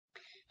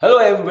Hello,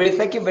 everybody.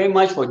 Thank you very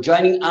much for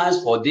joining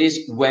us for this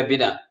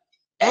webinar.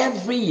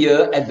 Every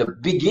year at the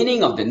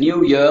beginning of the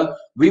new year,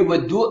 we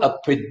will do a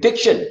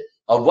prediction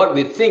of what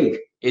we think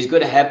is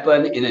going to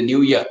happen in the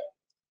new year.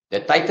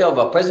 The title of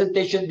our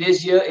presentation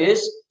this year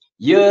is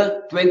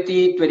Year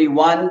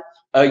 2021,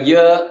 a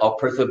Year of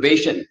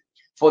Perturbation.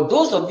 For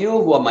those of you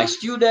who are my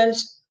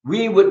students,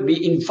 we would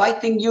be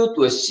inviting you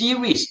to a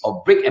series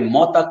of brick and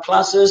mortar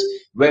classes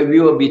where we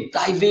will be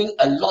diving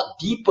a lot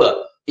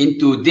deeper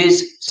into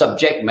this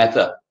subject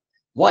matter.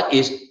 What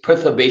is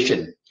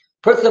perturbation?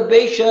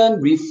 Perturbation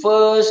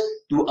refers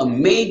to a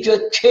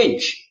major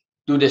change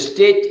to the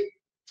state,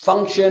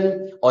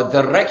 function, or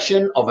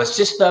direction of a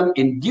system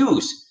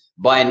induced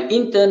by an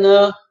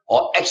internal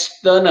or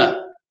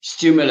external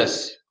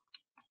stimulus.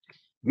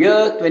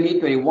 Year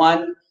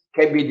 2021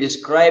 can be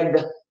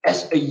described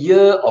as a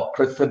year of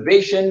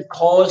perturbation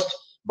caused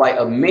by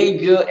a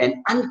major and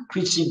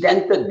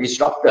unprecedented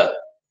disruptor,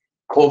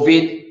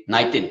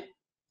 COVID-19.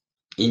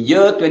 In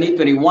year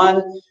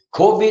 2021,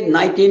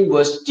 COVID-19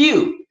 will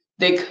still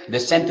take the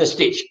center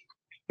stage.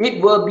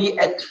 It will be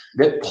at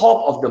the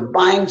top of the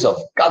minds of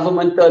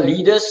governmental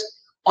leaders,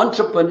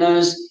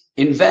 entrepreneurs,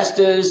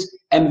 investors,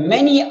 and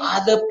many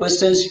other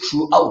persons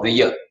throughout the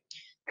year.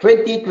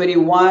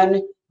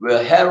 2021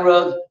 will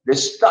herald the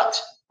start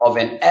of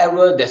an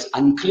era that's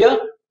unclear,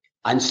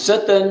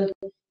 uncertain,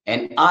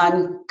 and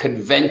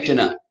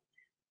unconventional.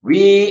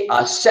 We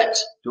are set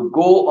to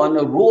go on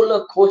a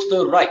roller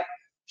coaster ride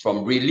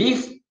from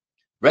relief,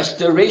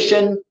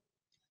 restoration,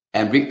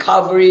 and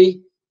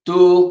recovery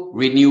to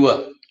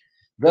renewal.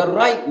 The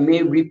ride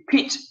may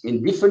repeat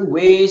in different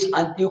ways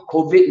until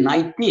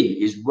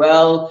COVID-19 is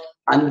well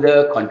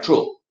under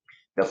control.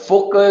 The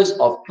focus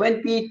of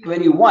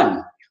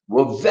 2021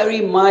 will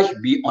very much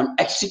be on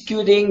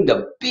executing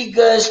the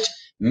biggest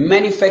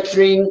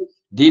manufacturing,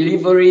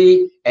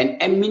 delivery,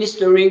 and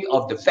administering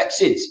of the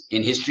vaccines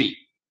in history.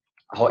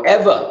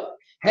 However,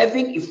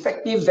 having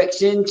effective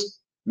vaccines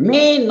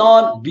may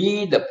not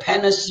be the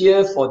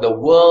panacea for the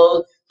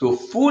world to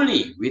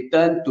fully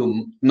return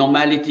to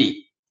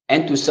normality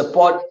and to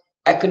support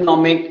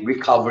economic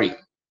recovery.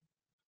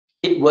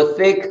 It will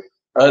take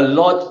a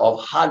lot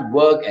of hard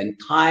work and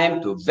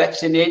time to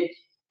vaccinate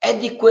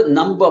adequate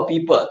number of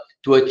people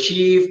to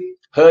achieve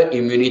herd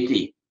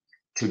immunity.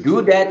 To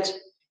do that,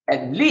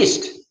 at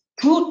least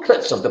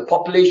 2/3 of the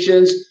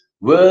populations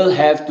will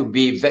have to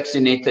be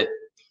vaccinated.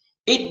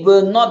 It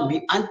will not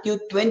be until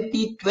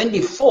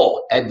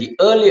 2024 at the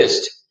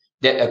earliest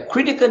that a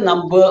critical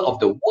number of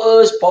the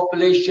world's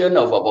population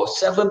of about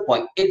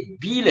 7.8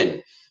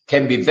 billion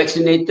can be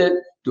vaccinated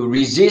to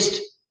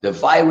resist the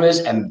virus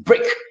and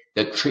break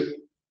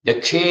the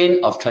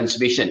chain of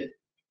transmission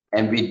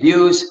and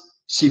reduce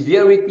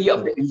severity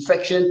of the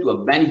infection to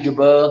a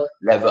manageable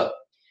level.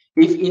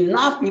 If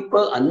enough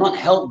people are not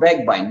held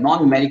back by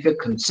non-medical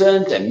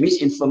concerns and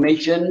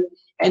misinformation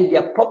and they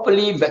are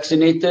properly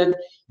vaccinated,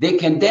 they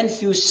can then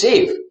feel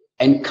safe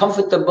and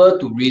comfortable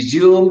to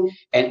resume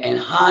and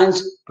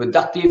enhance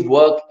productive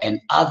work and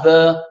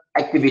other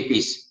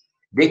activities.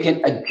 They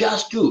can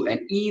adjust to and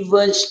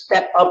even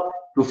step up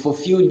to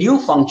fulfill new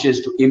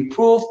functions to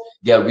improve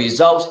their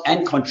results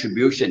and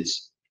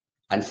contributions.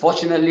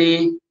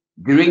 Unfortunately,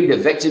 during the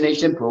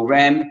vaccination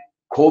program,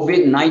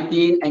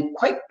 COVID-19 and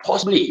quite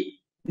possibly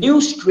new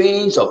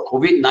strains of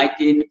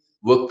COVID-19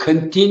 will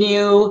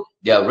continue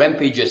their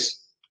rampages.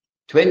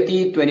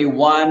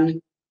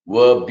 2021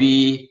 will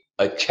be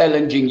a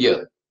challenging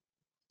year.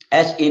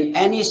 As in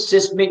any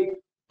seismic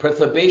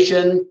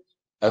perturbation,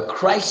 a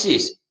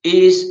crisis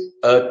is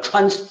a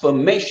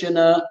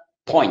transformational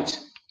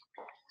point.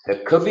 The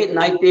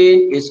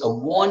COVID-19 is a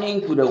warning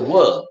to the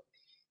world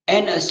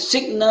and a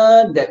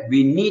signal that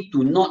we need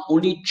to not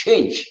only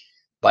change,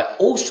 but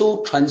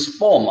also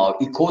transform our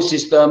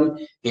ecosystem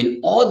in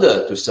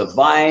order to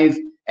survive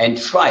and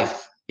thrive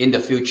in the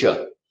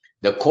future.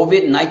 The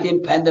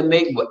COVID-19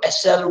 pandemic will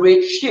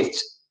accelerate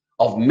shifts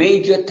of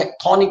major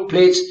tectonic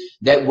plates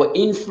that will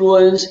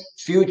influence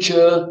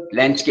future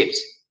landscapes.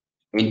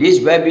 In this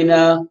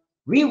webinar,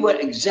 we will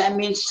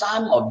examine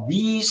some of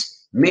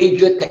these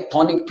major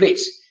tectonic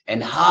plates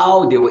and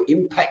how they will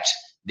impact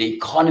the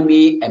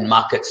economy and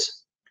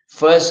markets.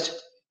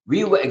 First,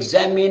 we will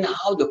examine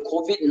how the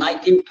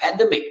COVID-19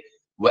 pandemic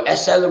will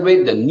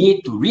accelerate the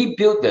need to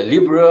rebuild the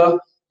liberal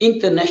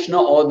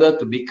international order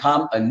to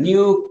become a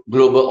new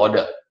global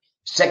order.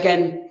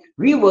 Second,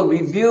 we will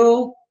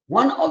review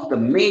one of the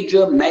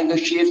major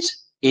megashifts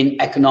in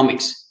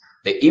economics,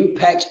 the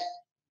impact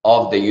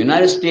of the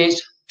United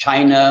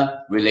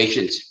States-China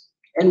relations,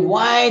 and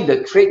why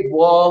the trade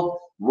war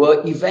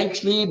will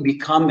eventually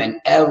become an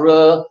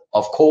era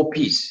of cold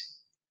peace.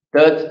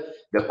 Third,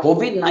 the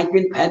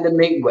COVID-19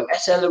 pandemic will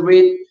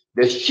accelerate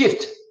the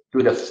shift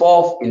to the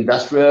fourth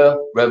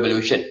industrial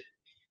revolution.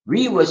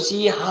 We will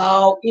see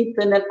how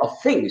Internet of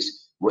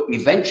Things will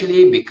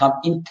eventually become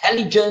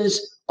intelligence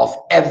of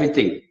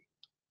everything.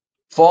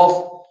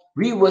 Fourth,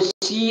 we will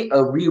see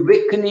a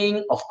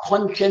reawakening of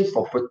conscience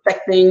for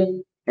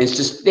protecting and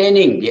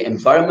sustaining the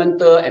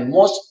environmental, and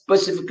more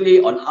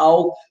specifically on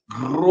how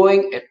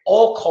growing at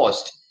all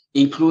costs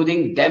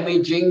including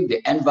damaging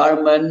the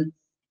environment,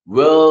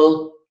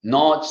 will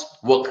not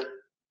work,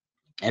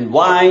 and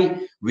why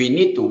we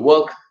need to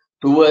work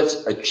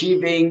towards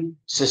achieving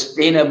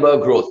sustainable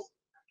growth.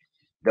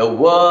 The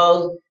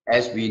world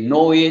as we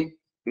know it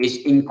is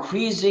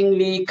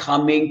increasingly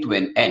coming to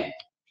an end.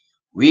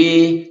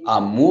 We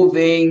are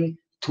moving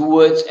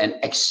towards an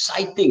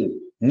exciting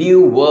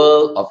new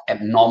world of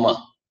abnormal.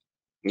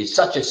 In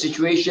such a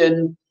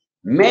situation,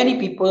 many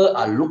people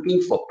are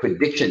looking for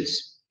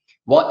predictions.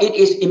 While it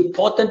is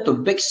important to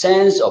make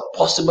sense of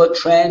possible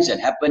trends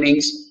and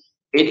happenings,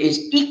 it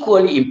is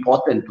equally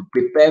important to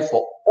prepare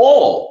for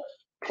all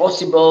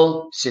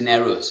possible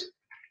scenarios.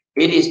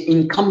 It is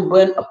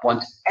incumbent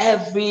upon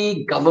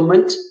every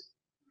government,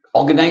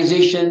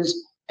 organizations,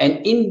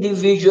 and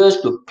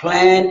individuals to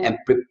plan and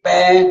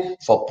prepare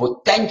for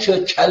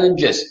potential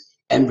challenges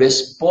and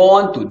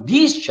respond to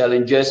these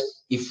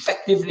challenges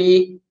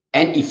effectively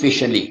and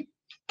efficiently.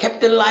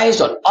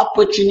 Capitalize on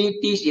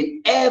opportunities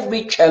in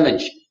every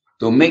challenge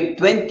to make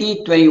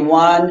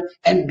 2021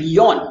 and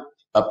beyond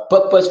a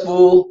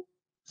purposeful,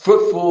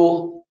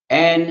 fruitful,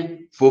 and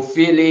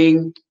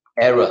fulfilling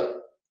era.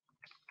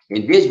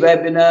 In this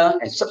webinar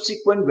and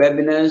subsequent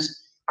webinars,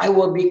 I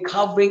will be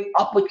covering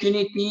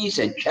opportunities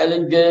and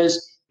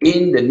challenges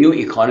in the new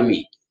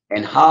economy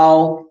and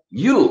how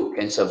you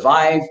can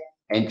survive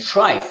and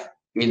thrive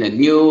in a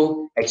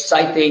new,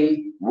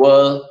 exciting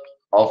world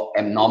of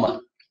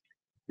abnormal.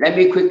 Let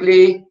me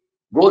quickly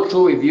go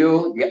through with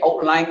you the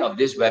outline of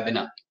this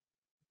webinar.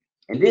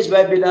 In this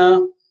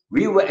webinar,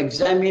 we will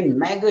examine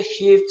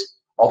megashifts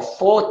of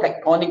 4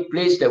 tectonic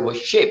plates that will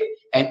shape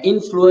and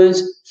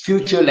influence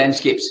future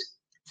landscapes.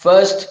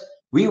 First,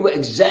 we will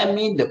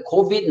examine the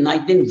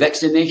COVID-19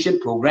 vaccination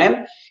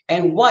program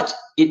and what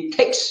it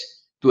takes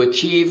to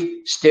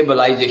achieve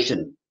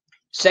stabilization.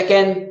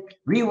 Second,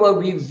 we will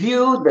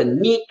review the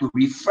need to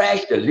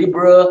refresh the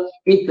liberal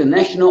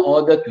international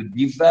order to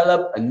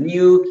develop a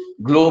new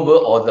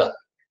global order.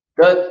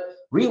 Third,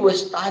 we will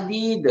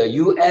study the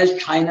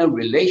US-China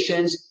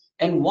relations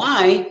and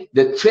why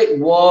the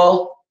trade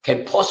war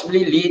can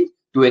possibly lead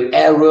to an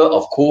era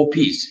of cold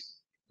peace.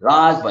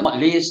 Last but not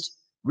least,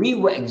 we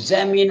will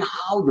examine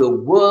how the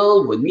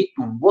world will need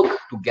to work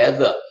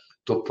together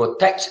to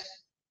protect,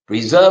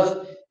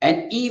 preserve,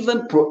 and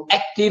even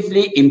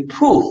proactively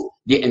improve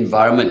the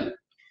environment.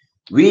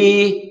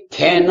 We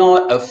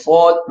cannot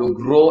afford to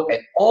grow at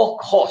all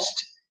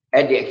costs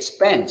at the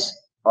expense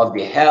of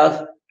the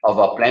health of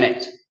our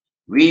planet.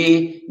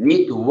 We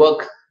need to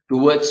work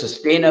towards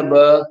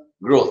sustainable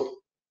growth.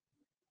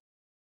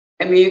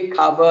 Let me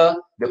cover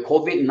the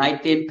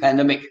COVID-19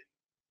 pandemic,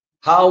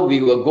 how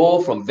we will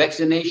go from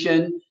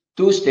vaccination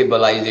to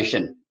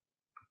stabilization.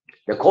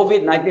 The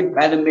COVID-19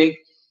 pandemic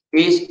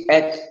is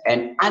at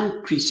an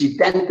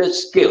unprecedented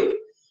scale.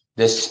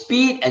 The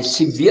speed and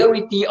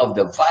severity of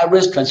the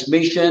virus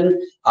transmission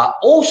are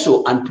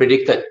also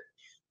unpredicted.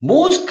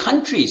 Most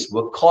countries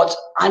were caught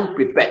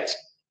unprepared.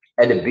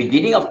 At the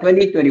beginning of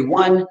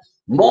 2021,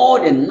 more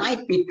than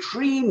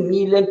 93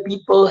 million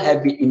people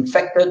have been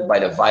infected by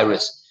the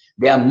virus.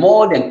 There are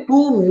more than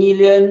 2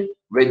 million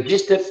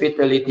registered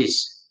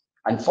fatalities.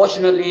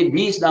 Unfortunately,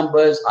 these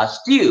numbers are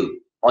still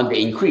on the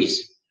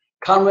increase.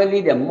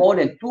 Currently, there are more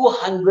than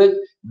 200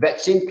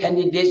 vaccine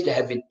candidates that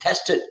have been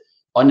tested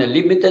on a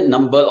limited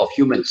number of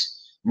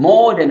humans.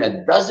 More than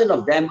a dozen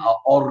of them are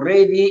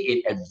already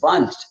in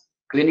advanced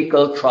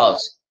clinical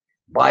trials.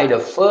 By the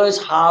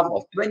first half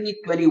of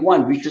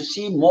 2021, we should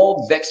see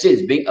more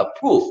vaccines being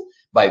approved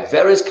by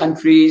various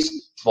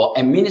countries for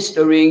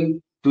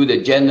administering to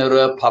the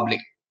general public.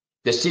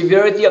 The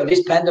severity of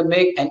this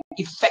pandemic and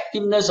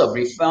effectiveness of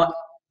the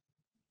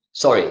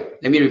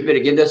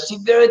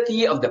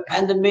severity of the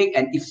pandemic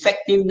and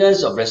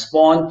effectiveness of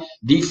response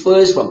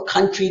differs from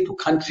country to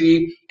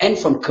country and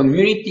from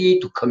community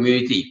to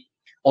community.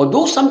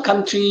 Although some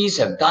countries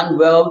have done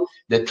well,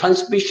 the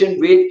transmission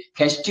rate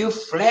can still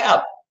flare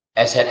up,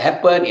 as had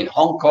happened in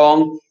Hong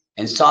Kong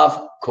and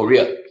South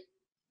Korea.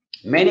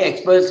 Many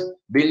experts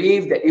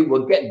believe that it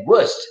will get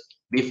worse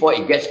before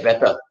it gets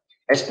better,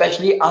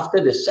 especially after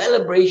the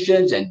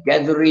celebrations and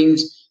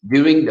gatherings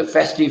during the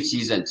festive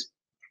seasons.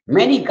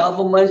 Many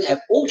governments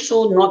have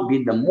also not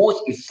been the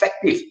most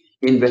effective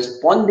in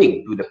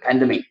responding to the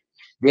pandemic.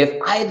 They have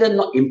either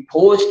not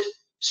imposed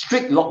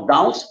strict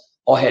lockdowns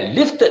or had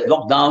lifted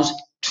lockdowns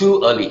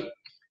too early.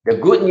 The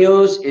good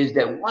news is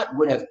that what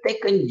would have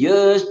taken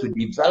years to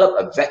develop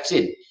a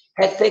vaccine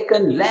had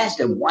taken less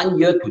than 1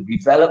 year to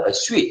develop a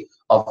suite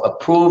of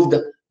approved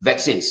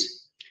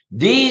vaccines.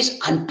 This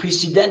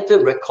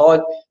unprecedented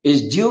record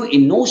is due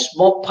in no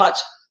small part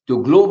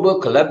to global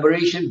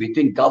collaboration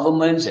between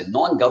governments and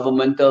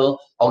non-governmental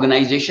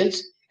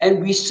organizations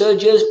and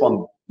researchers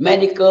from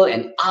medical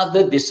and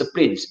other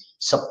disciplines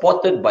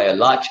supported by a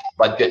large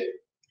budget.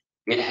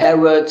 It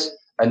heralds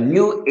a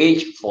new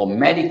age for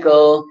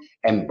medical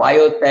and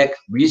biotech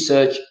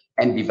research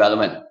and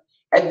development.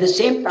 At the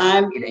same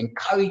time, it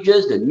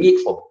encourages the need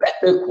for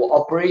better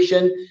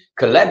cooperation,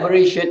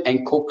 collaboration,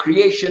 and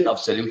co-creation of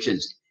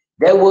solutions.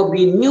 There will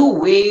be new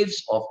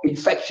waves of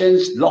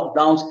infections,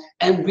 lockdowns,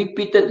 and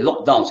repeated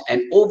lockdowns,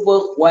 and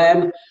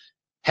overwhelm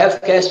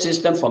healthcare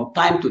system from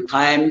time to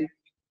time,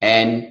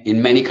 and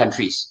in many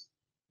countries.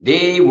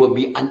 They will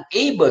be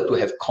unable to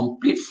have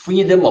complete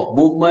freedom of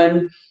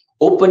movement,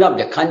 open up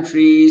their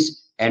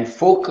countries, and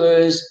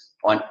focus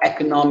on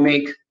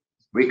economic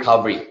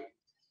recovery.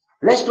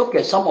 Let's look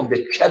at some of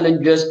the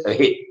challenges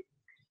ahead.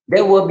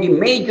 There will be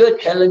major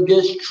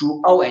challenges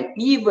throughout and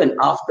even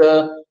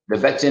after the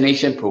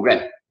vaccination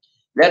program.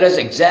 Let us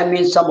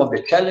examine some of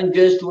the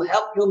challenges to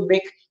help you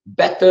make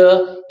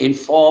better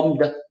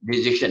informed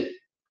decisions.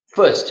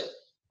 First,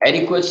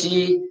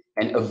 adequacy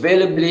and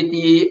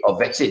availability of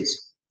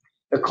vaccines.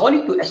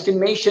 According to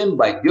estimation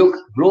by Duke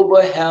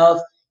Global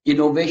Health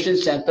Innovation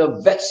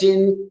Center,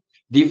 vaccine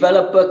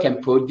developer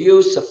can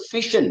produce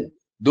sufficient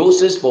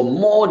doses for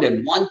more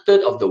than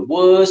 1/3 of the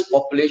world's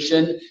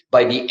population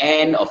by the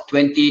end of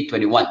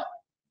 2021.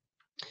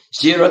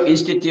 Serum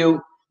Institute,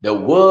 the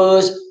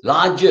world's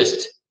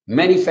largest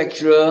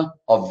manufacturer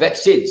of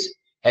vaccines,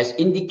 has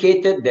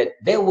indicated that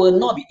there will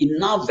not be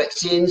enough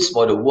vaccines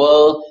for the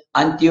world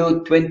until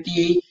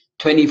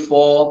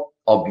 2024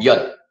 or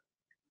beyond.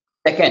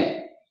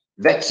 Second,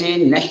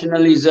 vaccine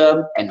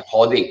nationalism and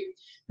hoarding.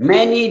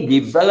 Many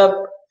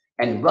developed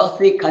and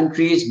wealthy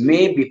countries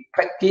may be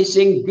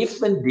practicing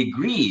different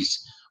degrees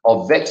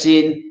of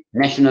vaccine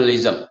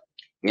nationalism.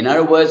 In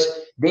other words,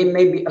 they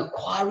may be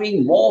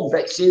acquiring more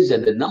vaccines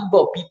than the number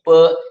of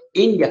people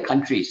in their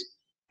countries,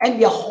 and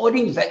they are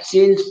hoarding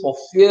vaccines for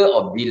fear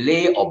of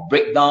delay or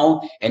breakdown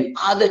and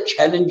other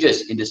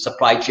challenges in the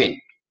supply chain.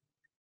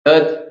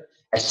 Third,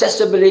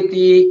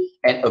 accessibility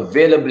and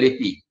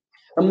availability.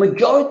 A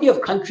majority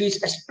of countries,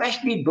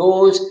 especially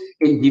those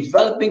in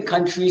developing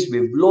countries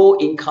with low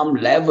income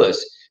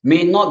levels,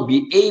 may not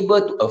be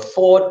able to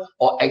afford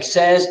or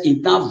access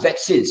enough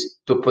vaccines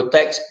to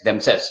protect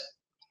themselves.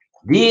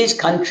 These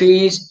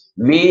countries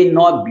may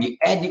not be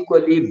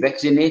adequately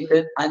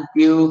vaccinated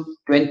until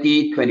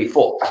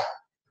 2024.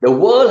 The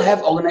World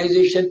Health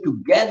Organization,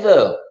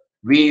 together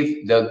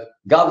with the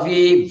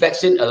Gavi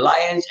Vaccine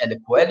Alliance and the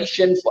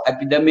Coalition for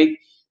Epidemic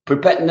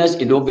Preparedness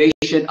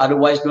Innovation,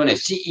 otherwise known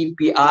as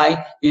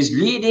CEPI, is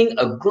leading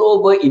a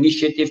global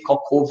initiative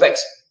called COVAX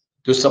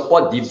to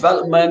support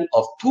development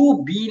of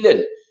 2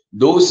 billion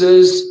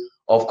doses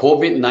of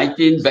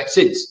COVID-19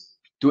 vaccines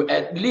to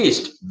at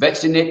least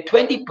vaccinate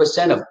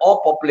 20% of all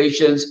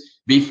populations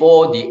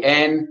before the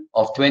end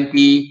of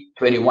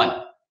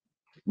 2021.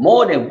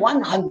 More than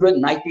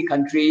 190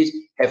 countries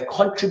have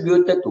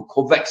contributed to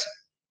COVAX,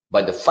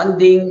 but the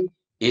funding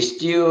is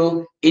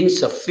still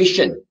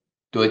insufficient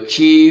to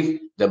achieve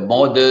the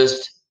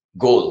modest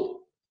goal.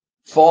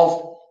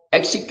 Fourth,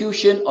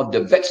 execution of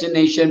the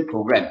vaccination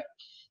program.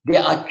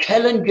 There are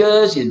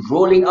challenges in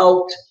rolling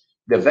out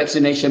the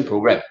vaccination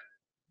program.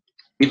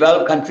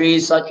 Developed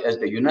countries such as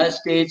the United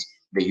States,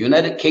 the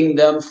United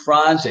Kingdom,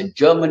 France, and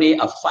Germany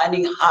are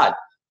finding it hard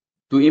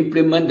to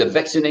implement the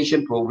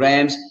vaccination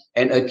programs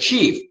and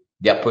achieve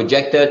their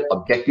projected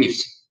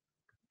objectives.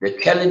 The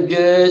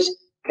challenges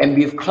can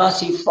be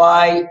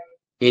classified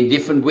in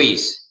different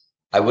ways.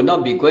 I will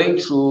not be going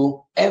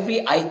through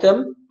every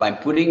item by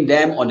putting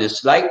them on the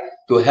slide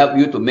to help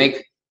you to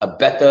make a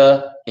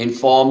better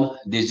informed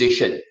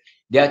decision.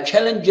 There are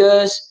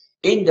challenges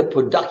in the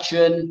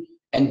production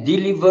and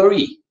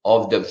delivery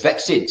of the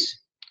vaccines.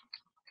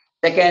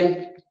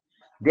 Second,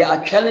 there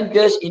are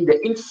challenges in the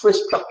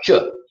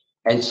infrastructure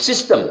and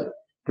system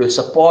to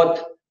support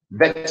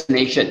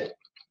vaccination.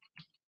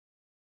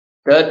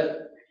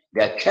 Third,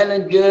 there are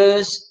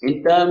challenges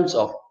in terms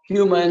of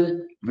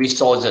human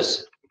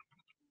resources.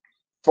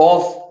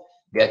 Fourth,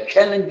 there are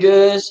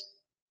challenges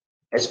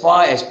as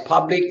far as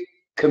public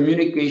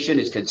communication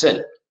is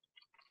concerned.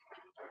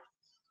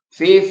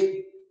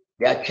 Fifth,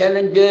 there are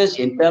challenges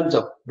in terms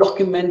of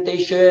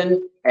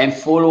documentation and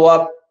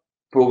follow-up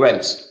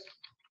programs.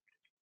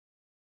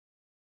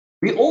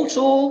 We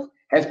also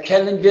have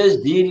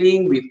challenges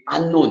dealing with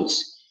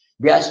unknowns.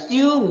 There are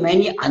still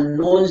many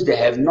unknowns that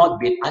have not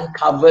been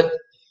uncovered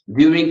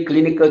during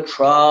clinical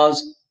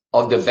trials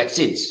of the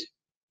vaccines.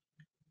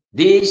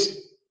 These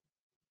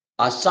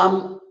are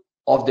some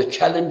of the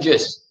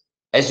challenges,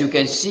 as you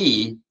can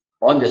see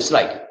on the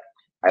slide.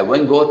 I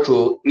won't go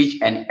through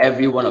each and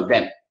every one of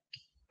them.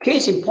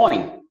 Case in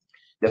point,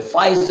 the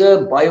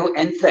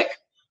Pfizer-BioNTech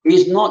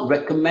is not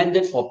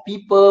recommended for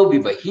people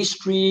with a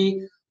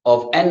history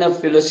of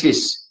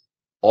anaphylaxis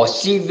or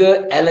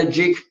severe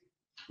allergic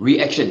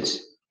reactions.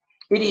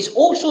 It is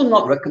also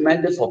not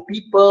recommended for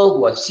people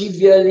who are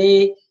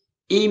severely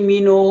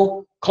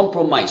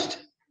immunocompromised,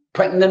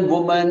 pregnant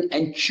women,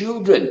 and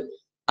children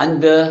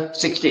under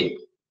 16.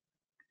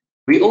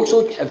 We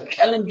also have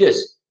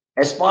challenges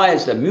as far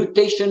as the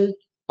mutation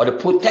or the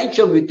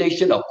potential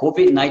mutation of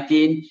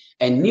COVID-19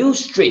 and new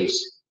strains.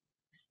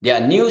 There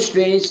are new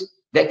strains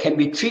that can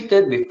be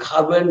treated with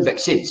current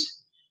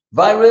vaccines.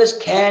 Virus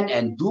can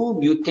and do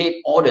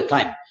mutate all the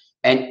time,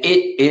 and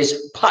it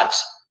is part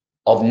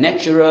of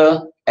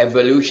natural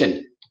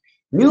evolution.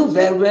 New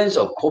variants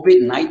of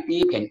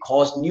COVID-19 can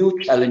cause new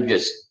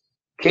challenges.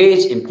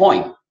 Case in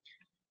point,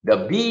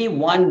 the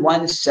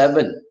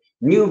B.1.1.7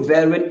 new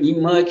variant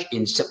emerged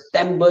in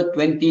September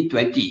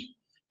 2020,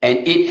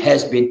 and it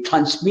has been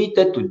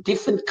transmitted to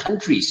different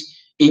countries,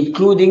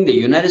 including the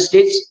United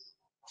States,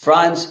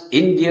 France,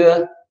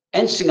 India,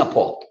 and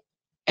Singapore.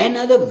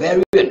 Another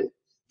variant,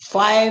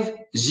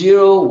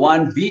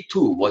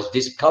 501V2, was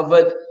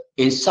discovered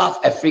in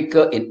South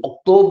Africa in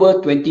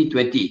October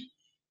 2020.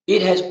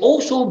 It has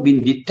also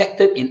been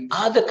detected in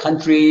other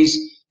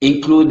countries,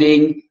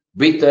 including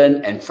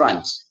Britain and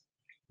France.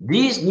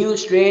 These new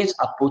strains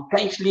are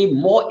potentially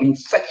more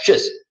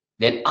infectious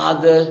than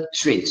other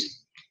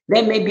strains.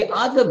 There may be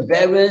other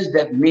variants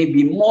that may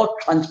be more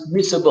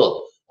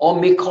transmissible or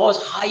may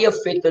cause higher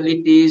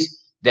fatalities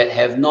that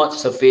have not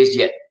surfaced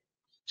yet.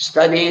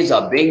 Studies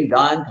are being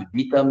done to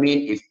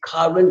determine if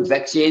current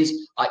vaccines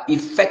are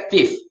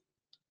effective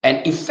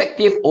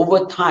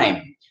over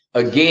time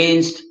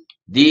against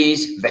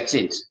these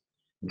vaccines.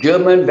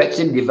 German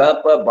vaccine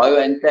developer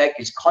BioNTech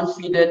is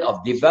confident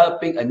of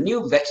developing a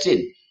new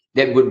vaccine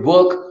that would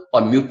work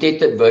on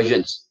mutated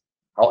versions.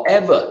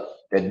 However,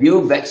 the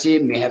new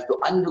vaccine may have to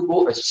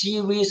undergo a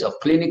series of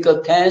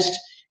clinical tests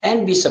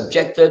and be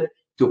subjected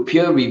to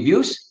peer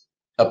reviews,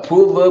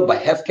 approval by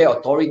healthcare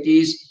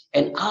authorities,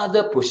 and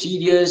other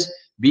procedures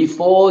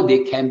before they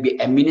can be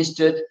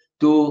administered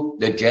to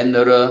the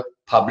general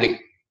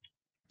public.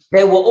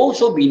 There will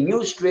also be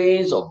new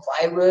strains of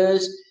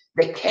virus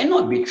that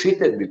cannot be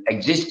treated with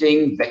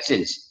existing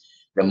vaccines.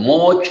 The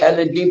more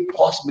challenging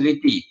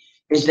possibility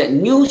is that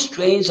new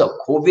strains of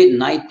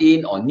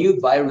COVID-19 or new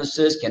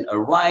viruses can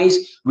arise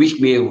which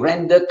may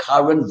render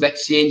current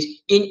vaccines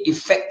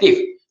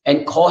ineffective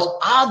and cause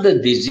other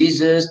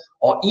diseases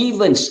or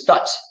even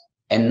start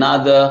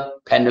another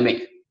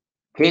pandemic.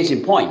 Case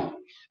in point,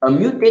 a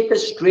mutated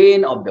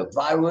strain of the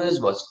virus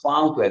was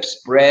found to have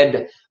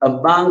spread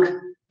among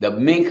the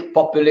mink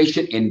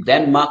population in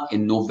Denmark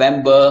in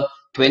November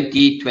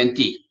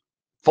 2020.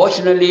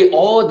 Fortunately,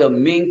 all the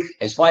mink,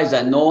 as far as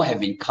I know,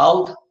 have been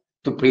culled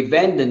to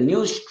prevent the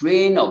new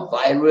strain of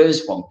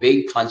virus from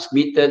being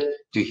transmitted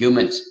to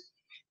humans.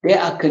 There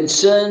are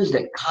concerns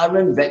that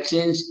current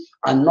vaccines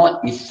are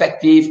not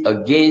effective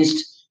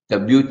against the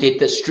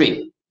mutated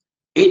strain.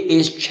 It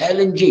is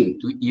challenging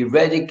to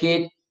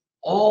eradicate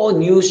all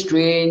new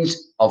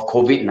strains of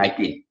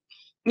COVID-19.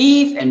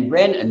 If and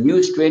when a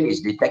new strain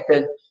is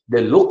detected,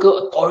 the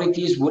local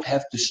authorities would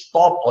have to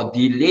stop or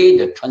delay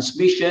the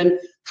transmission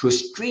through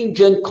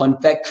stringent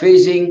contact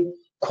tracing,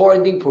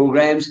 quarantine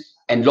programs,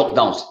 and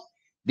lockdowns.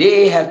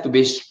 They have to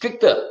be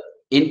stricter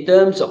in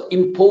terms of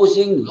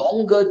imposing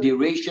longer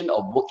duration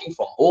of working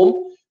from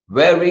home,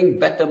 wearing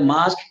better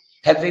masks,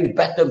 having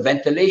better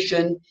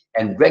ventilation,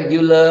 and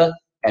regular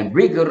and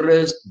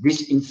rigorous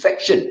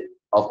disinfection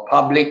of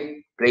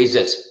public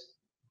places.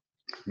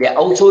 There are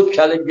also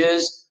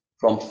challenges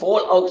from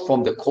fallout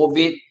from the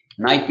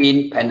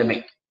COVID-19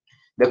 pandemic.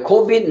 The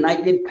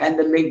COVID-19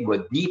 pandemic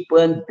will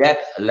deepen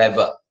debt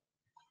level,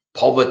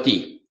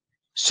 poverty,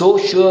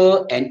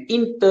 social and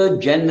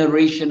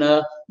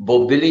intergenerational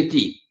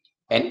mobility,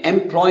 and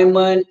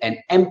employment and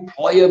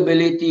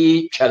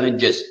employability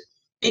challenges.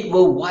 It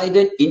will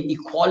widen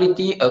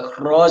inequality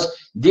across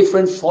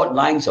different fault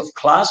lines of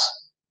class,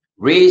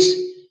 race,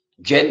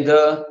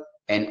 gender,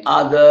 and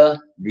other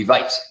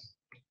divides.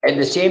 At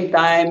the same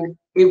time,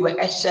 it will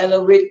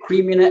accelerate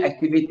criminal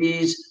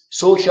activities,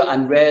 social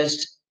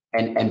unrest,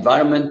 and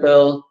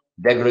environmental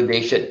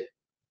degradation.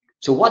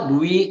 So what do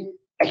we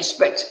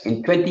expect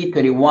in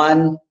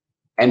 2021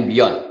 and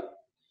beyond?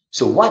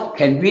 So what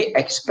can we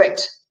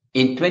expect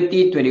in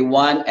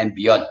 2021 and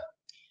beyond?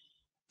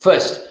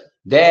 First,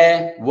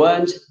 there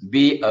won't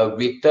be a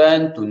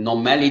return to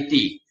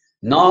normality,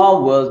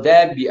 nor will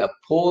there be a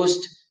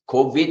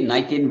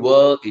post-COVID-19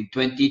 world in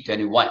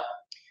 2021.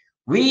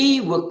 We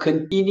will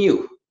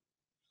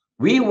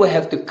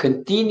have to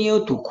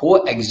continue to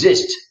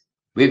coexist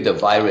with the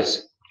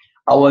virus.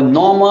 Our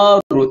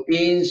normal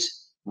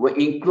routines will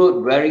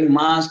include wearing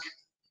masks,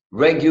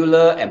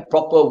 regular and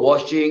proper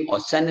washing or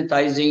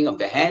sanitizing of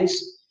the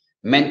hands,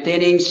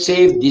 maintaining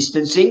safe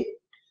distancing,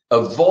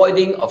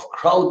 avoiding of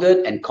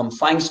crowded and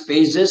confined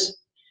spaces,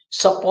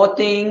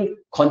 supporting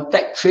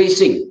contact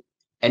tracing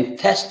and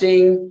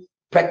testing,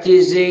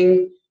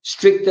 practicing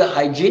stricter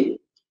hygiene,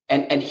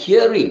 and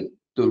adhering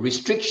to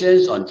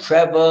restrictions on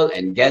travel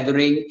and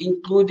gathering,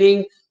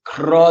 including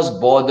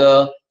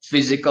cross-border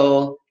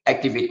physical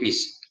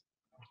activities.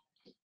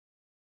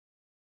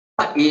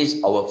 What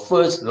is our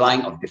first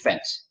line of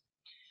defense?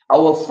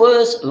 Our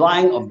first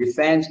line of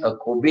defense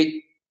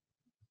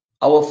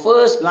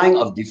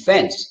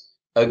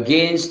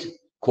against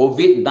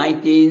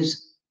COVID-19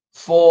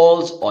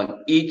 falls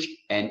on each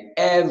and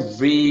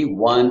every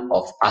one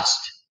of us.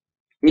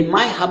 In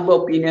my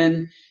humble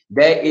opinion,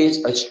 there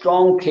is a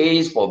strong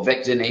case for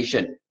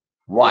vaccination.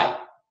 Why?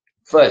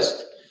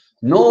 First,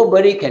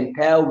 nobody can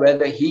tell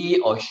whether he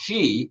or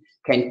she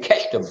can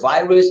catch the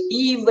virus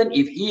even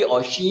if he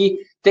or she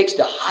takes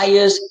the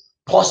highest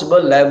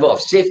possible level of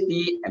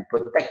safety and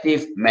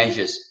protective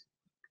measures.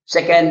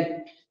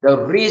 Second, the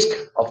risk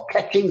of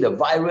catching the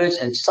virus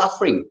and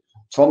suffering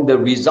from the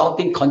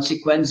resulting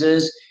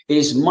consequences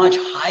is much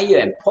higher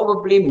and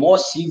probably more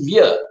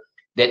severe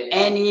than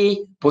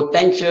any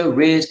potential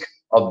risk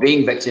of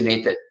being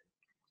vaccinated.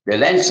 The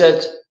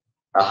Lancet,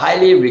 a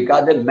highly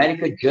regarded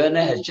medical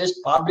journal, has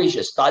just published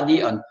a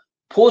study on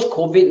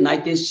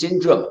post-COVID-19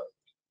 syndrome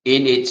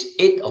in its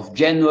 8th of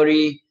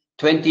January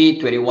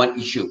 2021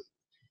 issue.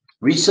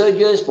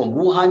 Researchers from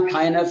Wuhan,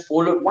 China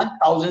followed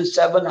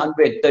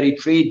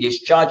 1,733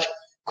 discharged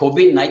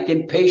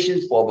COVID-19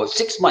 patients for about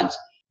 6 months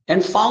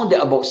and found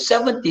that about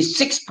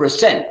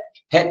 76%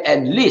 had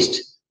at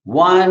least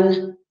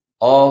one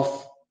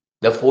of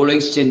the following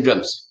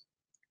syndromes.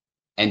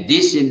 And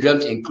these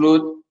syndromes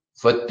include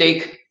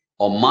fatigue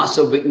or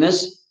muscle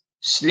weakness,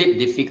 sleep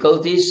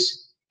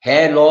difficulties,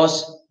 hair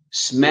loss,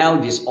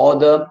 smell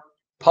disorder,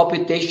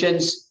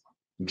 palpitations,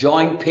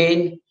 joint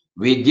pain,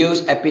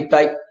 reduced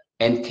appetite,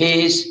 and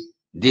taste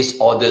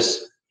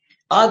disorders.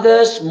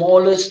 Other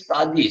smaller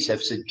studies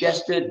have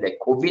suggested that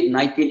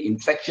COVID-19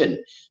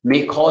 infection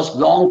may cause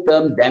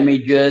long-term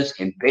damages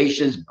in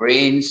patients'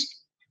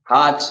 brains,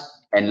 hearts,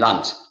 and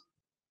lungs.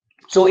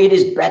 So it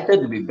is better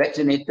to be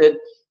vaccinated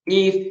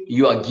if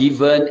you are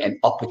given an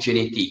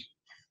opportunity.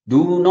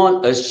 Do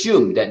not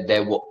assume that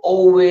there will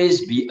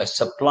always be a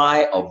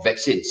supply of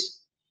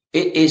vaccines.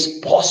 It is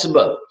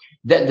possible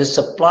that the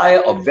supply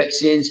of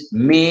vaccines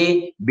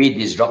may be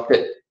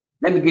disrupted.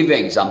 Let me give you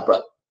an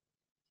example.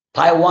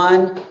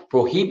 Taiwan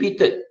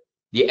prohibited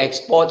the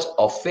exports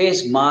of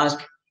face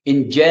masks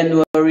in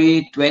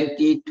January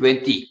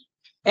 2020.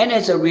 And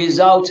as a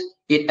result,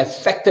 it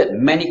affected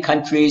many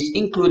countries,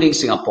 including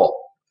Singapore.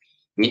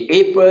 In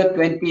April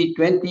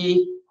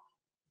 2020,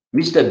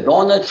 Mr.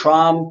 Donald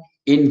Trump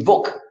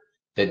invoked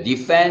the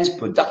Defense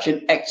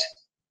Production Act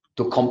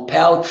to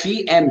compel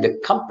 3M, the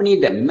company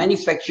that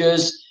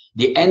manufactures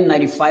the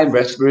N95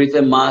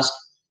 respirator mask,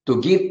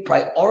 to give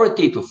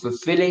priority to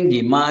fulfilling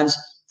demands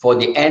for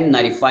the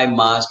N95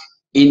 mask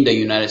in the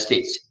United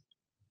States.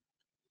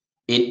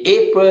 In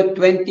April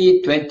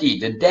 2020,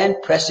 the then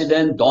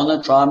President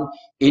Donald Trump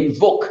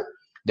invoked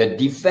the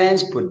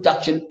Defense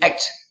Production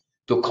Act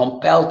to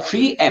compel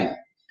 3M,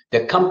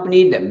 the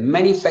company that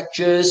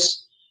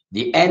manufactures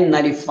the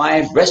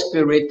N95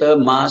 respirator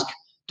mask,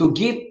 to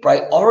give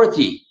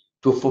priority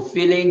to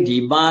fulfilling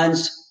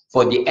demands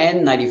for the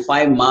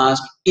N95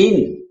 mask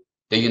in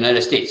the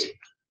United States.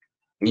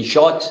 In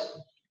short,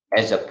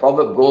 as the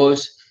proverb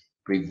goes,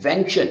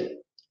 prevention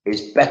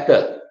is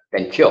better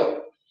than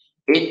cure.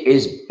 It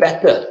is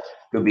better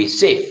to be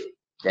safe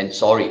than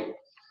sorry.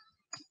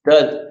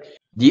 Third,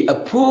 the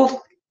approved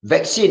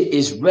vaccine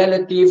is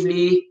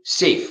relatively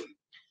safe.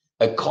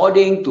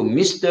 According to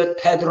Mr.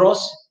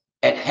 Tedros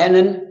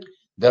Adhanom,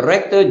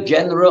 Director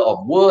General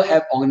of World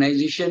Health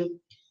Organization,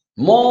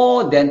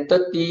 more than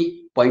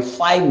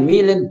 30.5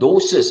 million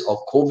doses of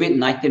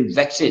COVID-19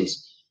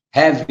 vaccines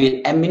have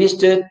been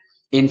administered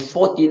in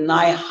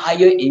 49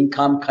 higher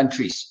income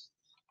countries.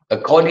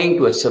 According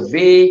to a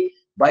survey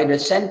by the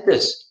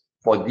Centers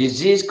for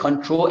Disease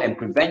Control and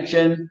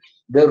Prevention,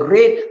 the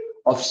rate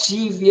of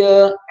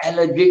severe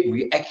allergic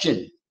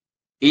reaction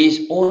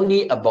is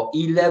only about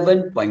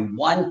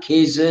 11.1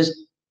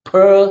 cases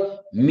per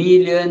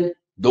million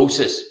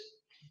doses.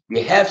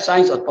 The Health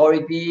Science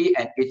Authority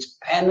and its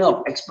panel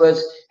of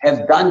experts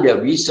have done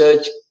their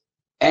research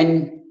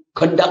and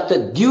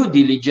conducted due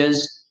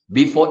diligence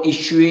before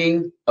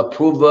issuing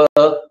approval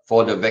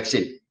for the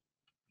vaccine.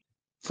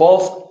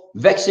 Fourth,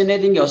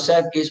 vaccinating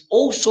yourself is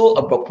also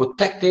about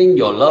protecting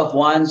your loved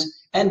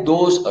ones and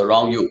those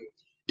around you,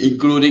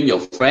 including your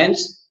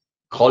friends,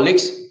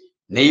 colleagues,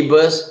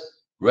 neighbors,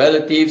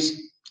 relatives,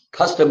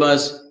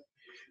 customers,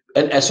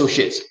 and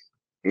associates.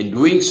 In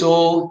doing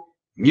so,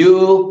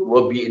 you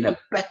will be in a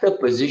better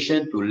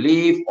position to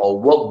live or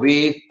work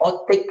with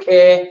or take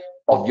care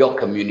of your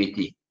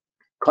community.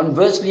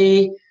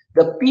 Conversely,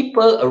 the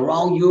people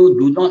around you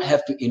do not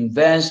have to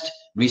invest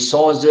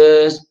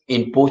resources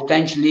in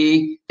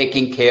potentially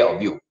taking care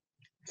of you.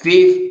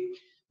 Fifth,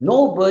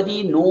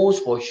 nobody knows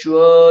for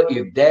sure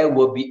if there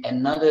will be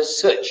another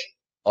surge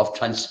of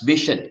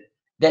transmission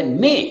that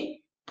may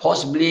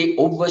possibly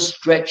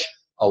overstretch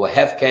our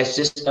healthcare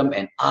system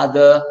and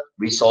other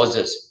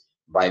resources.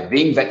 By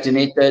being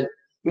vaccinated,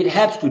 it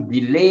helps to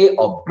delay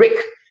or break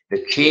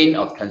the chain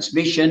of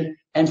transmission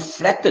and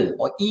flatten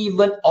or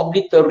even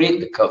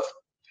obliterate the curve.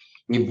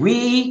 If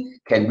we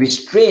can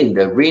restrain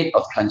the rate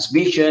of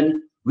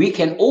transmission, we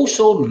can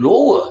also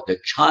lower the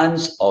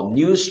chance of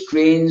new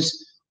strains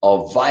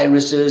of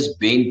viruses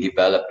being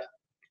developed.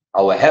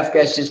 Our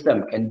healthcare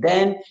system can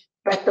then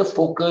better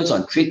focus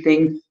on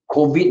treating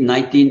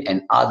COVID-19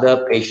 and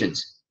other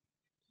patients.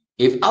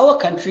 If our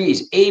country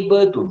is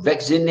able to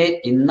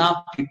vaccinate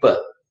enough people,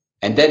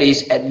 and that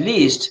is at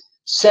least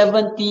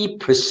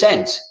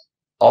 70%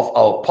 of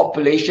our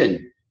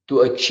population,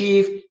 to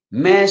achieve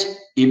mass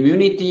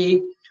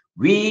immunity,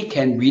 we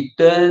can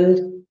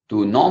return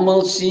to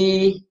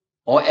normalcy,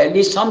 or at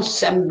least some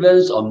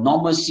semblance of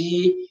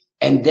normalcy,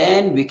 and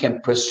then we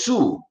can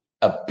pursue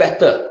a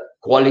better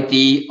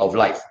quality of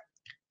life.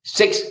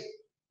 Six,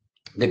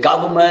 the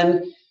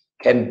government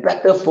can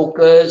better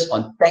focus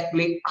on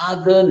tackling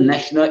other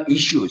national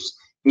issues,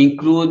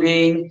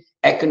 including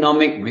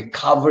economic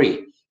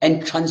recovery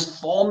and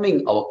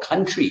transforming our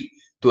country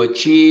to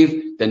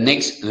achieve the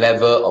next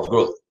level of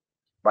growth.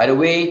 By the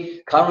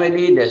way,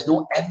 currently there's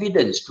no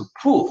evidence to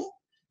prove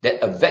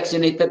that a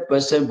vaccinated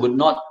person would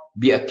not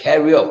be a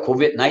carrier of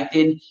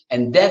COVID-19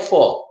 and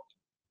therefore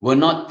will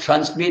not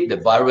transmit the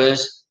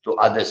virus to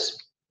others.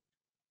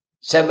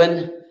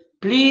 7,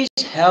 please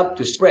help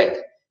to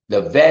spread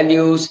the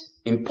values,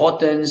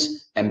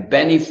 importance, and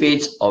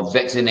benefits of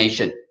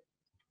vaccination.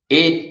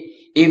 8,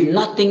 if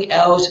nothing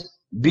else,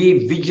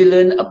 be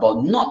vigilant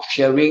about not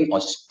sharing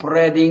or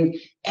spreading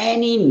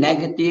any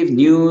negative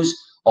news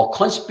or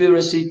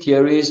conspiracy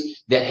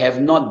theories that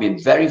have not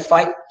been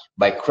verified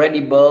by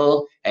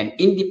credible and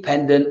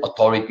independent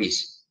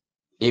authorities.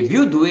 If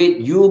you do it,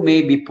 you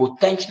may be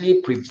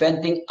potentially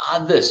preventing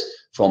others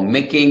from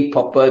making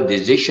proper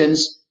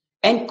decisions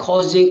and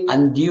causing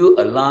undue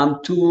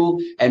alarm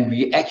to and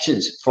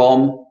reactions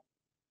from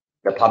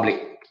the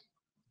public.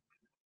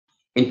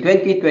 In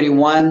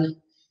 2021,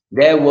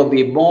 there will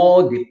be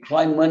more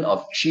deployment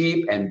of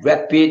cheap and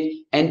rapid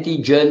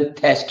antigen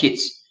test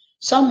kits,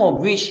 some of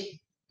which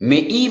may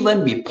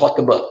even be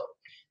portable.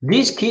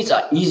 These kits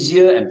are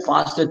easier and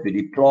faster to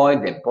deploy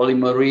than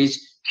polymerase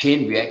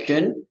chain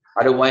reaction,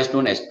 otherwise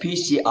known as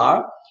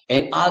PCR,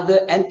 and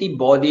other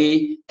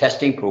antibody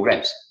testing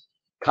programs.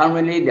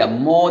 Currently, there are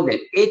more than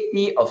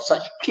 80 of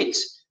such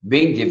kits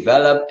being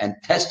developed and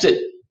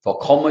tested for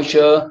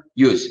commercial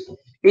use.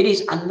 It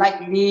is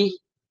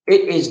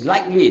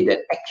likely that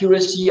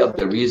accuracy of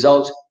the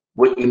results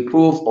will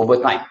improve over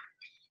time.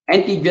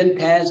 Antigen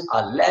tests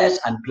are less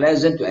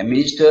unpleasant to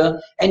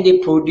administer and they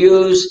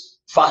produce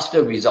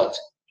faster results.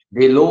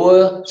 They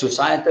lower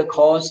societal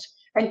costs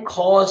and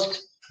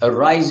costs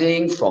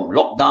arising from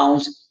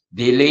lockdowns,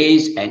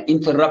 delays, and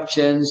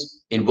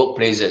interruptions in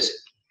workplaces.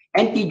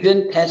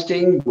 Antigen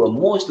testing will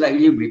most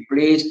likely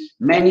replace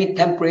many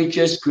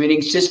temperature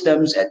screening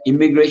systems at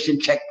immigration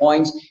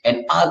checkpoints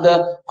and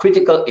other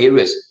critical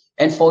areas,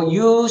 and for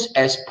use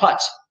as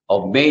part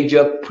of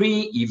major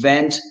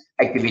pre-event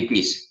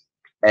activities.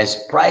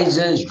 As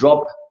prices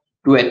drop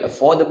to an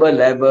affordable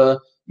level,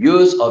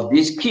 use of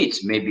these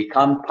kits may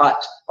become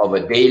part of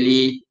a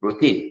daily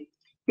routine.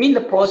 In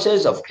the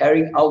process of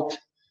carrying out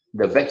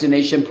the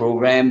vaccination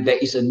program, there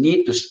is a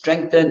need to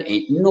strengthen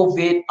and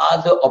innovate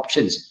other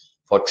options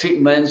for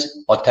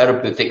treatments or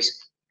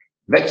therapeutics.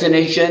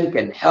 Vaccination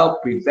can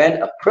help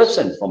prevent a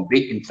person from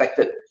being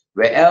infected,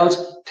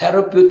 whereas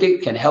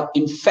therapeutic can help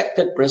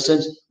infected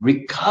persons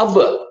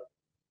recover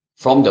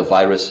from the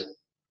virus.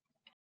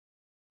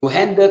 To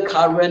handle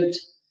current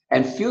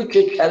and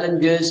future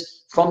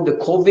challenges from the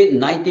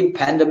COVID-19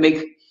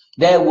 pandemic,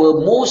 there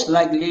will most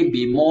likely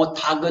be more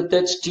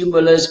targeted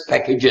stimulus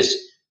packages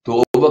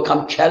to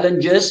overcome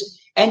challenges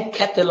and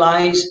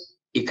catalyze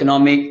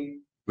economic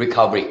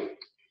recovery.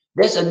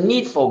 There's a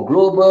need for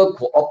global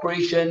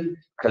cooperation,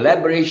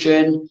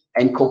 collaboration,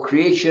 and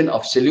co-creation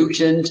of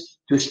solutions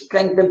to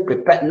strengthen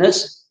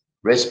preparedness,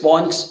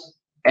 response,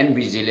 and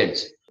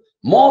resilience.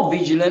 More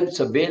vigilant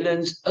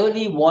surveillance,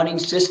 early warning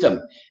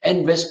system,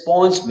 and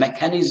response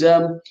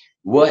mechanism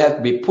will have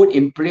to be put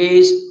in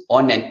place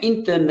on an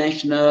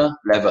international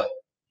level.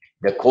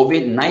 The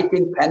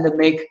COVID-19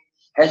 pandemic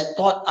has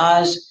taught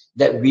us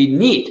that we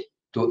need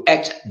to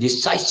act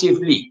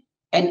decisively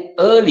and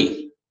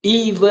early,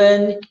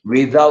 even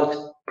without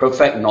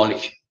perfect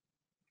knowledge.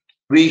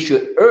 We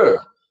should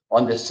err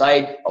on the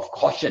side of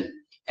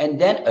caution and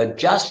then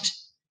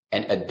adjust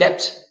and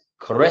adapt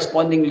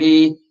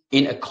correspondingly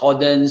in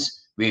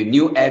accordance with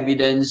new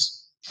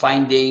evidence,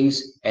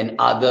 findings, and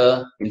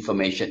other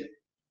information.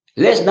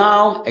 Let's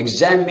now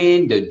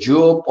examine the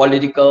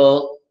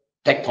geopolitical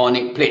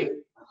tectonic plate.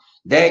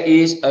 There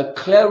is a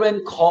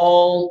clarion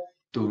call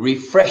to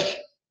refresh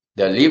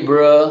the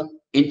liberal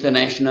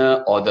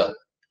international order.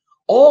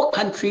 All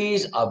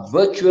countries are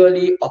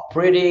virtually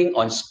operating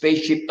on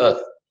spaceship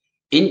Earth,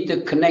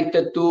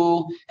 interconnected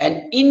to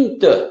and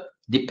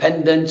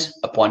interdependent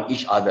upon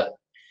each other.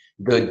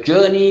 The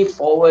journey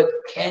forward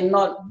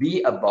cannot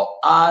be about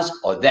us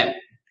or them.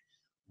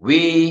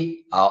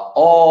 We are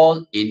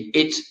all in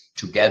it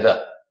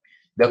together.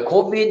 The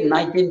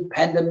COVID-19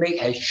 pandemic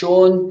has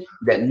shown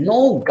that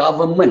no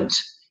government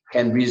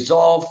can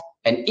resolve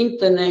an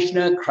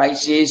international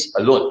crisis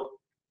alone.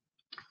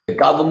 The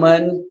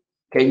government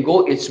can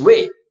go its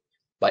way,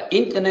 but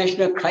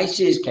international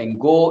crisis can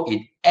go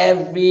in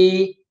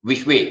every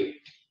which way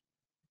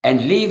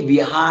and leave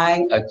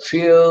behind a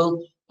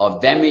trail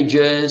of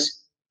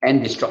damages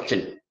and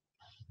destruction.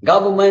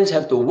 Governments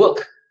have to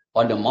work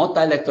on a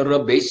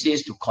multilateral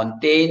basis to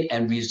contain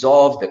and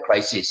resolve the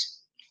crisis.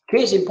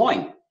 Case in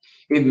point,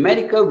 if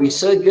medical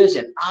researchers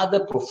and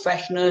other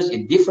professionals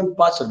in different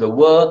parts of the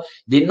world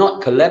did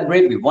not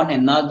collaborate with one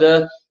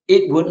another,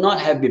 it would not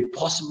have been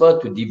possible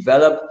to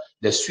develop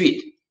the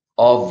suite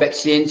of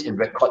vaccines in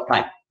record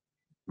time.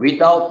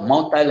 Without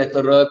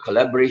multilateral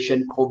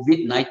collaboration,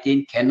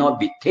 COVID-19 cannot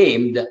be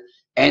tamed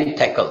and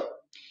tackled.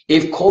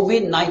 If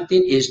COVID-19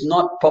 is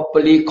not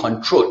properly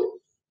controlled,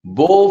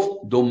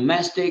 both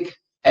domestic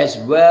as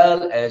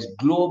well as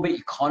global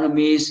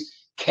economies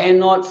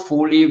cannot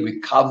fully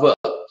recover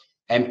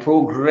and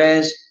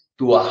progress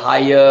to a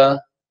higher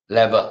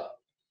level.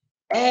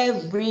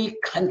 Every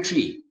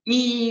country,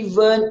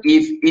 even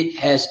if it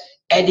has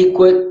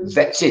adequate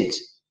vaccines,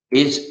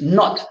 is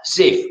not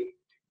safe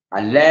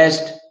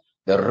unless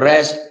the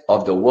rest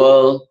of the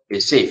world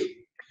is safe.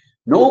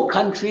 No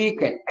country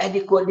can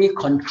adequately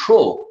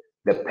control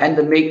the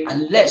pandemic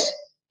unless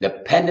the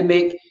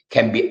pandemic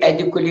can be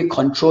adequately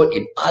controlled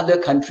in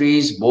other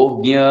countries,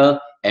 both near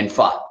and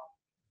far.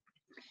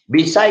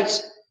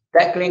 Besides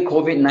tackling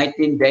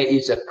COVID-19, there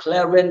is a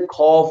clarion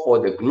call for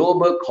the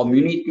global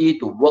community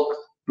to work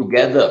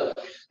together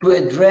to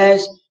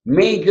address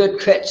major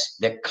threats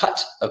that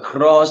cut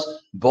across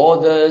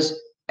borders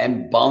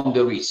and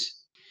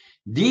boundaries.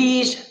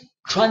 These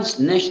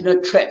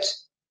transnational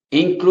threats,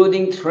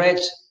 including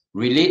threats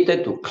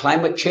related to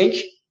climate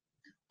change,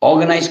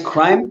 organized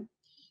crime,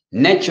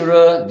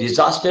 natural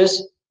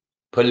disasters,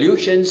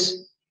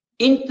 pollutions,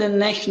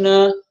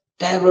 international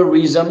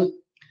terrorism,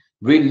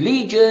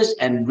 religious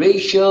and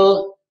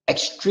racial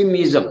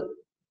extremism,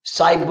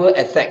 cyber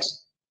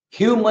attacks,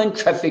 human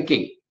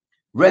trafficking,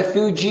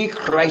 refugee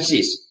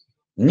crisis,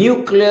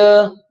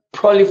 nuclear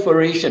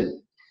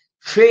proliferation,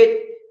 trade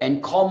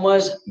and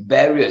commerce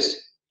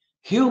barriers,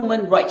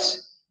 human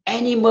rights,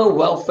 animal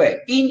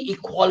welfare,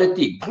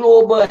 inequality,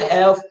 global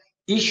health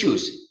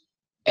issues,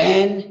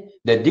 and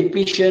the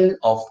depletion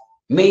of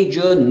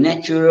major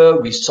natural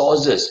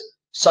resources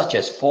such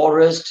as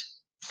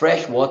forest,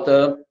 fresh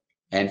water,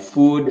 and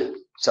food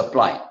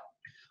supply.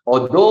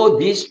 Although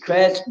these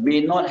threats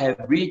may not have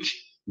reached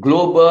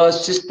global,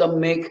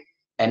 systemic,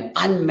 and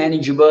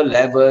unmanageable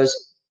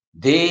levels,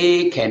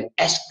 they can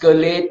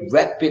escalate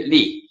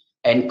rapidly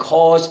and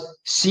cause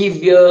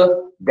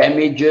severe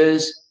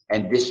damages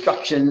and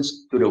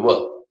destructions to the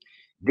world.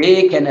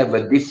 They can have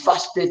a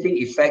devastating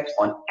effect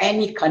on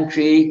any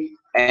country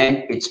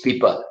and its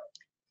people.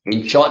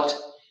 In short,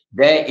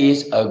 there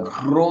is a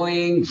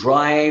growing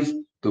drive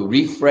to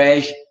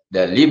refresh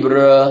the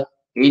liberal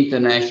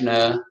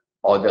international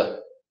order.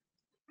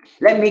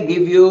 Let me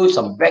give you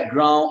some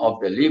background of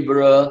the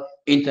liberal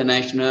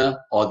international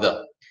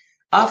order.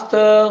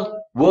 After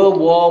World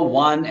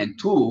War I and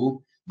II,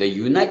 the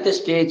United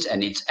States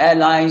and its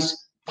allies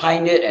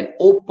pioneered an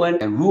open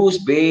and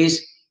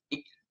rules-based.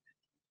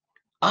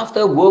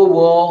 After World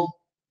Wars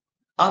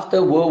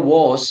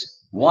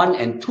I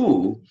and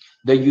II,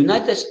 the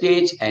United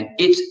States and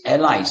its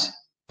allies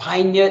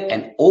pioneered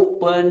an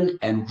open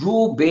and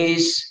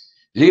rule-based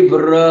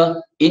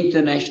liberal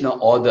international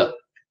order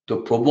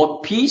to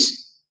promote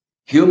peace,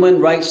 human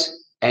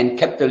rights, and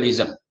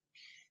capitalism.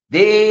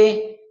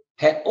 They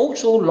had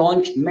also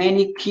launched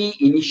many key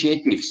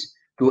initiatives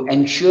to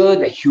ensure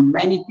that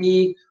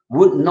humanity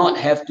would not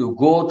have to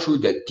go through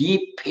the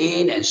deep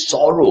pain and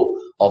sorrow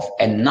of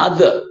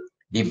another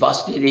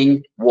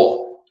devastating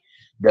war.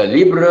 The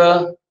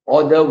liberal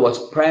order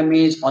was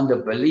premised on the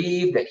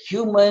belief that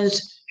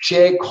humans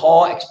share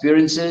core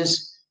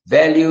experiences,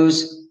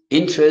 values,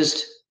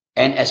 interests,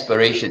 and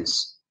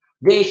aspirations.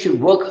 They should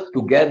work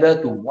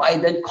together to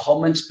widen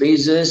common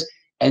spaces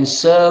and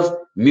serve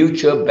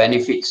mutual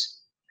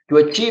benefits. To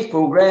achieve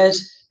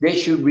progress, they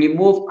should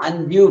remove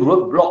undue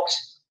roadblocks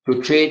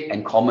to trade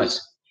and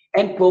commerce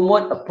and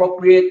promote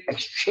appropriate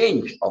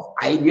exchange of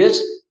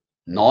ideas,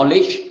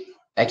 knowledge,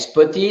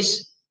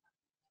 expertise,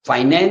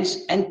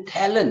 finance, and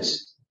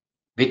talents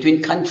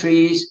between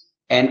countries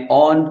and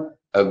on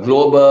a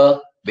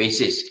global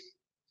basis.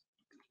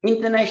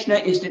 International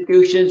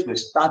institutions were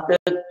started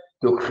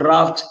to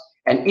craft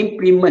and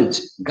implement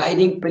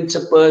guiding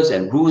principles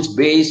and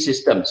rules-based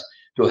systems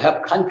to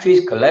help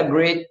countries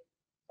collaborate,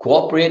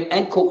 cooperate,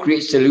 and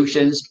co-create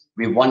solutions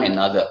with one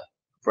another.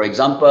 For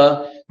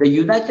example, the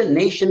United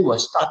Nations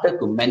was started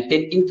to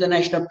maintain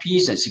international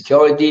peace and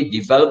security,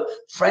 develop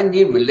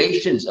friendly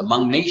relations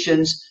among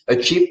nations,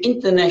 achieve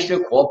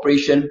international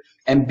cooperation,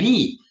 and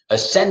be a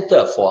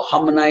center for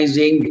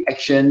harmonizing the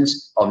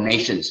actions of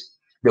nations.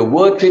 The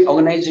World Trade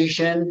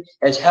Organization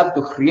has helped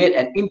to create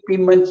and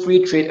implement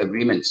free trade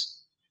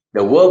agreements.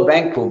 The World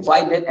Bank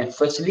provided and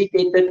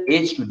facilitated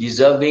aid to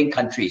deserving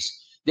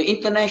countries. The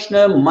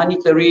International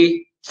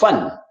Monetary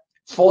Fund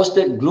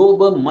fostered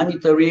global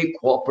monetary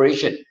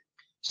cooperation,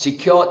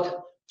 secured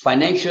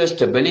financial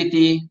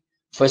stability,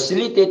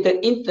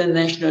 facilitated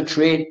international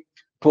trade,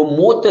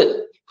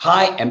 promoted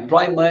high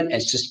employment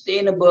and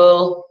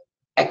sustainable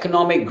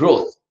economic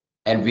growth,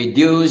 and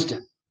reduced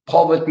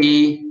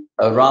poverty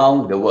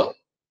around the world.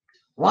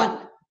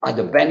 What are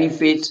the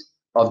benefits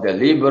of the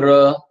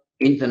liberal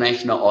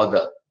international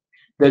order?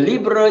 The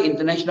liberal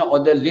international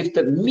order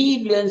lifted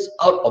millions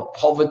out of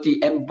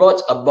poverty and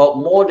brought about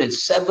more than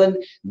 7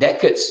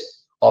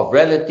 decades of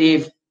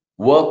relative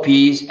world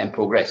peace and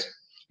progress.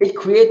 It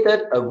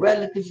created a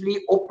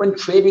relatively open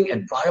trading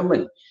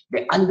environment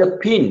that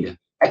underpinned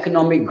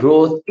economic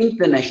growth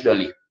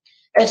internationally.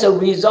 As a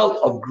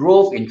result of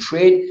growth in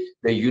trade,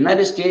 the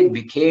United States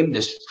became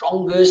the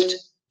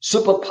strongest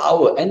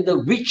superpower and the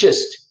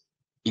richest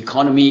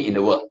economy in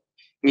the world.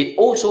 It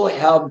also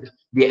helped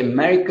the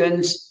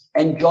Americans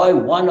enjoy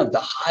one of the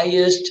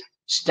highest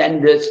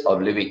standards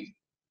of living.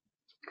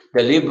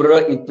 The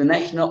liberal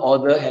international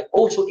order had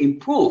also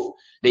improved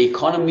the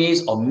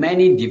economies of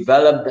many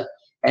developed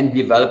and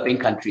developing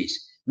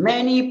countries.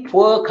 Many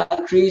poor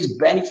countries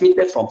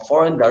benefited from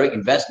foreign direct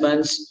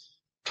investments,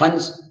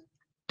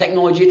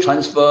 technology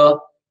transfer,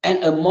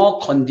 and a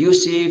more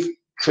conducive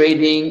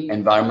trading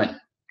environment.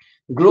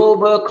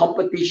 Global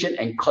competition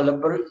and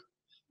collaboration,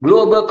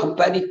 global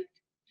competi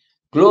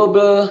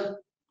global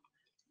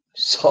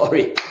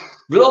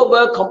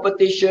global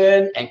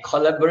competition and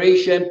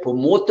collaboration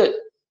promoted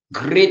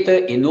greater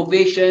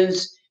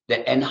innovations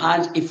that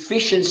enhance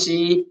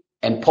efficiency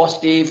and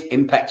positive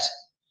impacts.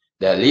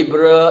 The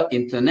liberal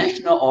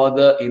international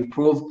order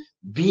improved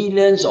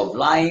billions of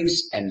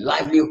lives and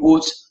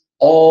livelihoods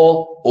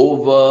all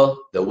over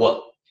the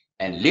world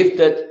and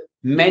lifted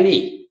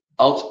many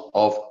out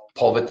of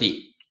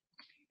poverty.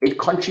 It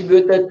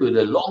contributed to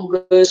the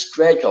longest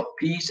stretch of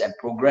peace and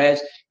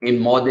progress in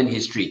modern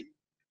history.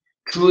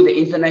 Through the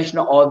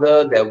international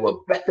order, there were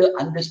better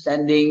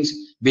understandings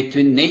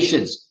between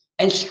nations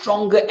and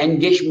stronger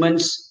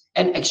engagements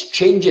and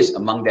exchanges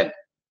among them.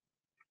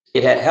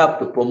 It had helped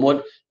to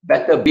promote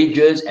better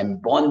bridges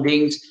and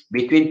bondings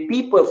between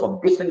people from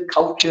different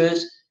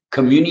cultures,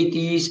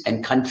 communities,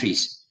 and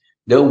countries.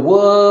 The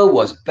world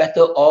was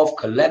better off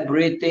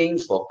collaborating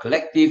for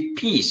collective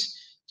peace,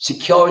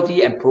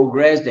 security, and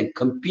progress than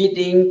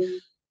competing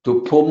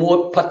to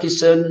promote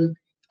partisan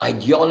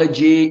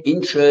ideology,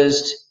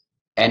 interests,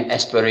 and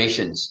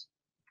aspirations.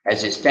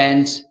 As it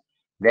stands,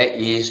 there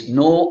is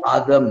no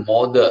other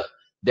model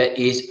that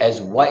is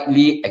as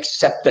widely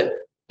accepted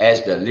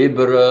as the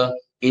liberal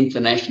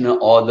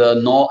international order,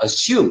 nor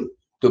assumed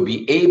to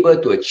be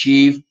able to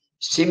achieve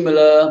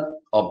similar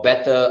or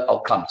better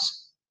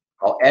outcomes.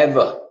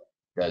 However,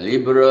 the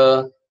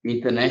liberal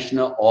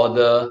international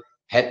order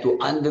had to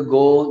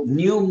undergo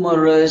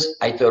numerous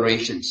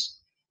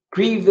iterations.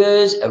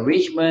 Previous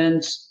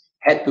arrangements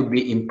had to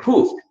be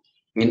improved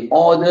in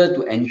order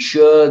to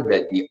ensure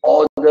that the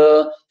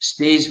order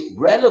stays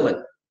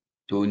relevant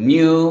to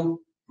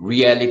new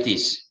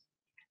realities.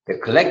 The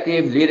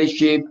collective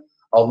leadership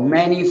of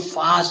many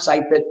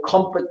far-sighted,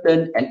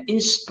 competent, and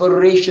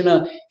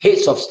inspirational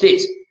heads of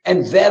states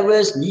and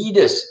various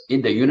leaders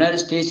in the United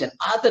States and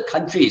other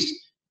countries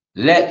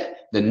led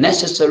the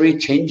necessary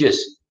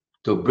changes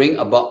to bring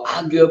about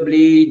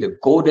arguably the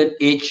golden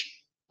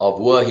age of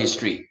world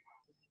history.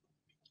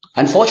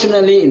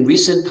 Unfortunately, in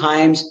recent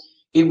times,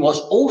 it was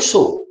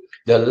also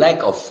the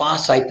lack of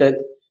far-sighted,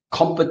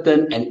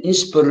 competent, and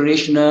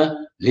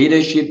inspirational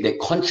leadership that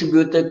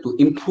contributed to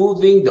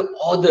improving the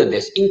order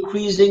that's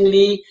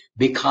increasingly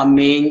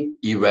becoming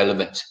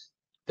irrelevant.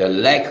 The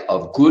lack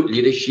of good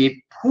leadership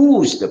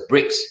pulls the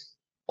brakes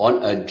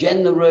on a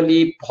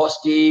generally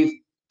positive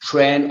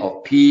trend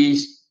of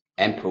peace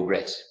and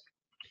progress.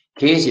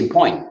 Case in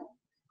point,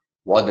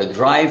 while the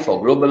drive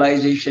for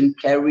globalization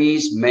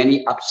carries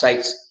many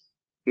upsides,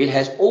 it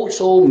has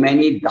also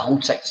many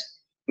downsides,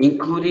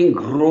 including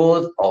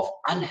growth of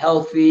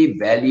unhealthy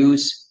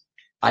values,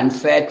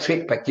 unfair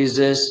trade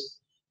practices,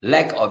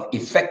 lack of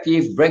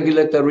effective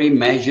regulatory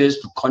measures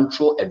to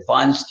control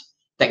advanced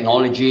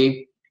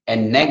technology,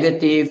 and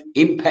negative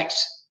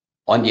impacts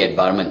on the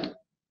environment.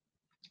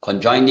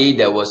 Conjointly,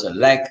 there was a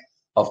lack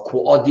of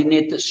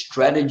coordinated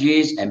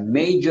strategies and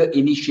major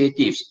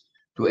initiatives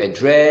to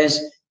address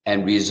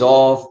and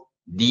resolve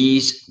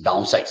these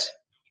downsides,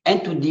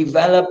 and to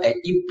develop and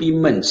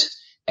implement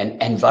an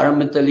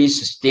environmentally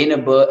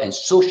sustainable and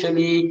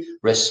socially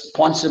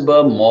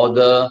responsible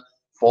model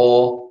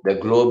for the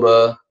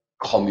global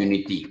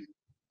community.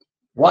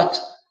 What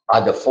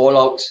are the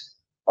fallouts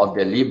of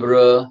the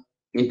liberal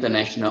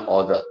international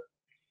order?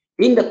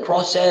 In the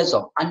process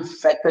of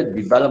unfettered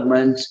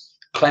developments,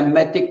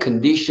 climatic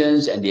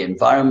conditions and the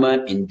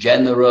environment in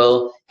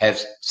general have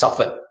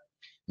suffered.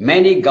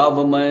 Many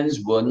governments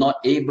were not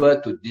able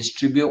to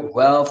distribute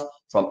wealth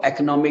from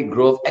economic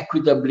growth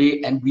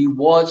equitably and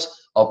rewards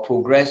of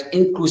progress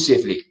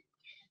inclusively.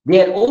 They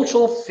had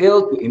also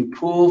failed to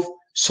improve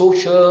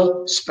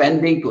social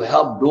spending to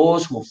help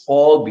those who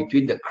fall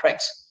between the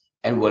cracks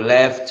and were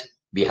left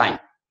behind.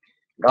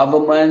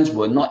 Governments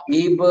were not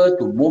able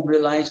to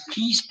mobilize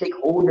key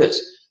stakeholders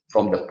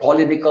from the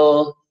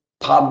political,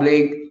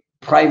 public,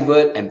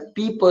 private, and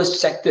people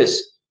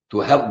sectors to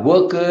help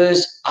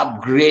workers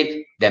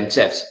upgrade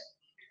themselves,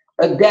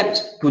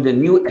 adapt to the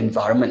new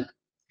environment,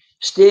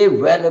 stay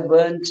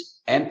relevant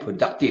and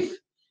productive,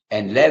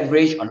 and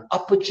leverage on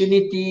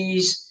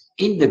opportunities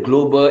in the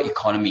global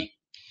economy.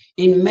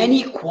 In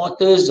many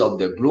quarters of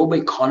the global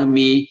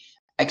economy,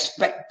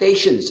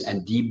 expectations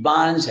and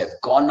demands have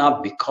gone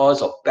up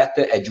because of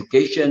better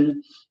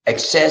education,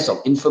 access of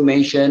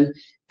information,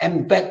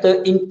 and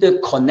better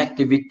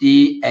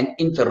interconnectivity and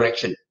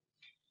interaction.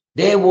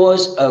 There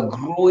was a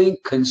growing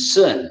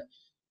concern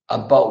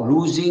about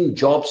losing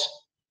jobs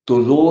to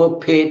lower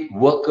paid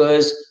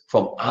workers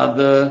from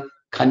other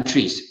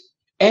countries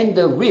and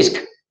the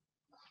risk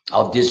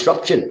of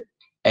disruption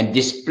and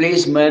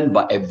displacement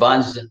by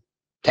advanced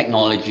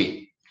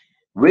technology.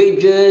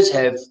 Wages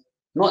have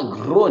not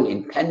grown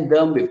in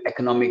tandem with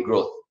economic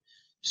growth.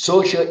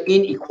 Social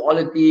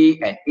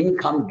inequality and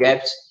income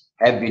gaps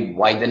have been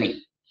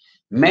widening.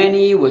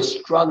 Many were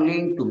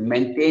struggling to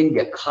maintain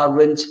their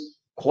current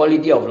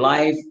quality of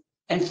life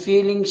and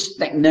feeling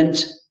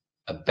stagnant,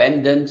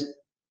 abandoned,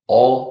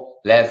 or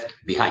left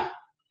behind.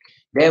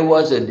 There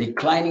was a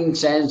declining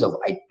sense of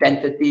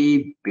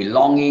identity,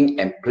 belonging,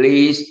 and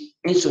place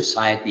in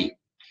society.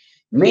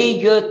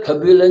 Major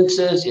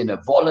turbulences in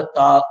a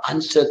volatile,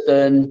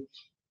 uncertain,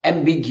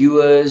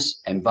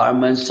 ambiguous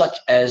environment such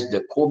as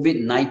the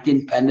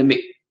COVID-19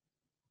 pandemic.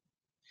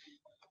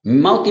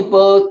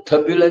 Multiple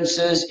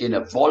turbulences in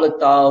a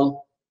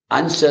volatile,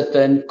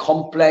 uncertain,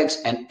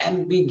 complex, and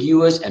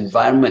ambiguous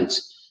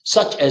environments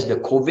such as the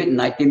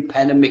COVID-19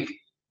 pandemic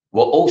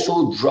were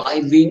also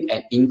driving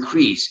an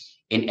increase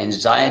in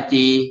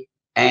anxiety,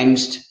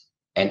 angst,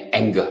 and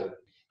anger.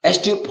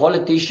 Astute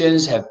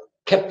politicians have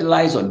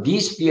capitalized on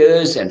these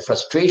fears and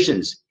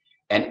frustrations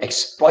and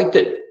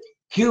exploited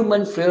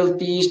human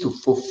frailties to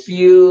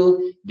fulfill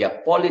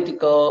their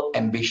political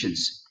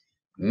ambitions.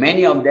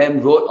 Many of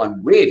them rode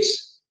on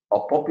waves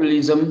of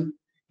populism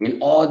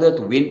in order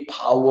to win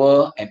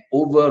power and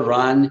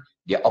overrun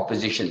their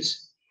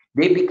oppositions.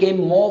 They became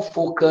more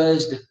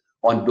focused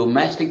on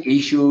domestic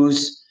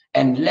issues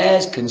and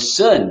less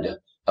concerned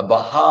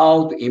about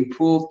how to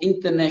improve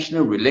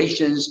international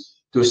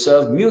relations to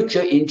serve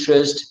mutual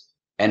interest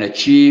and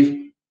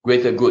achieve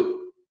greater good.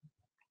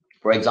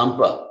 For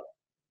example,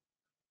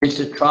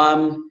 Mr.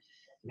 Trump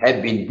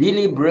had been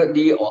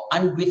deliberately or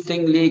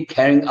unwittingly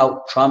carrying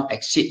out Trump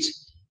exit,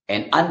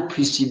 an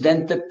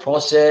unprecedented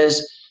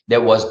process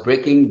that was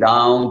breaking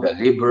down the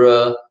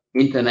liberal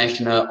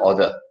international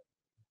order.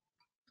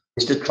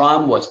 Mr.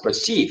 Trump was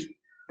perceived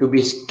to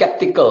be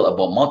skeptical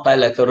about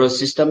multilateral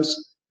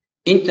systems,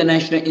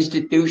 international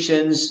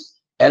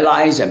institutions,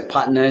 allies and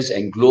partners,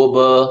 and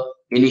global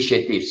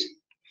initiatives.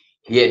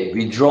 He had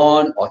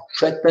withdrawn or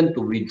threatened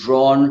to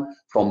withdraw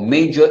from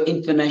major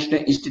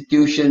international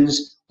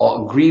institutions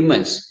or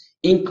agreements,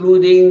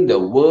 including the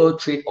World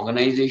Trade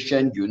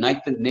Organization,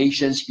 United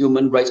Nations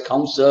Human Rights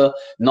Council,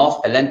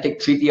 North Atlantic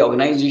Treaty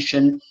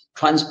Organization,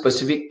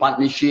 Trans-Pacific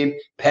Partnership,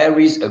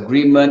 Paris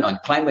Agreement on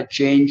Climate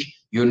Change,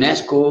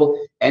 UNESCO,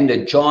 and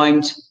the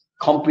Joint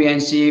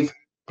Comprehensive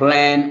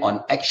Plan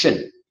on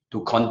Action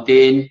to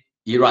contain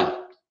Iran.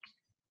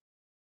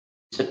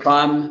 Mr.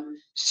 Trump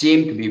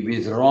seemed to be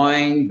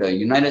withdrawing the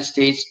United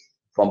States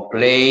from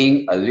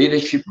playing a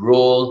leadership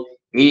role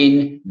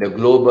in the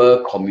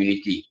global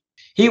community.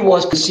 He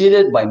was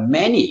considered by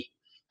many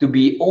to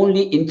be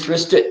only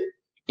interested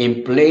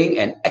in playing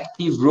an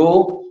active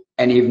role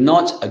and if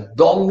not a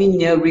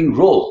domineering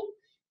role,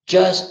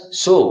 just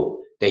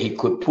so that he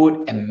could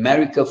put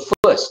America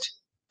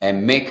first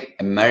and make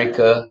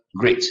America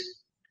great.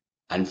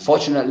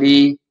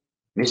 Unfortunately,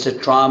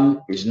 Mr.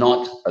 Trump is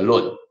not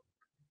alone.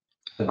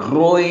 A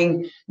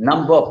growing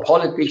number of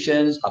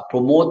politicians are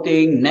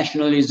promoting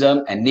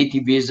nationalism and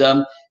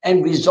nativism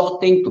and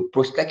resorting to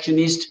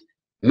protectionist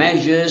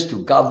measures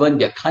to govern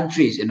their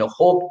countries in the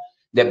hope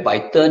that by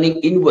turning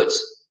inwards,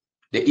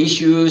 the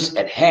issues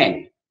at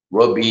hand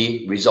will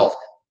be resolved.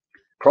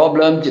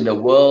 Problems in the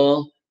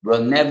world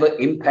will never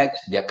impact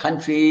their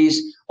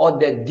countries, or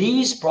that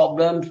these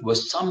problems will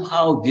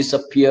somehow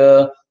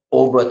disappear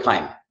over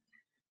time.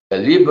 The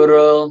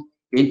liberal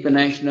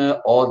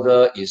international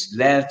order is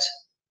left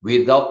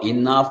without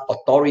enough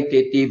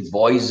authoritative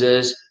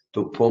voices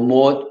to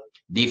promote,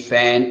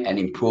 defend, and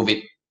improve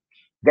it.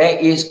 There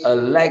is a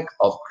lack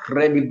of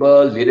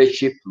credible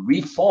leadership to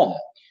reform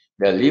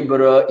the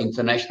liberal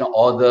international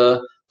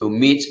order to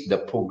meet the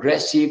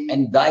progressive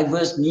and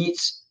diverse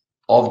needs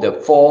of the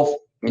fourth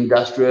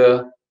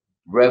industrial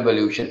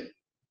revolution.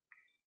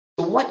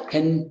 So what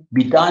can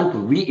be done to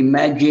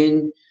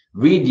reimagine,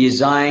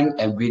 redesign,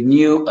 and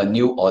renew a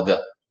new order?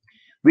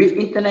 With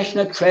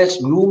international threats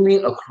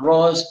looming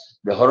across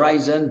the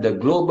horizon, the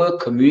global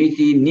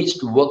community needs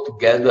to work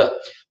together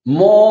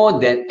more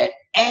than at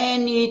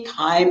any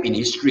time in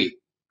history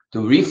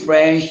to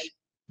refresh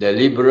the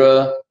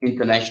liberal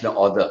international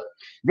order.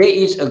 There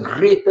is a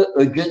greater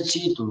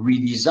urgency to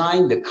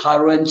redesign the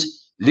current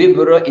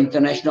liberal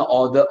international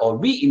order or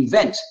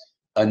reinvent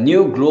a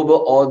new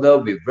global order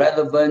with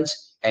relevant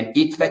and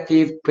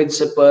effective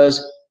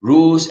principles,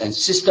 rules, and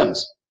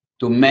systems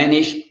to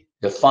manage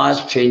the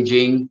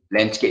fast-changing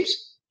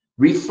landscapes.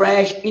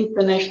 Refresh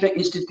international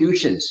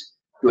institutions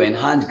to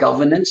enhance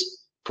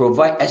governance,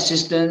 provide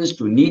assistance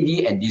to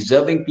needy and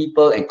deserving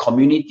people and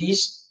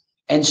communities,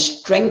 and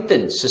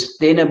strengthen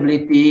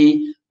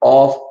sustainability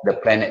of the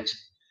planet.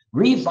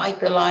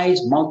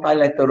 Revitalize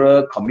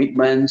multilateral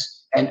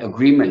commitments and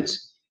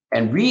agreements,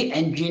 and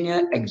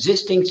re-engineer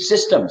existing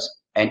systems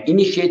and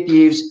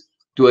initiatives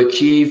to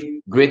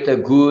achieve greater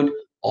good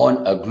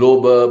on a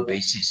global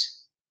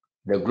basis.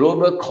 The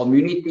global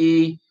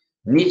community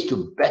needs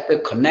to better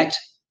connect,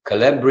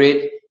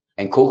 collaborate,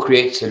 and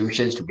co-create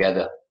solutions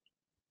together.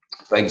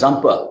 For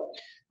example,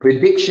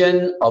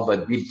 prediction of a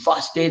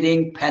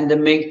devastating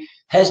pandemic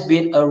has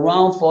been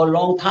around for a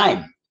long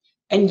time,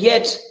 and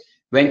yet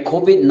When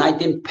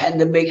COVID-19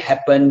 pandemic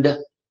happened,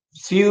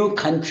 few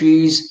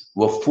countries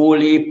were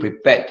fully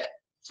prepared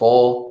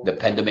for the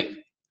pandemic.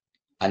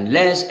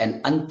 Unless and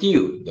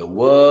until the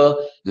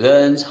world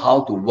learns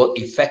how to work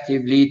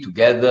effectively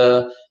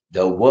together,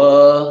 the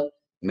world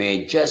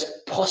may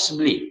just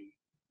possibly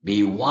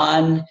be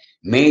one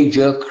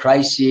major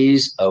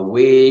crisis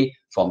away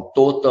from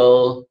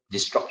total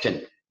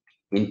destruction.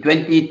 In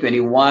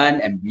 2021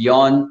 and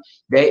beyond,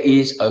 there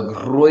is a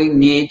growing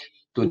need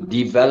to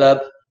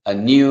develop a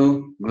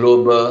new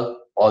global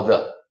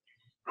order.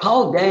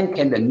 How then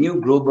can the new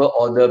global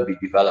order be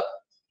developed?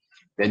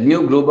 The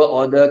new global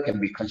order can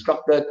be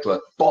constructed through a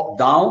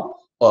top-down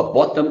or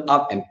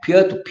bottom-up and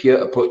peer-to-peer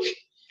approach.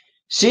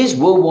 Since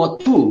World War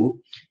II,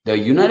 the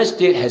United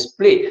States has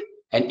played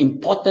an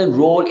important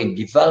role in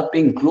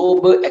developing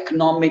global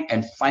economic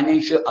and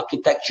financial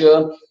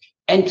architecture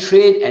and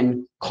trade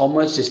and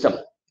commerce system.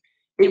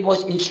 It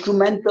was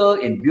instrumental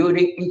in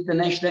building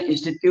international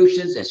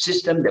institutions and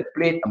systems that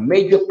played a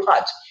major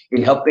part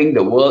in helping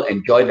the world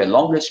enjoy the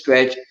longest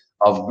stretch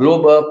of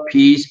global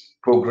peace,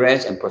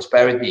 progress, and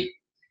prosperity.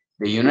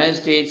 The United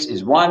States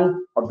is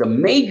one of the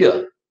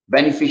major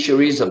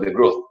beneficiaries of the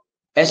growth.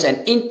 As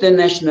an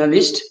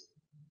internationalist,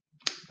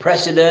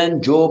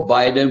 President Joe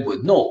Biden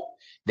would know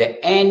that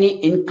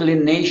any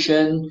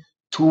inclination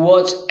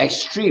towards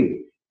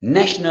extreme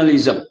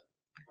nationalism,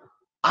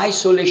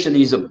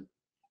 isolationism,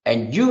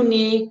 and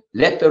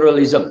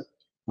unilateralism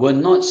will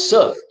not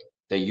serve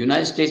the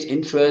United States'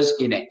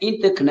 interests in an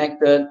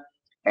interconnected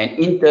and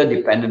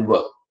interdependent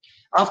world.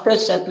 After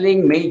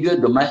settling major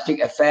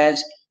domestic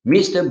affairs,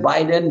 Mr.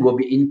 Biden will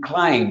be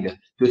inclined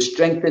to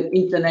strengthen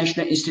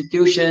international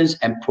institutions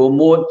and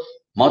promote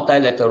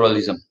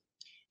multilateralism.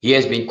 He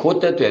has been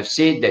quoted to have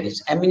said that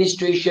his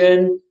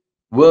administration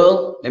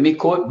will, let me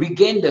quote,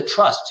 regain the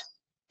trust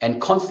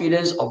and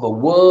confidence of a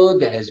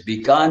world that has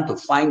begun to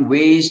find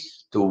ways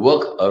to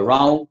work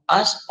around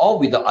us or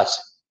without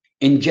us.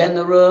 In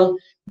general,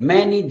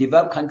 many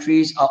developed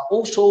countries are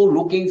also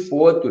looking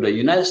forward to the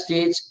United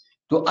States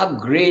to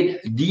upgrade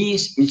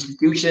these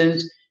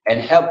institutions and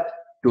help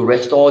to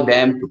restore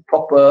them to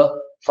proper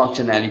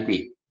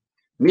functionality.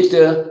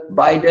 Mr.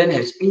 Biden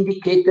has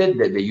indicated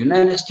that the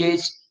United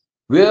States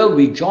will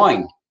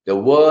rejoin the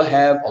World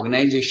Health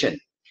Organization,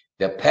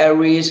 the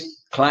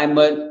Paris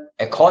Climate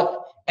Accord,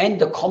 and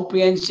the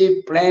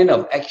Comprehensive Plan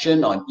of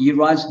Action on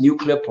Iran's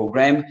nuclear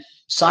program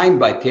signed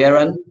by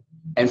Tehran,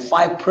 and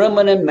 5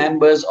 permanent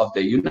members of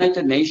the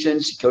United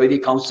Nations Security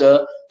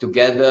Council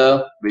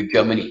together with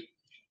Germany.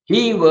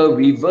 He will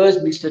reverse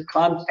Mr.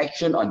 Trump's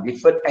action on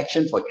deferred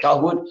action for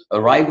childhood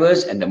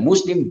arrivals and the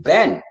Muslim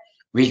ban,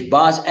 which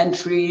bars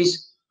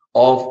entries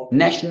of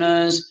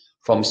nationals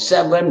from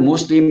 7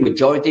 Muslim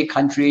majority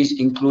countries,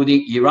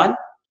 including Iran,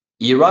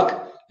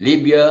 Iraq,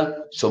 Libya,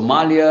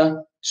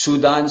 Somalia,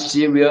 Sudan,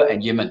 Syria,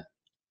 and Yemen.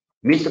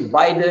 Mr.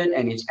 Biden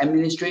and his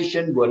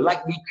administration will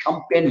likely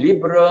champion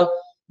liberal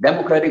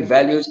democratic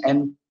values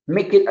and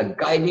make it a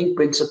guiding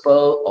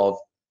principle of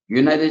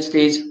United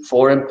States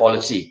foreign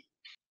policy.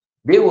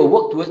 They will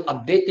work towards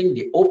updating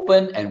the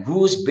open and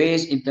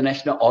rules-based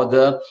international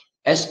order,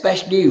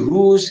 especially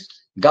rules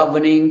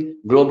governing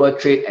global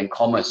trade and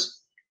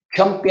commerce.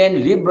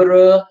 Champion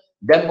liberal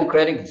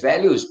democratic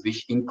values,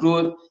 which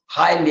include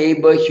high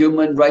labor,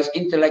 human rights,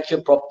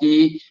 intellectual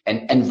property,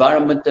 and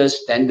environmental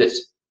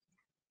standards.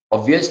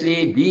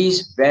 Obviously,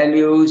 these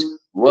values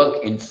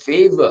work in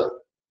favor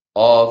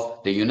of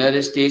the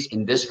United States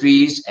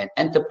industries and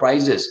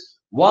enterprises,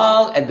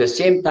 while at the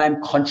same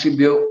time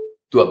contribute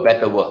to a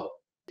better world.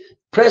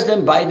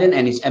 President Biden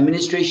and his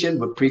administration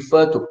would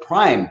prefer to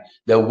prime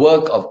the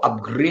work of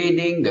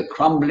upgrading the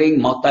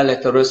crumbling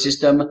multilateral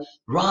system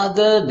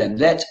rather than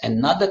let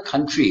another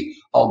country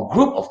or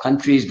group of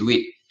countries do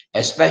it,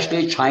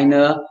 especially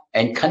China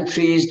and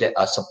countries that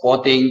are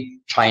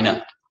supporting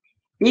China.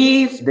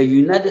 If the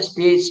United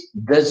States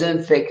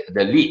doesn't take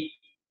the lead,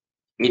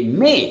 it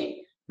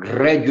may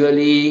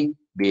gradually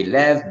be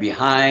left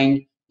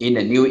behind in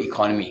the new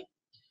economy.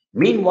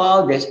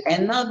 Meanwhile, there's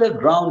another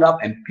ground-up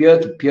and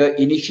peer-to-peer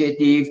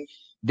initiative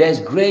that's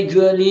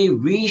gradually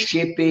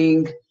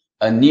reshaping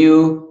a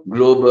new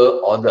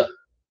global order.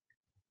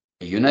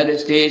 The United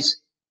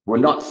States will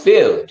not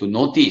fail to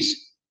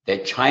notice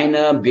that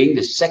China, being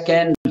the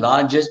second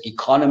largest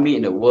economy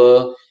in the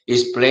world,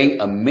 is playing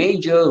a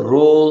major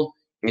role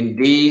in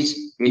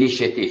this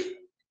initiative.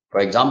 For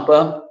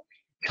example,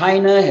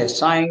 China has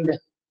signed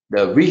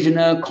the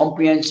Regional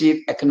Comprehensive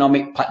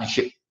Economic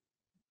Partnership,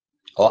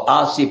 or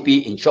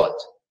RCP in short.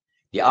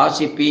 The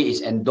RCP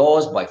is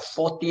endorsed by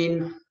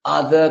 14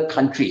 other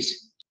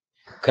countries.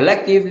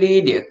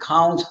 Collectively, they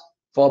account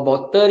for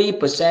about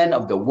 30%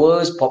 of the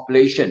world's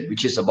population,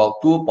 which is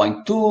about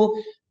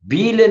 2.2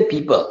 billion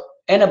people,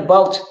 and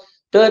about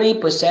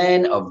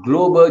 30% of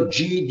global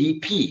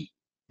GDP,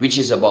 which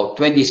is about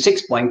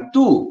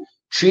 $26.2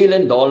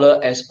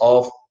 trillion as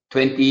of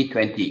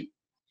 2020.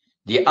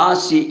 The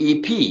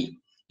RCEP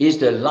is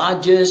the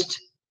largest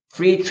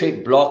free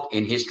trade bloc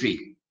in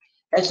history.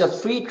 As a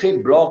free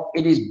trade bloc,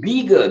 it is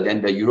bigger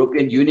than the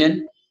European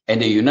Union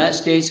and the United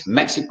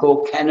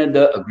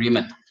States-Mexico-Canada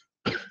agreement.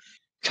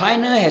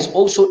 China has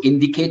also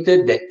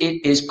indicated that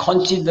it is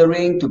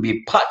considering to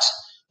be part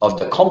of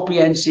the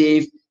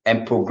comprehensive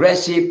and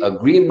progressive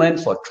agreement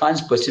for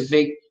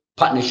Trans-Pacific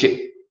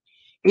Partnership.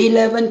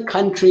 11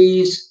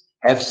 countries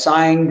have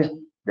signed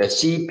the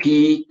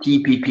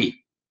CPTPP.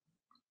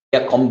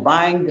 Their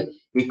combined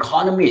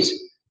economies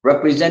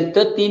represent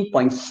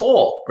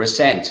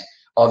 13.4%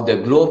 of the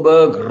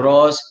global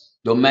gross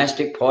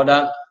domestic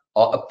product,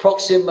 or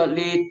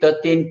approximately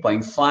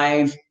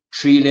 13.5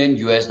 trillion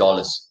US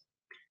dollars.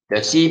 The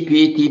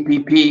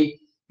CPTPP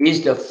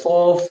is the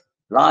fourth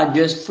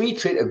largest free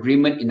trade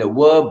agreement in the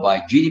world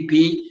by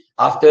GDP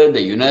after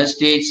the United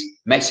States,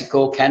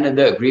 Mexico,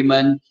 Canada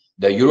agreement,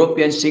 the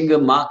European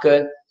Single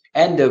Market,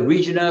 and the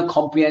Regional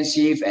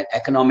Comprehensive and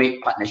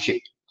Economic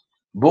Partnership.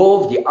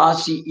 Both the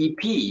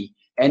RCEP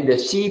and the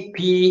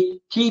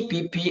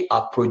CPTPP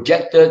are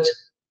projected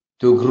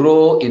to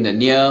grow in the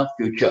near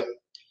future.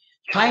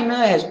 China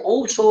has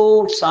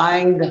also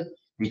signed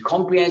the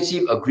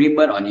Comprehensive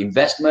Agreement on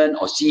Investment,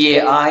 or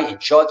CAI in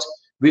short,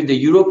 with the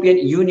European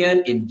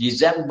Union in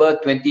December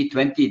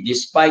 2020,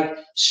 despite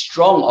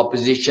strong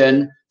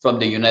opposition from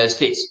the United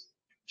States.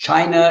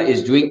 China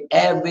is doing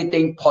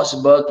everything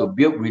possible to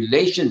build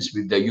relations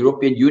with the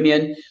European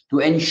Union to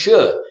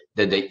ensure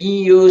that the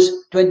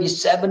EU's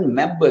 27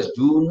 members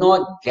do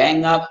not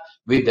gang up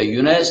with the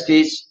United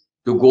States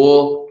to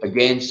go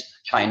against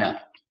China.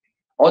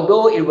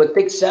 Although it will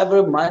take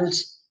several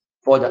months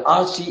for the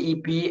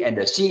RCEP and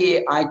the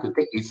CAI to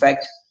take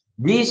effect,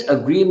 these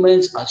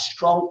agreements are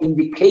strong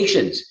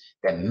indications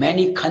that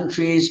many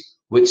countries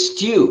would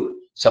still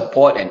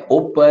support an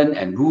open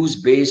and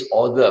rules-based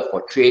order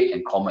for trade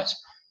and commerce.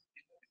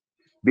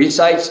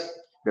 Besides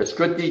the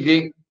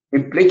strategic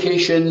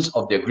implications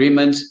of the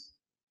agreements,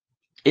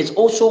 it's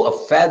also a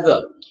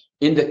feather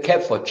in the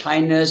cap for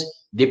China's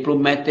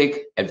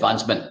diplomatic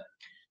advancement.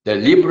 The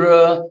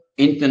liberal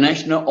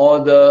international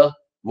order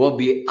will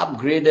be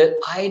upgraded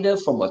either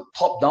from a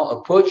top-down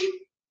approach,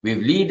 with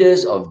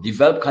leaders of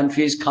developed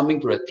countries coming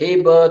to the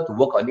table to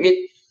work on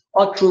it,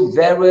 or through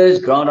various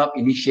ground-up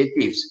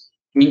initiatives,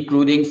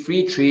 including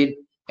free trade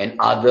and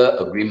other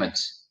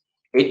agreements.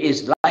 It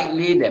is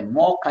likely that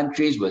more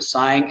countries will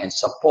sign and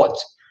support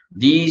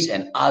these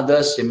and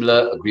other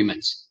similar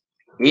agreements.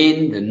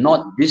 In the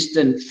not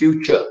distant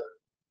future,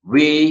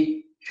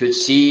 we should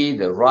see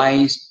the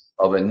rise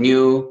of a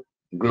new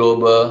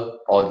global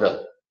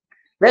order.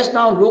 Let's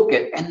now look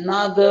at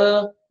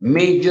another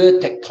major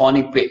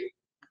tectonic plate,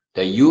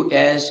 the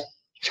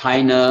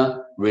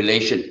US-China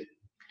relation.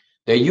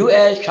 The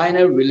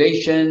US-China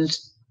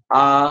relations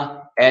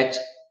are at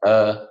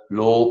a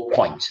low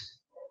point.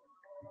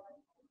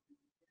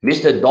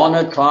 Mr.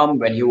 Donald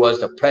Trump, when he was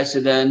the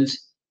president,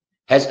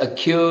 has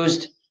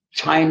accused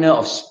China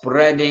of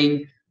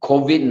spreading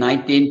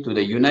COVID-19 to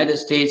the United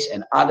States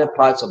and other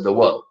parts of the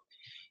world.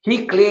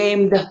 He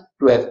claimed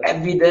to have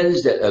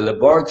evidence that a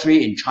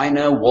laboratory in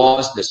China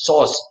was the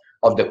source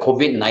of the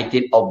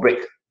COVID-19 outbreak.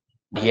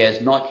 He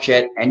has not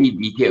shared any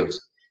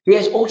details. He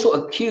has also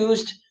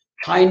accused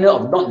China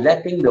of not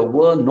letting the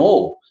world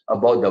know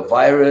about the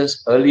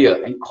virus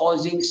earlier and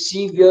causing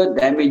severe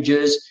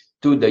damages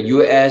to the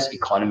US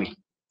economy.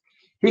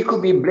 He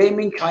could be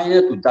blaming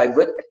China to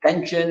divert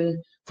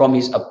attention from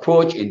his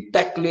approach in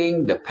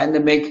tackling the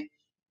pandemic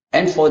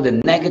and for the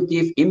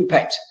negative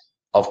impact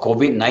of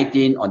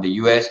COVID-19 on the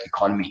US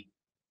economy.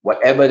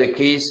 Whatever the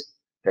case,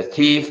 the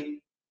tiff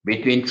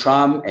between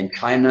Trump and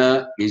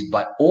China is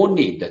but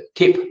only the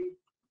tip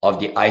of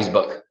the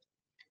iceberg.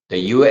 The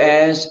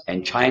US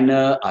and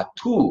China are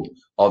two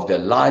of the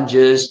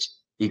largest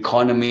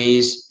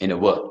economies in the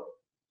world.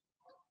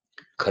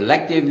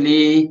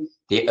 Collectively,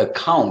 they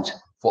account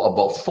for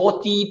about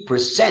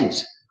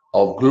 40%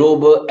 of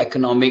global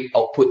economic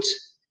output.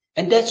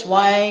 And that's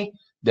why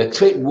the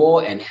trade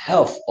war and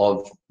health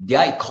of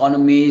their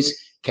economies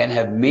can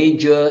have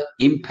major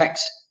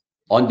impacts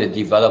on the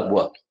developed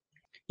world.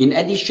 In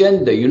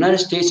addition, the United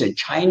States and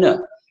China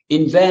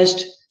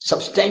invest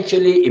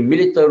substantially in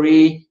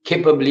military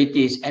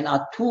capabilities and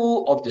are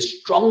two of the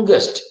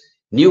strongest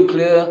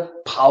nuclear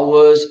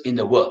powers in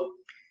the world.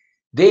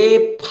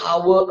 They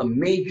power a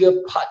major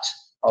part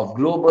of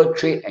global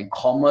trade and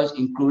commerce,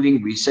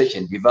 including research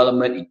and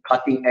development in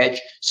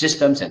cutting-edge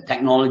systems and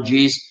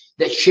technologies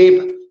that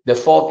shape the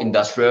fourth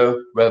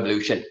industrial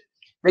revolution.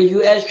 The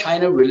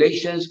US-China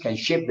relations can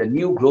shape the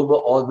new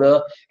global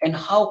order and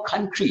how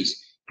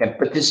countries can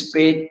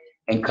participate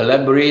and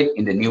collaborate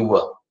in the new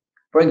world.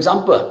 For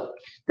example,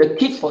 the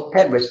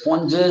tit-for-tat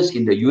responses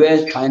in the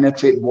US-China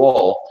trade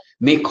war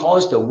may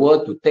cause the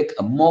world to take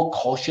a more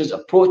cautious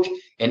approach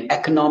in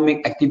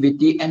economic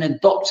activity and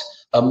adopt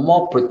a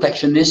more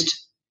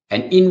protectionist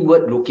and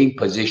inward-looking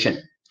position.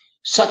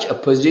 Such a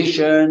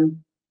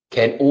position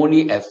can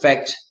only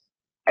affect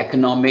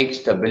economic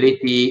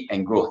stability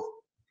and growth.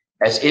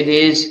 As it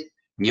is,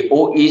 the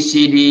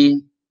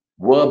OECD,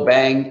 World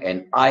Bank,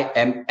 and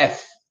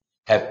IMF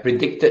have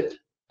predicted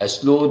a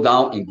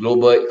slowdown in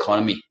global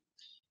economy.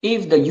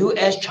 If the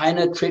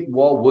US-China trade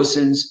war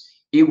worsens,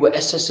 it will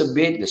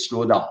exacerbate the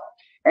slowdown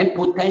and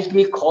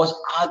potentially cause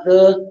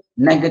other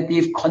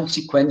negative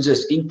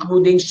consequences,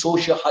 including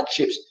social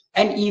hardships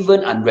and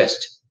even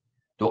unrest.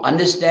 To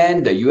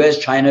understand the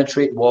US-China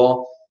trade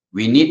war,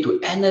 we need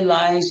to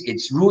analyze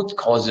its root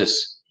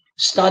causes,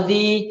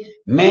 study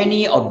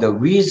many of the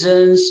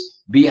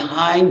reasons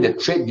behind the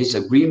trade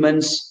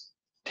disagreements,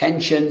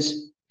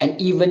 tensions, and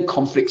even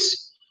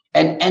conflicts,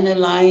 and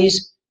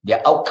analyze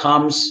their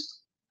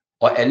outcomes,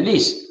 or at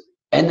least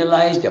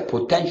analyze their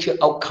potential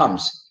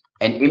outcomes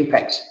and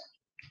impacts.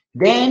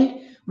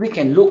 Then we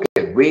can look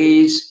at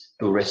ways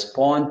to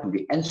respond to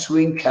the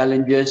ensuing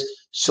challenges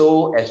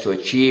so as to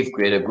achieve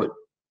greater good.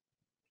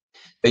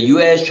 The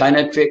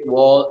US-China trade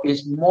war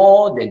is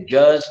more than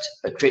just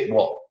a trade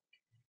war.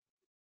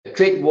 The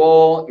trade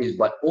war is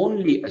but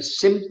only a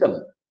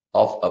symptom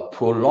of a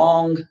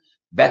prolonged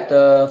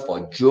battle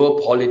for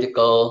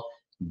geopolitical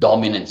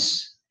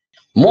dominance.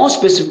 More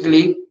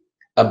specifically,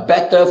 a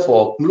battle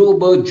for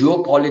global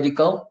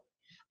geopolitical,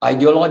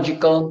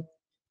 ideological,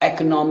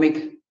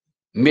 economic,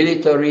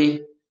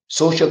 military,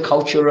 social,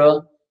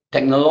 cultural,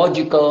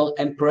 technological,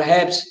 and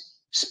perhaps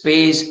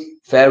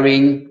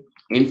space-faring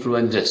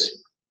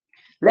influences.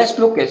 Let's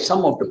look at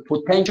some of the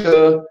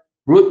potential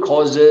root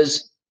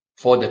causes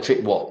for the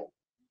trade war.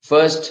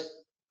 First,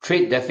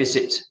 trade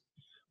deficit.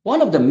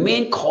 One of the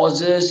main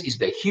causes is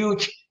the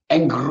huge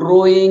and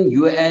growing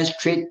US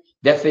trade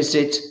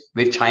deficit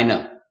with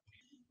China.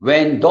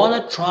 When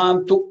Donald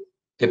Trump took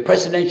the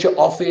presidential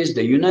office,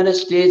 the United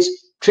States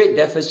trade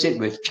deficit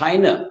with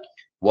China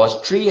was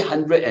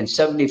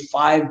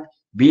 375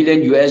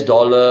 billion US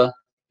dollar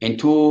in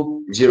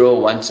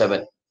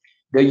 2017.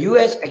 The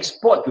US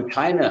export to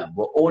China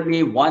were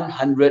only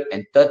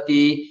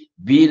 130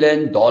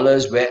 billion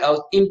dollars, whereas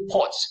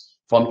imports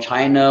from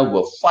China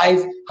were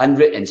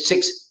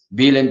 506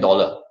 billion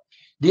dollar.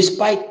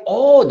 Despite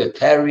all the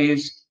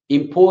tariffs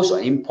imposed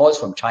on imports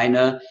from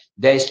China,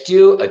 there is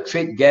still a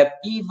trade gap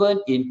even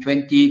in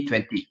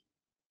 2020.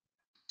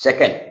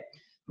 Second,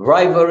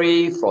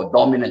 rivalry for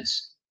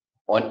dominance.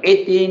 On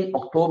 18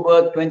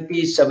 October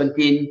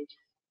 2017,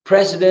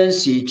 President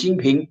Xi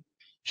Jinping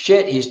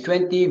shared his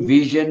 20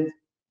 vision.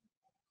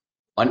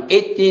 On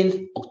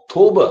 18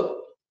 October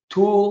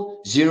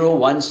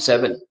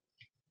 2017,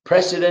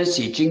 President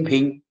Xi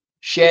Jinping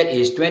shared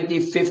his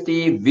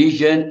 2050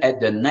 vision at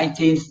the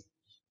 19th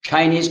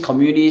Chinese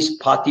Communist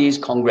Party's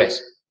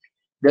Congress.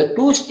 The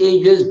two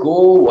stages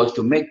goal was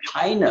to make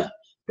China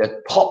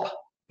the top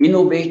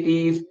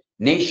innovative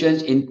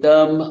nations in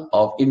terms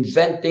of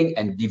inventing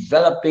and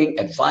developing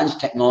advanced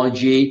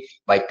technology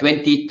by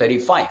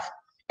 2035,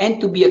 and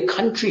to be a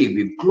country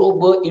with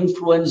global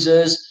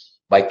influences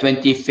by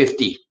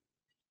 2050.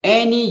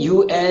 Any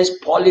US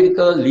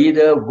political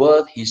leader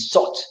worth his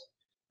salt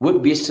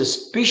would be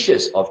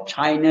suspicious of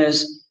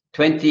China's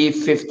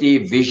 2050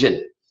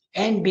 vision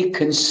and be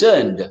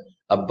concerned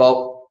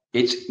about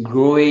its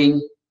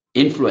growing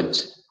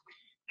influence.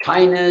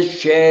 China's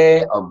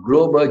share of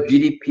global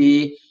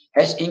GDP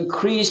has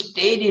increased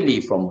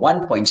steadily from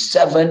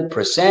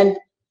 1.7%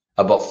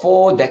 about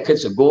 4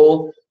 decades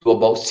ago to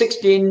about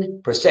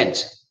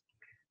 16%.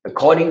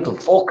 According to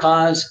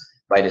forecasts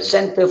by the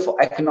Center for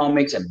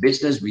Economics and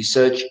Business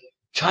Research,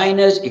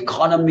 China's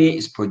economy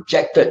is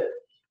projected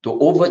to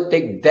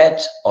overtake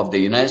that of the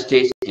United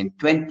States in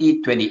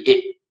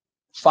 2028,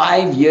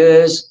 5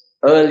 years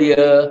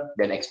earlier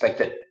than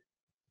expected.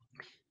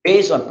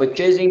 Based on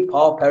purchasing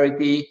power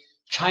parity,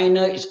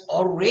 China is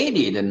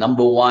already the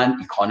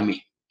 #1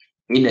 economy.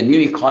 In the new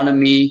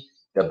economy,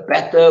 the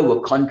battle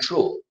will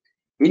control.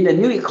 In the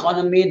new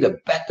economy, the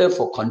battle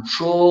for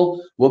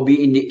control will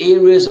be in the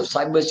areas of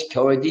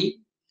cybersecurity,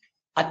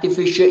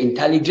 artificial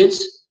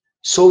intelligence,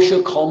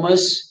 social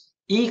commerce,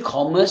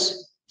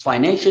 e-commerce,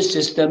 financial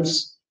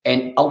systems,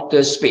 and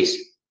outer space.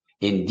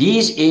 In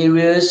these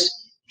areas,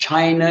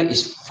 China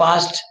is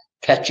fast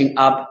catching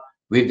up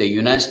with the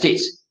United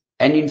States.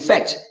 And in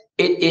fact,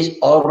 it is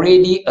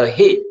already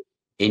ahead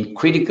in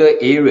critical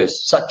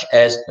areas such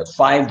as the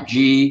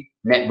 5G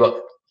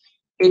network.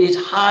 It is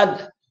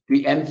hard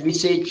to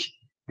envisage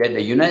that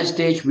the United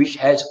States, which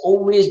has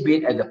always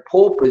been at the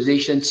pole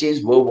position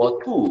since World War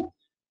II,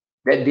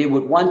 that they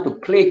would want to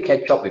play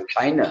catch up with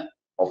China,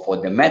 or for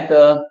the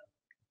matter,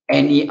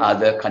 any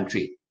other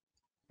country.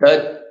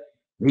 Third,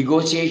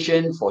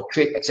 negotiation for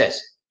trade access.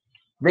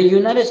 The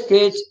United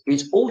States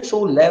is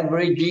also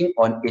leveraging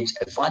on its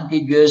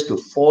advantages to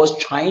force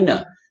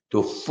China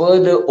to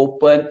further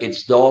open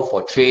its door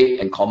for trade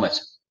and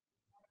commerce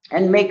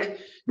and make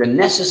the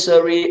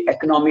necessary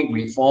economic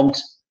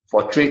reforms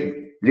for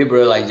trade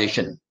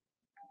liberalization.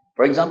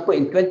 For example,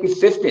 in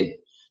 2015,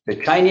 the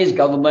Chinese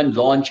government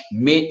launched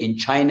Made in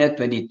China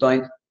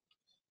 2020.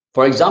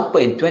 For example,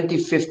 in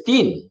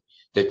 2015,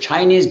 the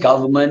Chinese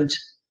government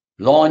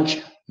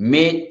launched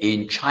Made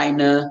in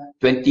China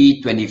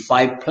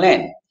 2025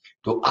 plan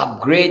to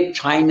upgrade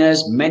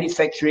China's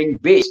manufacturing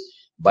base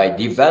by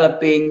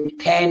developing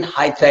 10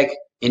 high-tech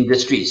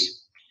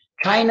industries.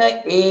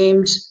 China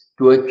aims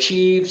to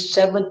achieve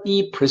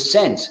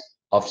 70%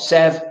 of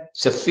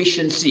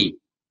self-sufficiency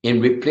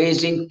in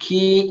replacing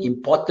key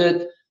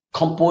imported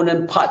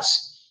component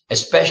parts,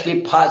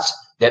 especially parts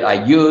that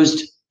are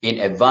used in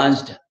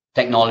advanced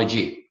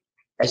technology.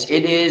 As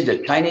it is, the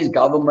Chinese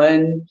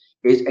government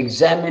is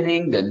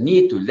examining the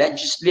need to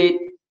legislate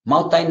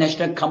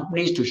multinational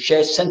companies to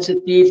share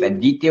sensitive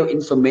and detailed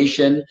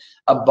information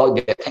about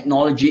their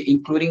technology,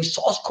 including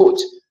source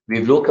codes,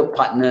 with local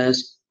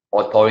partners,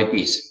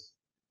 authorities.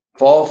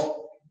 Fourth,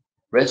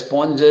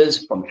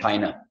 responses from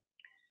China.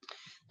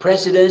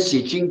 President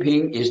Xi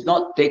Jinping is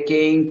not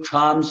taking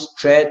Trump's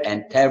trade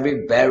and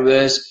tariff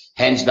barriers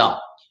hands down.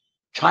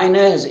 China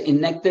has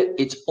enacted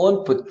its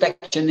own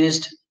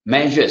protectionist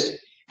measures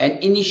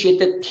and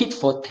initiated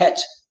tit-for-tat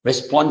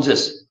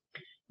responses.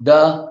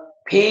 The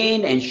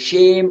pain and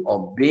shame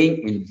of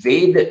being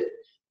invaded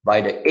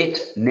by the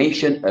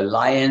eight-nation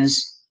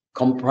alliance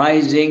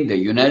comprising the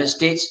United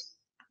States,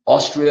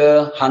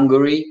 Austria,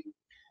 Hungary,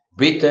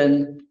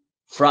 Britain,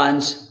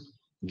 France,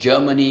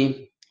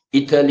 Germany,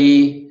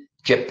 Italy,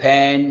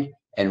 Japan,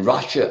 and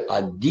Russia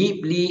are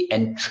deeply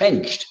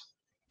entrenched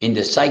in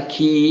the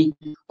psyche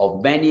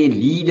of many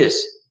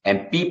leaders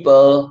and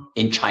people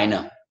in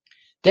China.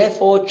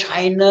 Therefore,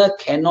 China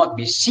cannot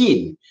be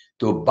seen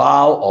to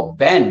bow or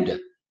bend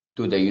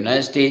to the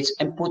United States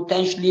and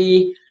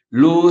potentially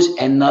lose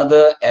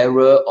another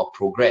era of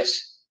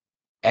progress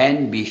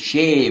and be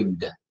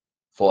shamed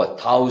for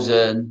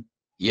 1,000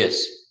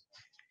 years.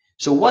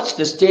 So what's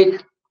the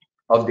state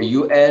of the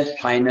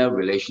US-China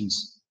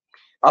relations?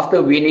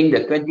 After winning the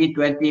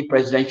 2020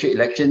 presidential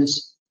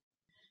elections,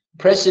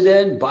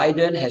 President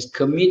Biden has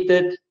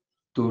committed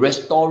to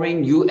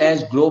restoring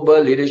US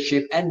global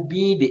leadership and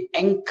be the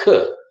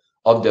anchor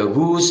of the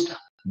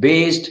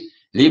rules-based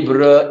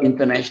liberal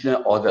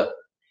international order.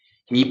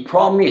 He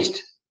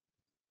promised,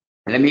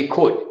 let me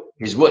quote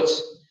his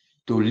words,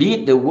 to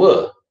lead the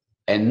world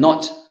and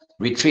not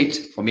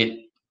retreat from it.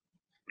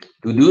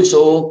 To do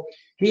so,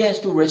 he has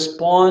to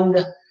respond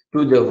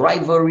to the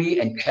rivalry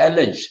and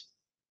challenge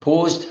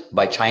posed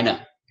by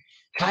China.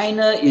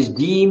 China is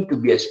deemed to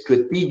be a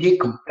strategic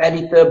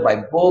competitor by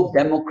both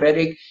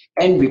Democratic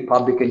and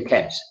Republican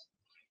camps.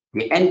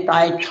 The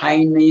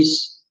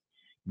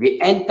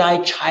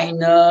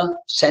anti-China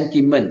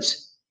sentiment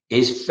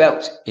is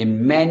felt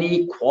in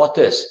many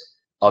quarters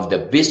of the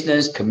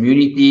business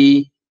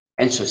community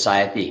and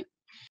society.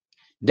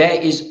 There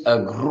is a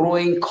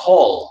growing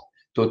call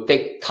to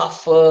take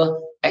tougher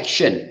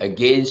action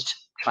against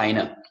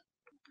China.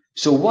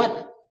 So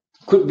what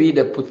could be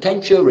the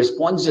potential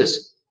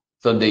responses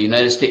from the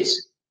United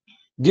States?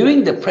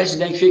 During the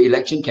presidential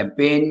election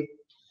campaign,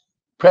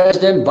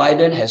 President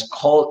Biden has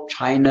called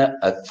China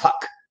a thug.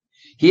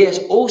 He has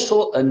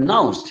also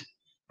announced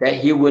that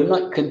he will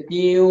not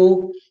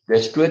continue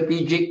the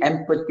strategic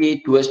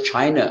empathy towards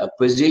China, a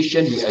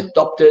position he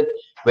adopted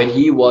when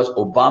he was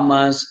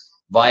Obama's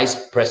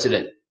vice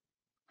president.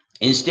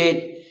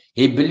 Instead,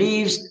 he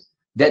believes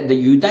that the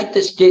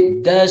United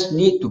States does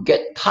need to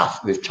get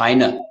tough with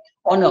China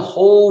on a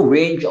whole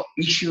range of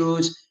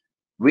issues,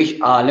 which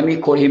are, let me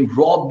quote him,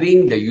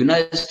 robbing the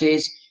United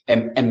States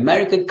and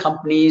American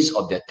companies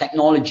of their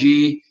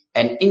technology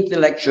and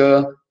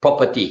intellectual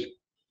property.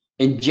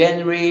 In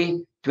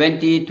January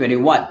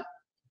 2021,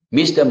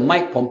 Mr.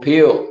 Mike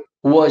Pompeo,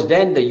 who was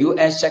then the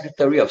US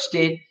Secretary of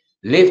State,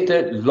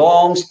 lifted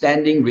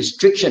long-standing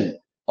restriction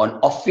on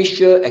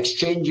official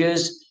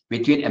exchanges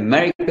between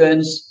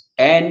Americans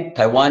and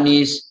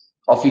Taiwanese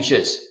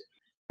officials.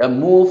 The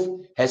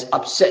move has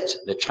upset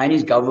the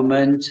Chinese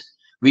government,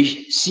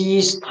 which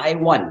sees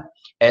Taiwan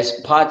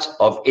as part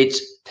of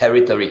its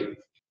territory.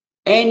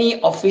 Any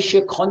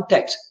official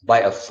contact by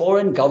a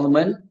foreign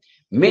government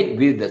made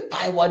with the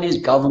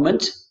Taiwanese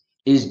government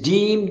is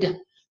deemed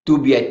to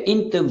be an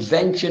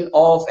intervention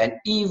of and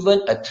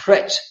even a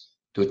threat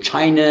to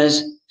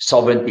China's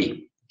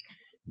sovereignty.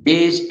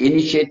 This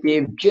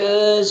initiative,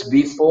 just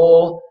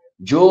before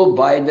Joe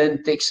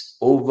Biden takes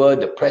over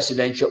the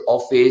presidential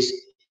office,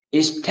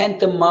 is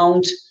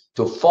tantamount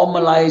to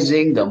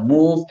formalizing the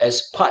move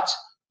as part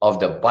of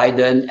the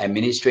Biden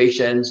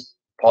administration's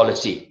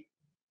policy.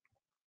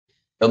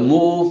 The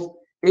move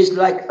is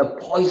like a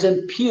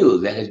poison pill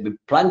that has been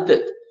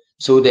planted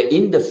so that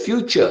in the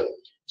future,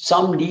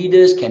 some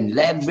leaders can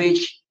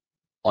leverage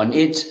on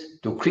it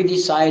to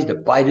criticize the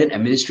Biden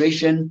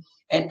administration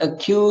and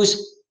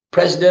accuse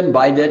President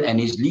Biden and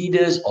his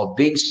leaders of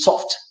being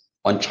soft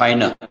on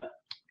China.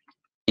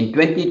 In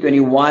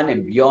 2021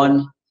 and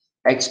beyond,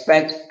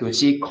 expect to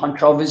see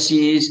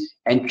controversies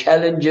and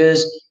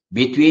challenges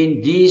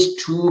between these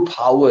two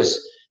powers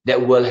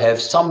that will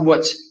have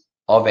somewhat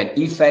of an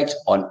effect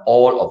on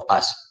all of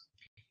us.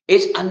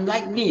 It's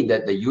unlikely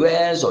that the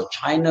US or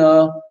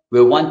China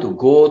will want to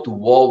go to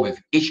war with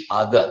each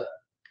other.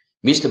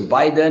 Mr.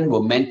 Biden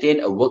will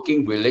maintain a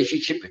working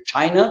relationship with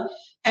China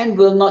and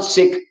will not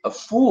seek a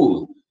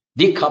full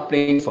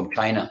decoupling from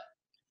China.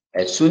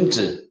 As Sun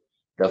Tzu,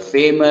 the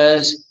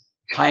famous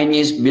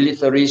Chinese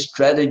military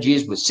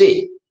strategist, would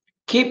say,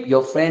 keep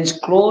your friends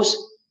close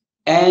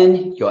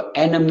and your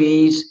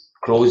enemies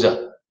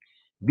closer.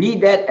 Be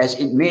that as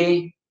it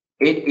may,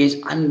 it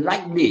is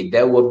unlikely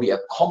there will be a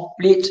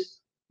complete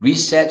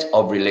reset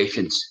of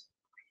relations.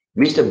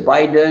 President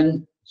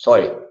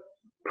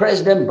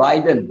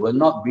Biden will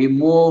not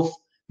remove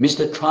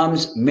Mr.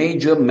 Trump's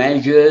major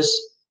measures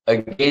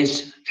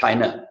against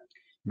China.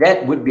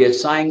 That would be a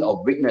sign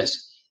of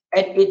weakness,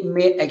 and it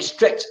may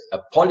extract a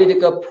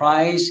political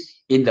prize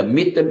in the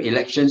midterm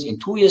elections in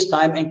 2 years'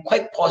 time and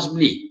quite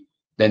possibly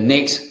the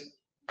next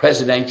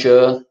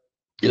presidential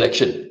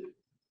election.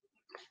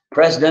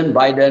 President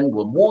Biden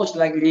will most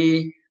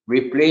likely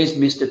replace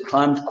Mr.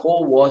 Trump's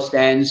Cold War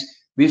stance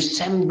with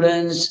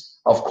semblance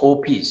of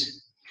cold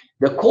peace.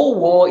 The Cold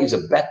War is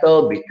a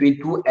battle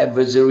between two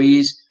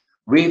adversaries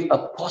with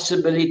a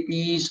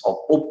possibilities of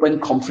open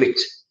conflict.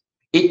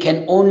 It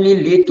can only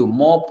lead to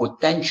more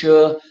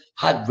potential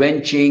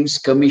heart-wrenching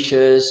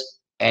skirmishes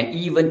and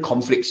even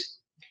conflicts,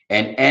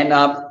 and end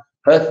up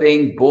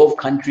hurting both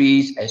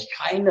countries as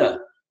China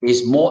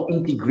is more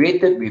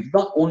integrated with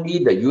not only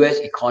the US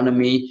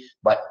economy,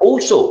 but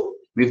also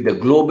with the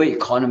global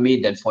economy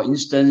than, for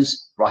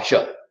instance,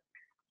 Russia.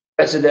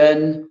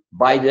 President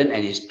Biden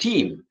and his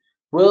team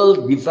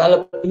will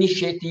develop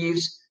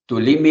initiatives to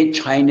limit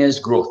China's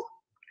growth,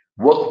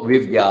 work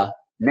with their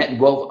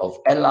network of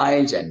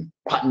allies and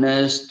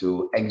partners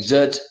to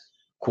exert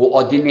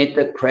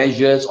coordinated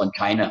pressures on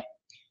China,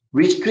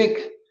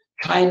 restrict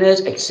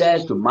China's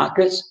access to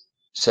markets,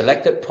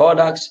 selected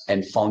products,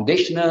 and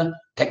foundational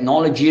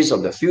technologies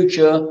of the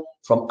future,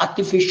 from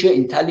artificial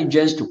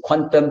intelligence to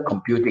quantum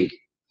computing,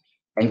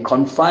 and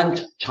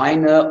confront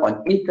China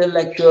on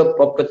intellectual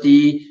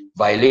property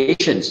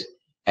violations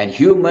and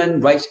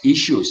human rights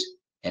issues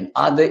and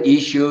other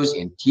issues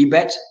in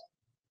Tibet,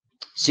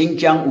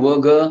 Xinjiang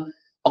Uyghur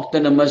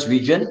Autonomous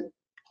Region,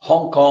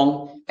 Hong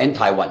Kong, and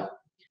Taiwan.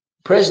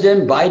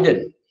 President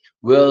Biden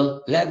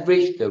will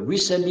leverage the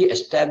recently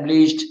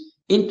established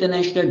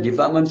International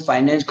Development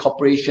Finance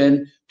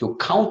Corporation to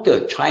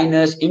counter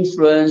China's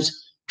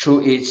influence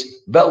through its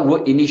Belt and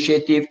Road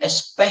Initiative,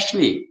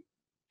 especially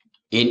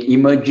in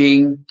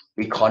emerging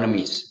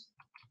economies.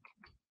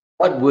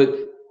 What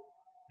would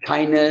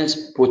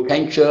China's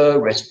potential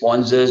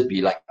responses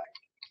be like?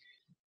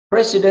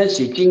 President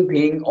Xi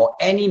Jinping or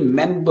any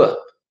member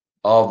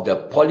of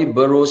the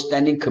Politburo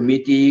Standing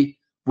Committee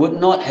would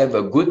not have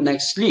a good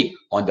night's sleep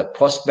on the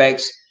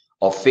prospects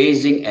of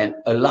facing an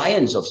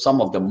alliance of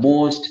some of the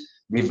most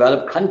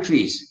developed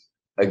countries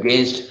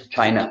against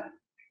China.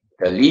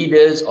 The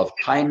leaders of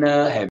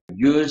China have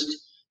used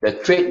the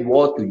trade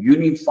war to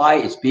unify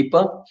its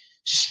people,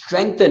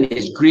 strengthen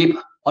its grip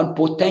on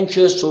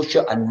potential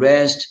social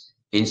unrest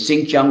in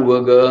Xinjiang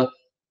Uyghur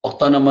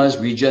Autonomous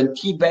Region,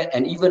 Tibet,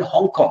 and even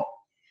Hong Kong.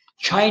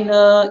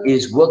 China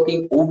is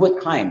working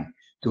overtime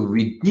to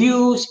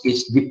reduce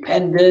its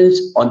dependence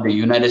on the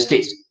United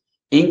States,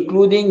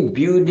 including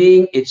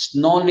building its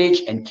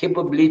knowledge and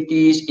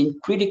capabilities in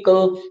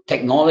critical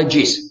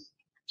technologies,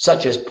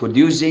 such as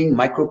producing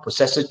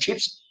microprocessor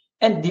chips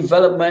and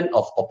development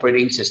of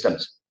operating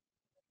systems.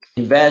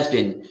 Invest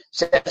in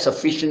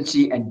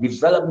self-sufficiency and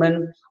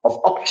development of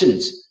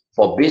options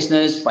for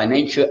business,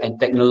 financial, and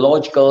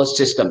technological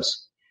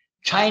systems.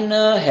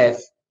 China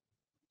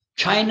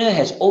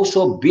has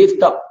also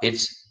beefed up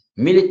its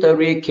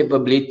military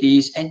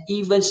capabilities and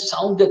even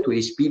sounded to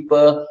its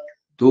people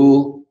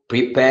to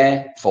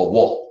prepare for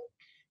war.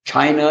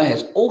 China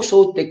has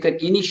also taken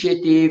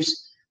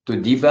initiatives to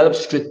develop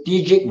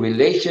strategic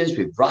relations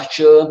with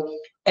Russia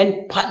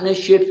and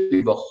partnerships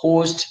with a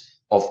host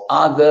of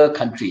other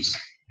countries.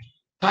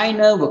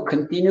 China will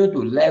continue to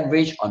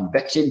leverage on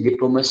vaccine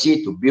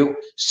diplomacy to build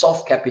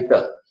soft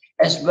capital,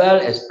 as well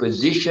as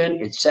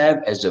position itself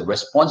as a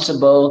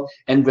responsible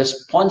and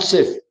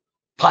responsive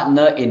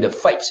partner in the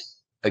fight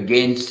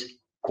against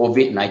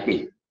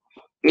COVID-19.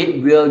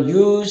 It will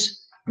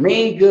use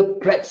major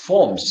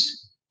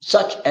platforms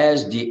such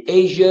as the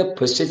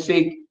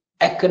Asia-Pacific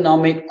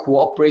Economic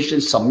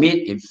Cooperation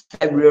Summit in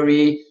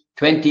February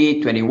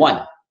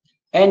 2021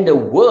 and the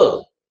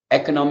World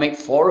Economic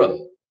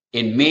Forum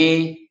in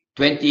May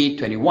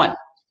 2021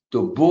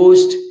 to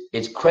boost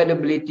its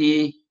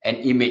credibility and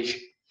image.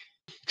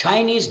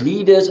 Chinese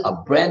leaders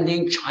are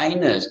branding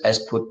China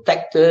as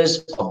protectors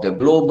of the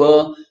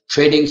global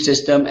trading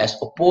system as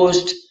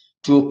opposed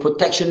to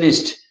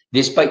protectionists,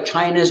 despite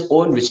China's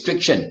own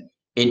restriction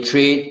in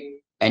trade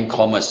and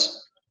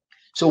commerce.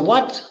 So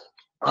what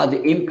are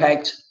the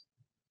impacts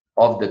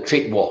of the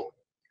trade war?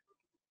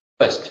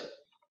 First,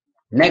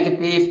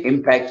 negative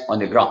impact on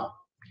the ground.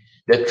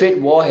 The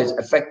trade war has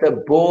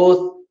affected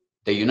both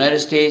the United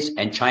States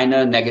and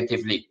China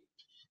negatively.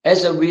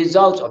 As a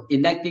result of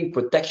enacting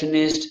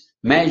protectionist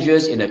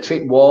measures in a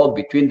trade war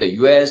between the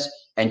US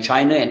and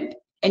China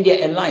and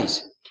their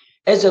allies.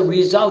 As a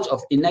result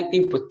of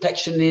enacting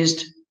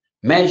protectionist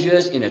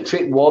measures in a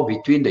trade war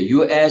between the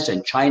US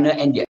and China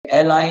and their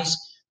allies,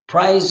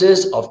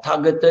 prices of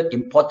targeted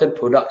imported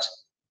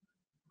products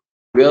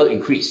will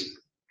increase.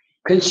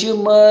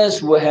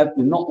 Consumers will have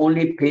to not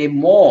only pay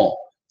more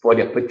for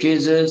their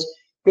purchases,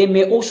 they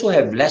may also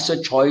have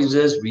lesser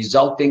choices,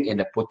 resulting in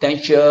a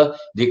potential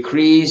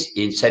decrease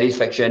in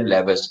satisfaction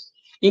levels.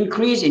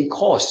 Increase in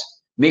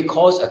costs may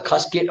cause a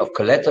cascade of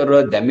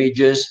collateral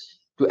damages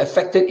to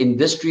affected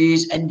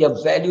industries and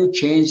their value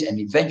chains, and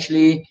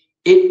eventually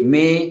it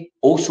may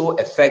also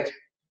affect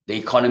the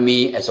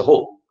economy as a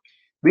whole.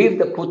 With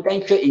the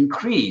potential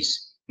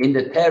increase in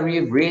the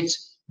tariff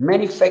rates,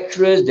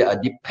 manufacturers that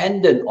are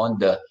dependent on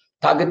the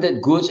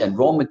targeted goods and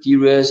raw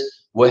materials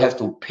will have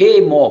to pay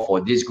more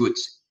for these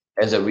goods.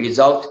 As a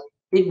result,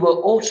 it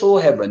will also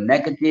have a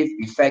negative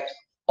effect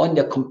on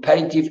their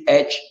competitive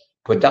edge,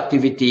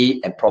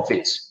 productivity, and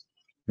profits.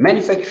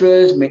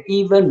 Manufacturers may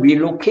even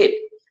relocate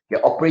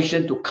their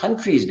operation to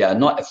countries that are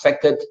not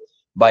affected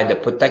by the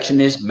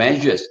protectionist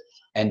measures,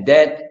 and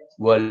that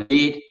will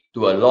lead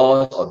to a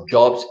loss of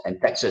jobs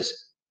and taxes.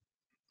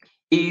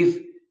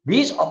 If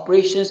these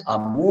operations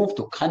are moved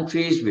to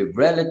countries with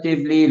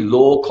relatively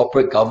low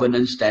corporate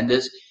governance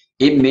standards,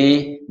 it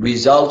may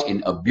result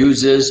in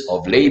abuses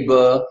of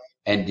labor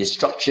and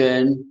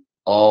destruction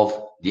of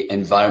the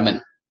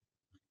environment.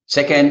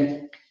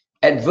 Second,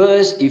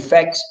 adverse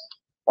effects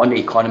on the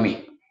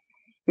economy.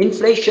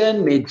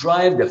 Inflation may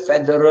drive the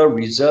Federal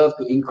Reserve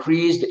to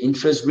increase the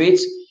interest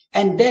rates,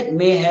 and that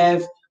may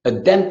have a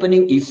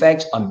dampening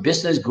effect on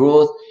business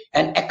growth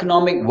and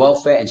economic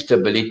welfare and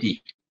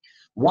stability.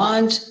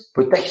 Once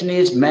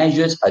protectionist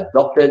measures are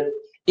adopted,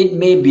 it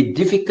may be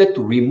difficult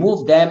to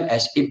remove them,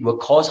 as it will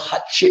cause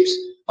hardships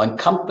on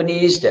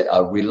companies that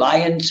are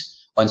reliant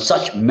on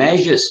such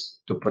measures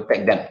to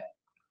protect them.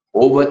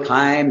 Over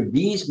time,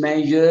 these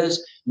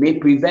measures may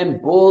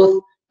prevent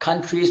both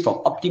countries from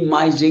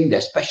optimizing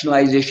their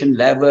specialization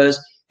levels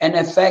and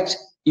affect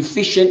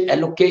efficient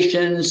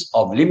allocations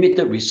of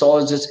limited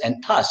resources,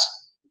 and thus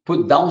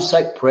put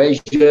downside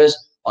pressures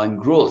on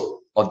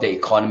growth of the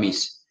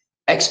economies.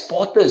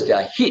 Exporters that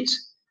are hit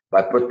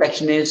by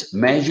protectionist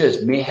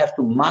measures may have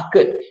to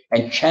market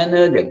and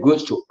channel their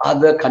goods to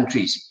other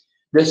countries.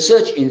 The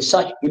surge in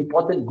such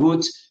imported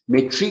goods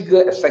may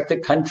trigger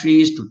affected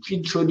countries to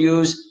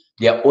introduce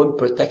their own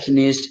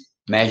protectionist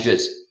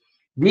measures.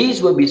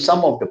 These will be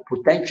some of the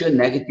potential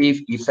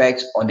negative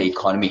effects on the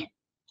economy.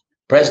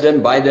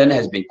 President Biden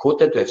has been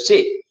quoted to have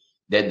said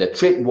that the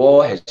trade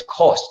war has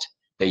cost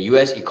the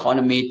US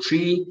economy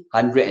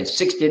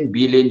 $316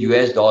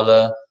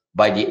 billion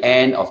by the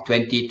end of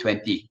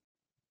 2020.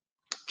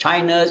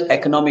 China's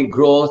economic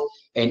growth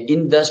and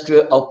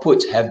industrial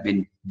outputs have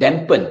been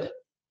dampened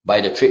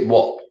by the trade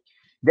war.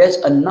 There's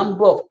a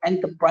number of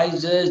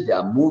enterprises that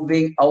are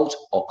moving out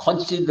or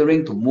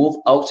considering to move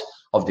out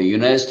of the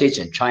United States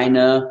and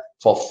China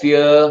for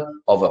fear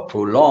of a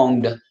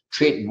prolonged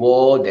trade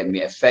war that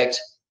may affect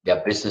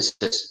their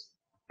businesses.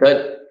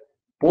 Third,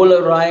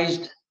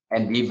 polarized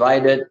and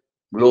divided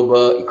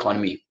global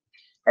economy.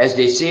 As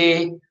they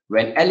say,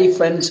 when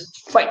elephants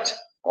fight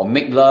or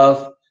make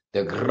love,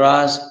 the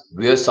grass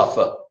will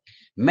suffer.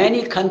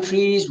 Many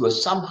countries will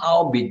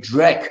somehow be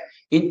dragged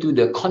into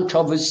the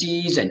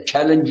controversies and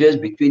challenges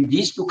between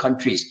these two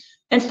countries,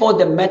 and for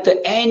the matter,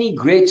 any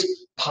great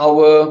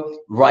power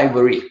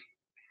rivalry.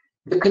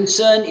 The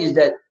concern is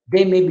that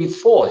they may be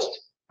forced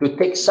to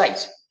take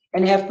sides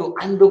and have to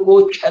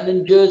undergo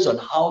challenges on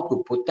how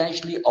to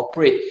potentially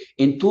operate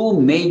in two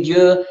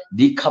major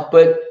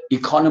decoupled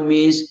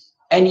economies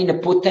and in a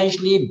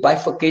potentially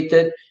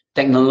bifurcated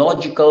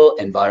technological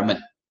environment.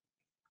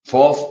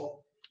 Fourth,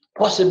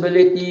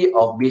 possibility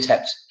of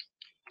mishaps.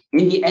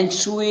 In the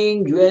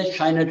ensuing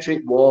US-China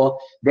trade war,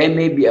 there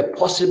may be a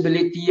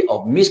possibility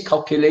of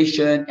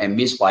miscalculation and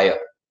misfire.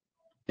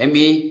 Let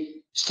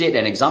me state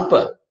an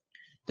example.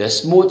 The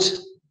smooth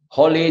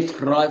Holly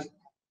thrive.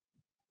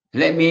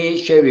 Let me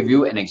share with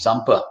you an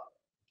example.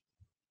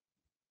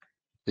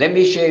 Let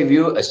me share with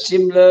you a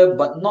similar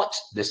but not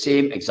the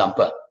same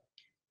example.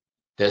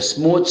 The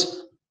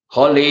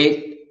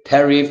Smoot-Hawley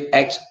Tariff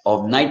Act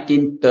of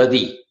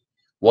 1930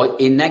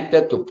 was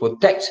enacted to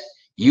protect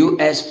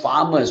US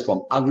farmers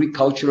from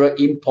agricultural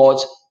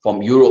imports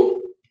from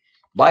Europe.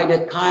 By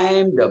the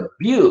time the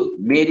bill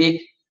made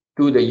it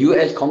to the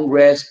US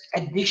Congress,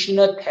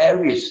 additional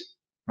tariffs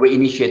were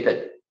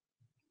initiated.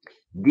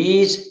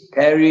 These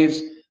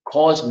tariffs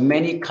caused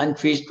many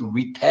countries to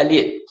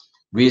retaliate,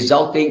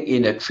 resulting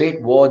in a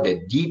trade war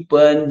that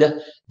deepened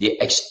the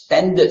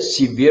extended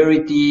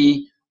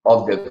severity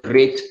of the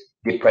Great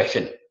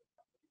Depression.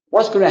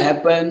 What's going to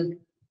happen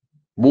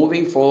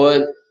moving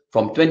forward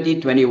from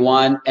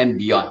 2021 and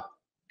beyond?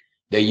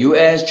 The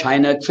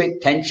US-China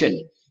trade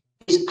tension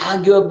is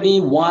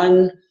arguably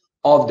one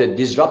of the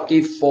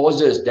disruptive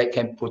forces that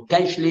can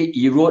potentially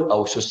erode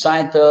our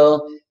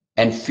societal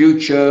and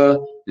future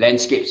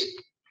landscapes.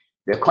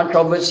 The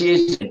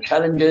controversies and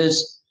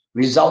challenges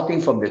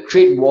resulting from the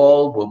trade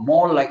war will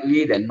more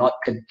likely than not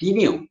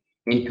continue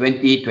in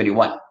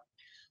 2021.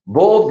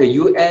 Both the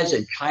US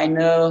and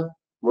China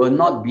will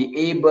not be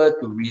able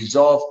to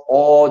resolve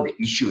all the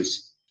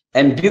issues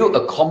and build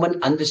a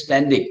common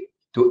understanding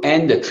to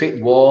end the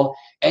trade war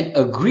and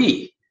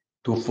agree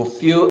to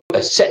fulfill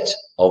a set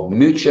of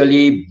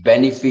mutually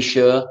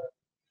beneficial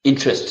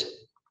interests.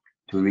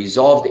 To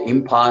resolve the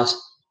impasse,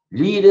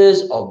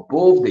 leaders of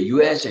both the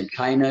US and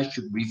China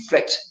should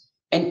reflect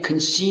and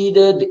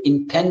consider the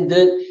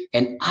intended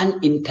and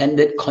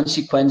unintended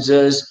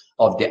consequences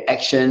of their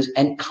actions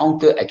and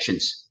counter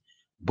actions.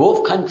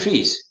 Both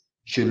countries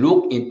should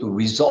look into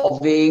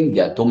resolving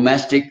their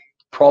domestic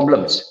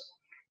problems.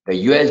 The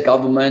US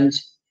government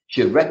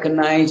should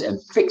recognize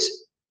and fix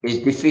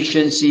its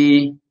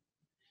deficiency.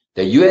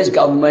 The US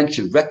government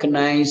should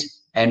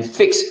recognize and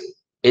fix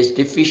its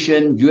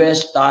deficient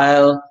US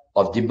style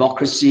of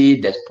democracy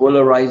that's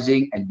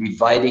polarizing and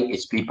dividing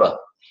its people.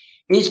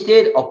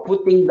 Instead of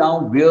putting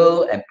down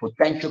real and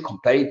potential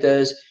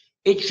competitors,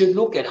 it should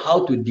look at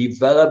how to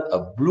develop a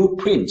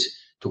blueprint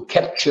to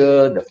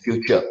capture the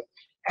future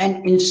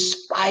and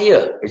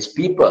inspire its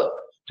people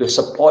to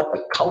support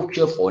a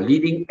culture for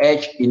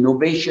leading-edge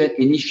innovation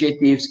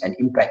initiatives and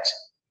impacts.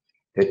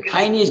 The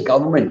Chinese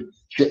government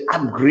should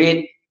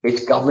upgrade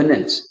its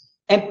governance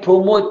and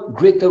promote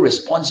greater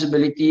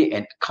responsibility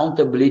and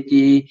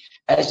accountability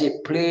as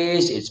it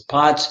plays its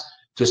parts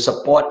to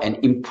support and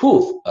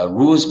improve a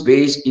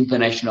rules-based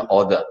international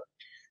order.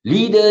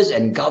 Leaders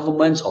and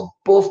governments of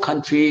both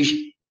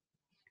countries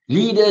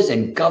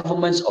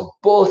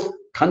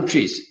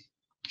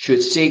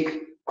should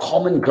seek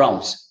common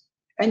grounds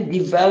and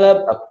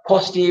develop a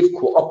positive,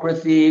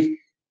 cooperative,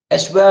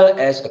 as well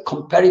as a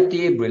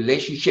competitive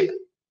relationship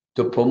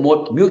to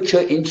promote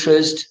mutual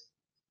interest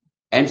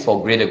and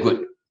for greater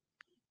good.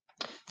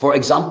 For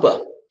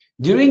example,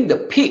 during the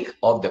peak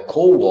of the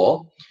Cold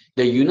War,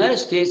 the United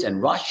States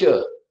and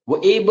Russia were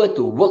able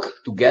to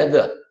work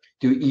together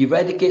to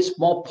eradicate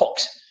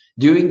smallpox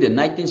during the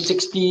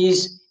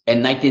 1960s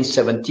and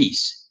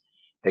 1970s.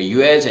 The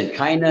US and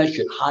China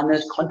should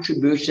harness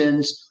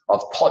contributions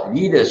of thought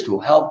leaders to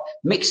help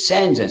make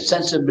sense and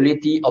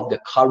sensibility of the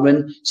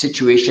current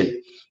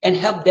situation and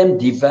help them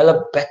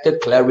develop better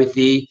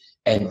clarity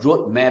and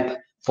roadmap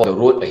for the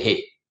road ahead.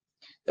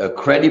 A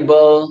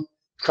credible,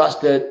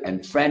 trusted,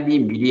 and friendly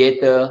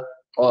mediator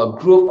or a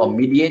group of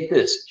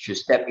mediators should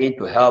step in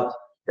to help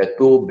the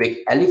two big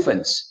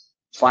elephants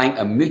find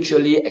a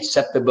mutually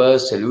acceptable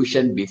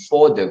solution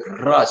before the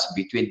grudge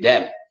between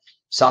them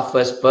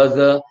suffers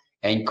further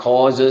and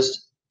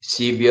causes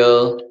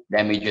severe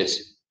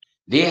damages.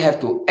 They have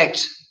to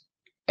act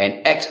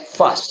and act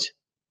fast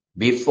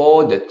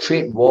before the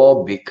trade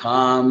war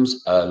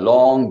becomes a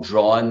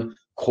long-drawn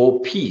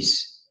Cold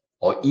Peace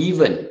or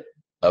even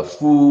a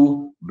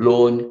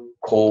full-blown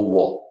Cold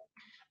War.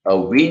 A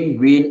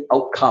win-win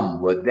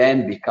outcome will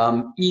then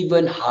become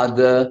even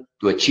harder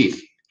to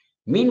achieve.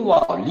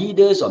 Meanwhile,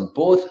 leaders on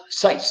both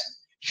sides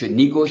should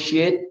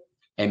negotiate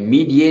and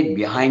mediate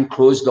behind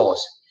closed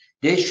doors.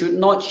 They should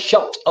not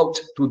shout out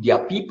to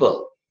their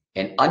people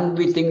and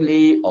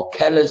unwittingly or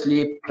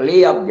carelessly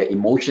play up their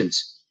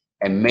emotions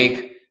and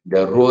make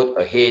the road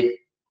ahead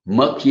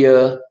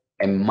murkier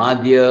and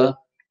muddier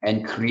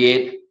and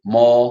create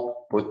more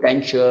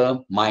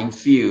potential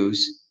minefields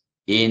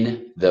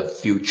in the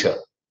future.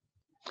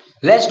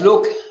 Let's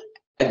look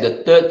at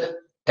the third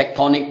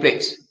tectonic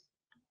plates,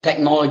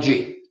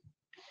 technology.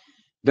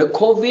 The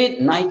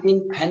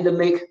COVID-19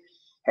 pandemic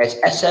has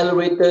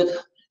accelerated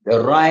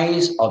the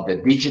rise of the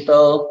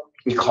digital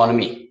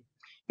economy.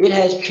 It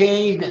has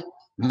changed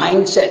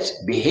mindsets,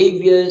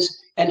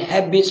 behaviors, and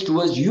habits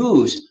towards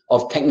use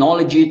of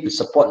technology to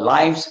support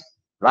lives,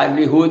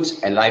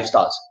 livelihoods, and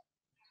lifestyles.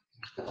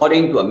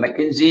 According to a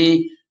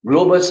McKinsey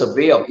global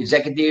survey of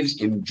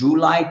executives in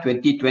July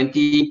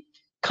 2020,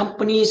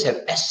 companies have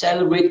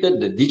accelerated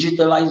the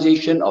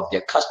digitalization of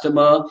their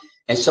customer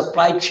and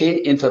supply chain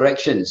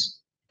interactions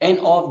and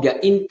of their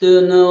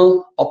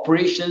internal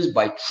operations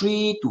by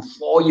 3 to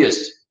 4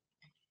 years.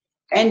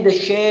 And the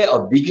share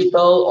of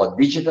digital or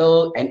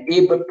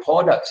digital-enabled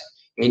products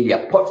in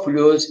their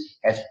portfolios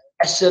has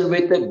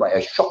accelerated by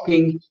a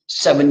shocking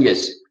 7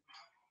 years.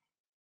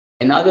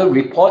 Another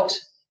report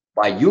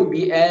by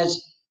UBS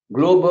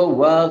Global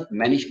Wealth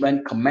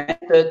Management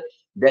commented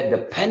that the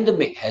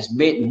pandemic has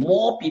made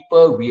more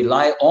people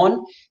rely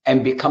on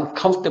and become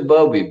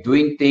comfortable with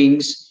doing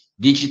things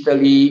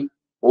digitally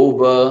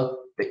over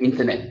the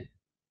internet.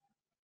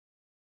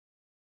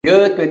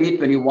 Year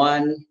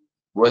 2021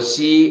 will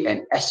see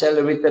an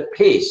accelerated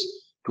pace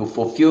to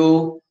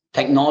fulfill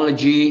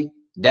technology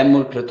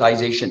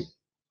democratization.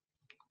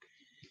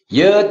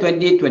 Year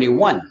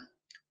 2021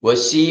 will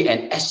see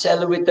an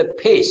accelerated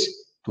pace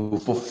to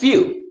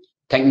fulfill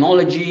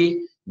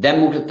technology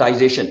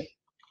democratization.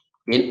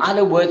 In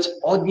other words,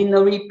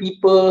 ordinary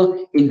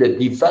people in the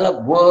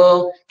developed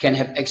world can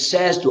have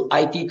access to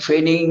IT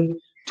training,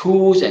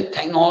 tools, and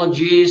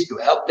technologies to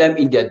help them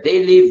in their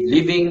daily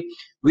living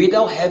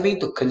without having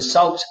to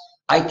consult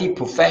IT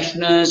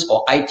professionals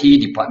or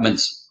IT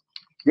departments.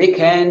 They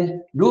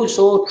can do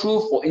so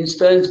through, for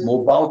instance,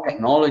 mobile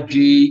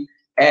technology,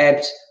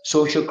 apps,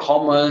 social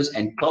commerce,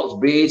 and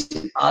cloud-based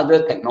and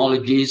other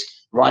technologies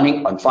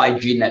running on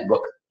 5G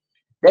network.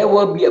 There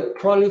will be a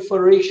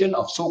proliferation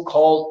of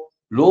so-called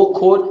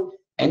low-code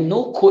and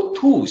no-code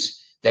tools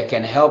that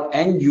can help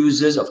end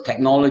users of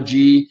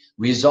technology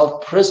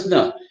resolve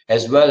personal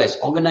as well as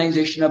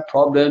organizational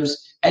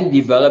problems and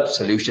develop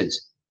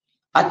solutions.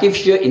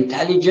 Artificial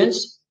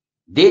intelligence,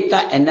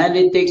 Data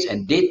analytics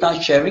and data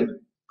sharing,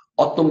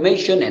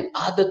 automation, and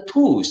other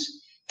tools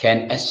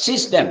can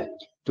assist them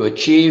to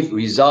achieve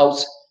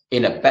results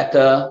in a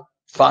better,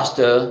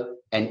 faster,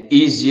 and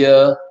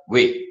easier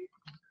way.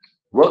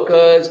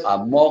 Workers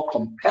are more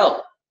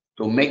compelled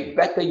to make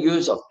better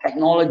use of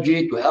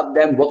technology to help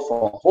them work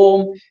from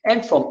home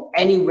and from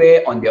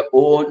anywhere on their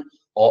own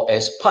or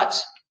as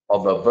parts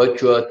of a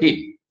virtual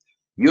team.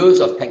 Use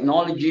of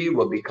technology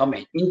will become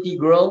an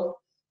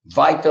integral,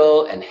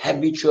 vital, and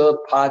habitual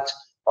part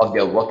of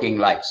their working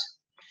lives.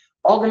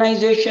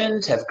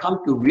 Organizations have come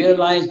to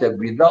realize that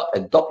without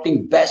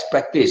adopting best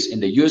practice in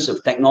the use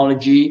of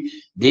technology,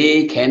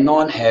 they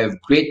cannot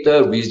have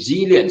greater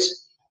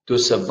resilience to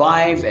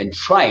survive and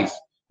thrive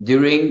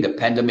during the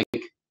pandemic.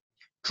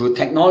 Through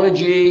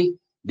technology,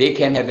 they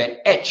can have an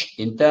edge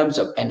in terms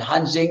of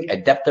enhancing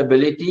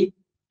adaptability,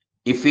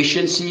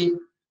 efficiency,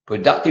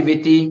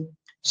 productivity,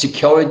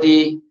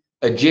 security,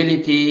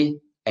 agility,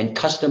 and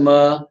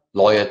customer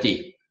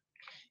loyalty.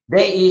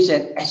 There is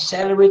an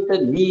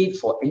accelerated need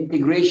for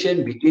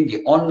integration between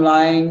the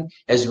online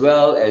as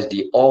well as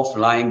the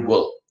offline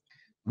world.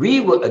 We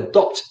will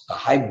adopt a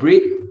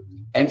hybrid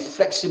and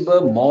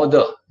flexible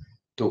model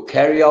to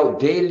carry out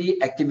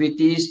daily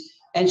activities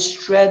and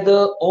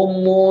straddle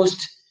almost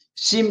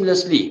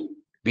seamlessly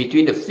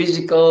between the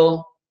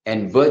physical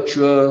and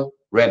virtual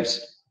realms.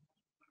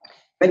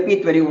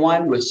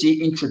 2021 will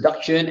see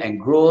introduction and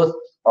growth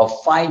of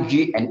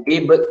 5G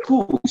enabled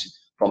tools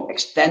from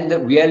extended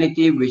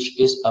reality, which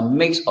is a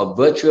mix of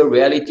virtual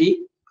reality,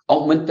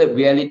 augmented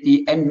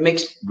reality, and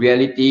mixed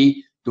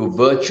reality, to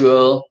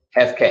virtual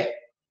healthcare.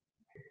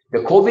 The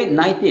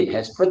COVID-19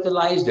 has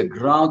fertilized the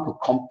ground to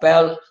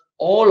compel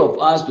all of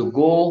us to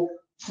go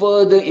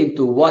further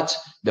into what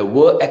the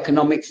World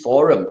Economic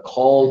Forum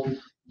called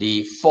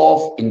the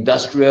Fourth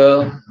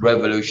Industrial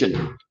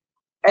Revolution.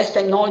 As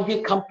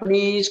technology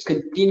companies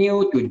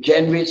continue to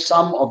generate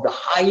some of the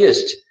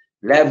highest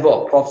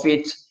level of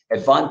profit,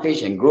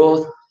 advantage, and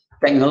growth,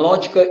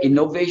 technological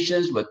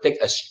innovations will take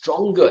a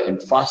stronger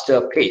and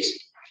faster pace.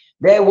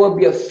 There will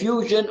be a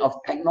fusion of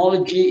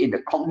technology in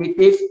the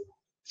cognitive,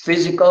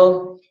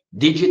 physical,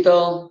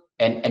 digital,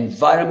 and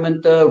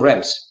environmental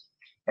realms.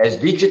 As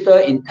digital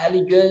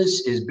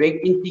intelligence is being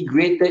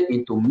integrated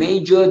into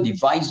major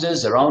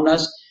devices around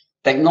us,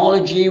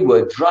 technology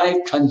will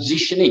drive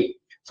transitioning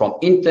from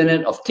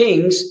Internet of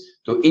Things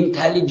to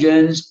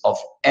intelligence of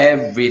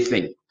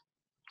everything.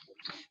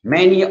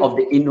 Many of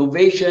the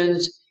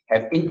innovations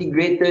have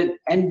integrated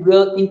and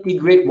will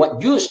integrate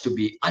what used to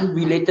be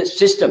unrelated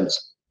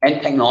systems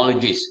and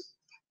technologies.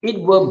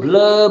 It will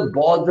blur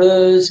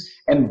borders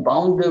and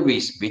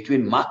boundaries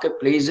between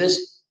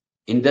marketplaces,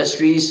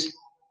 industries,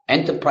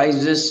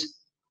 enterprises,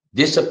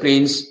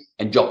 disciplines,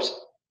 and jobs.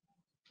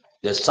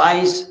 The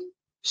size,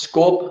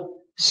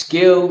 scope,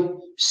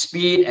 scale,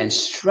 speed, and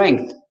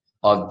strength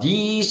of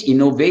these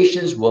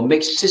innovations will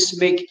make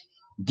seismic,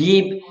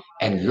 deep,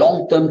 and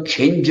long-term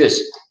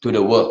changes to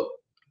the world.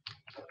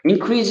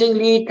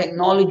 Increasingly,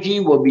 technology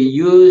will be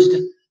used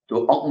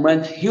to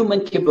augment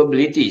human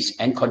capabilities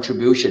and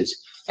contributions,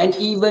 and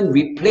even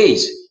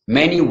replace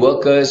many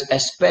workers,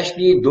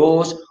 especially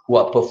those who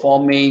are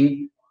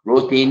performing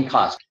routine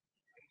tasks.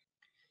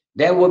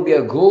 There will be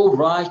a gold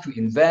rush to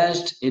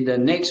invest in the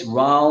next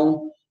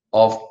round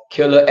of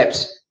killer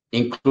apps,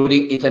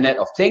 including Internet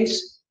of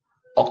Things,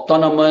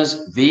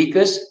 autonomous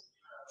vehicles,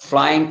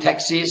 flying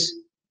taxis,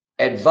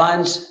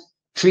 advanced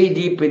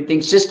 3D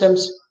printing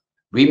systems,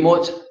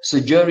 remote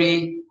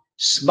surgery,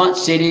 smart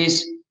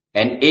cities,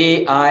 and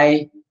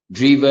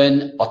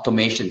AI-driven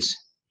automations.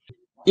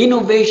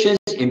 Innovations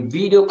in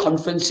video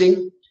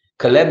conferencing,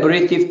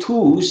 collaborative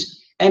tools,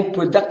 and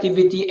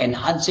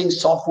productivity-enhancing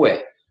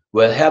software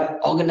will help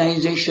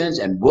organizations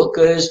and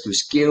workers to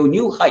scale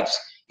new heights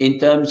in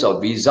terms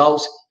of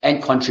results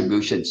and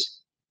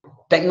contributions.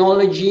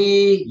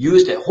 Technology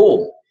used at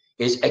home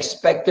is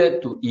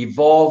expected to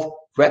evolve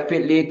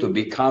rapidly to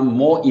become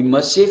more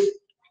immersive,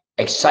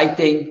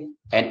 exciting,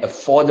 and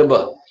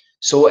affordable,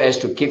 so as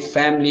to keep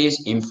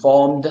families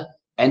informed,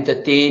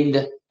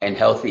 entertained, and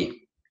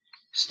healthy.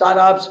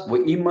 Startups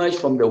will emerge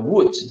from the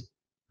woods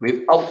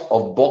with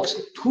out-of-box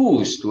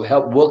tools to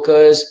help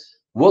workers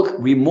work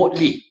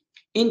remotely,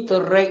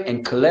 interact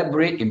and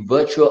collaborate in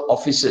virtual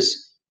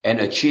offices, and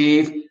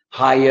achieve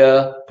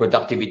higher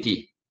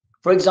productivity.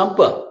 For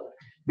example,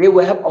 they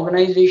will help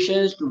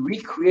organizations to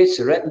recreate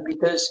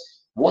serendipitous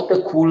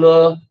water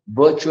cooler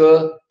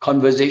virtual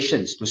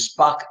conversations to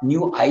spark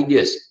new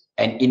ideas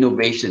and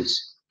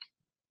innovations.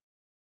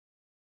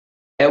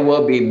 There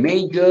will be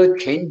major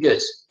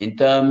changes in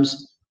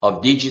terms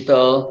of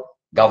digital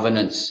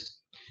governance.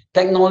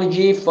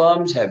 Technology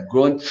firms have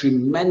grown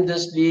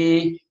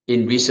tremendously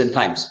in recent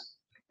times.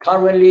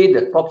 Currently,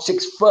 the top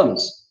 6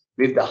 firms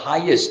with the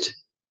highest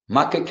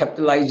market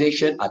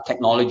capitalization are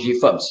technology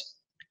firms.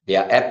 They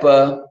are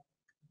Apple,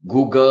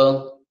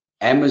 Google,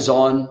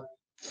 Amazon,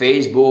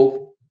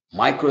 Facebook,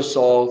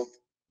 Microsoft,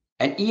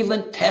 and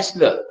even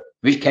Tesla,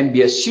 which can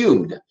be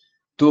assumed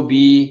to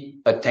be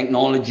a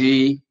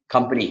technology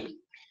company.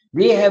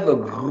 They have a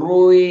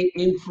growing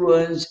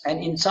influence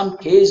and in some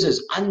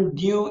cases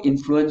undue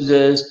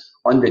influences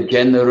on the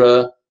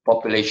general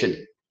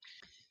population.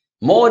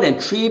 More than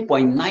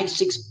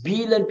 3.96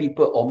 billion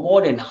people, or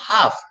more than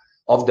half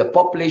of the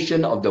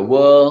population of the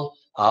world,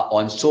 are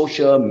on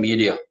social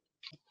media.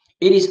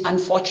 It is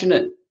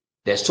unfortunate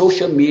that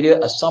social media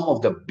are some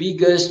of the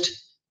biggest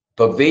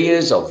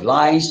purveyors of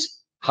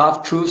lies,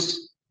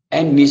 half-truths,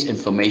 and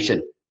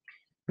misinformation.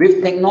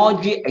 With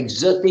technology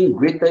exerting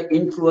greater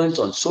influence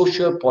on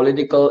social,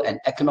 political, and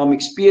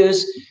economic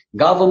spheres,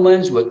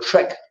 governments will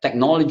track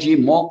technology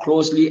more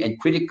closely and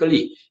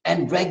critically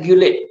and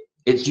regulate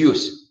its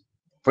use.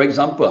 For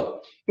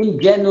example, in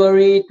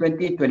January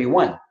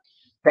 2021,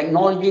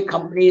 technology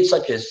companies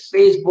such as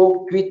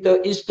Facebook, Twitter,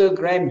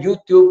 Instagram,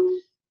 YouTube,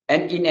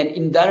 and in an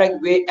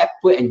indirect way,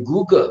 Apple and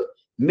Google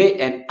made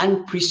an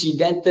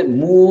unprecedented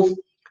move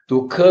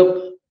to curb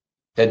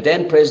the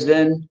then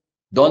President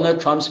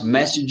Donald Trump's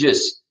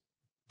messages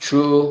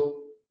through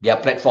their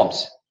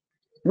platforms.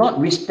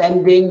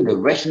 Notwithstanding the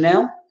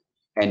rationale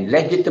and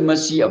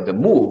legitimacy of the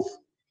move,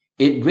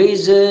 it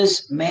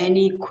raises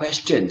many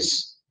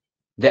questions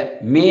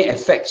that may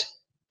affect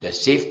the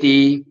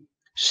safety,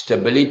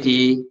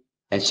 stability,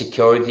 and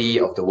security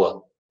of the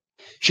world.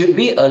 Should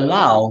we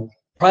allow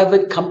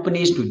private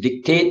companies to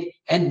dictate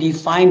and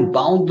define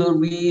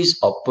boundaries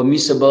of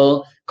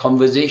permissible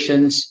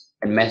conversations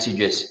and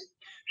messages?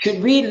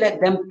 Should we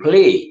let them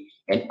play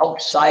an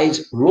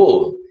outsized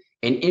role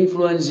in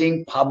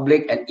influencing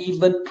public and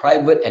even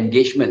private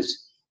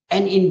engagements,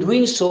 and in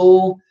doing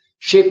so,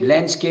 shape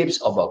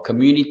landscapes of our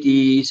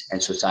communities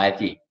and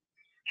society?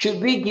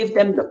 Should we give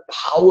them the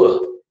power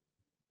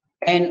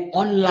and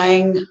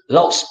online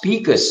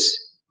loudspeakers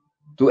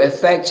to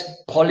affect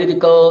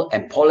political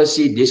and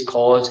policy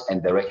discourse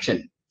and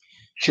direction?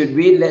 Should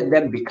we let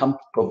them become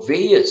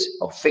purveyors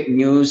of fake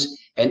news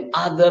and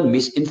other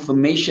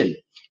misinformation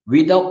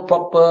without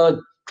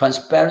proper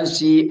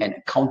transparency and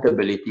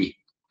accountability?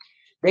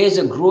 There is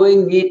a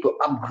growing need to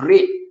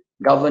upgrade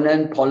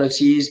governance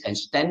policies and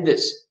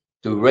standards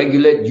to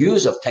regulate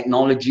use of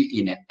technology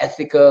in an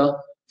ethical,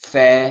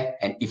 fair,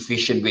 and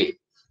efficient way.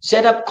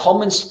 Set up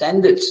common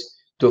standards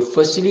to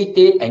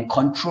facilitate and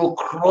control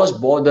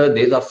cross-border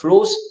data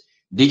flows,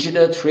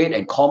 digital trade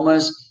and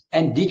commerce,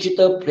 and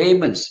digital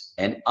payments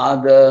and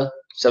other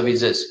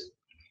services.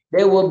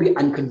 There will be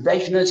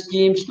unconventional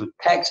schemes to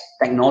tax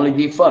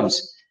technology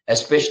firms,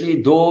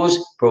 especially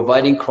those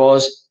providing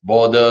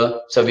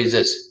cross-border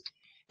services.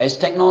 As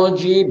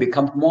technology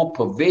becomes more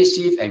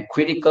pervasive and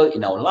critical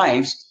in our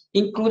lives,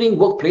 including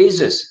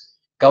workplaces,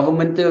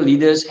 governmental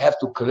leaders have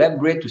to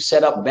collaborate to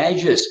set up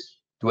measures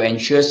to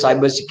ensure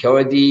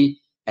cybersecurity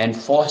and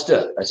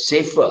foster a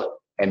safer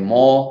and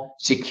more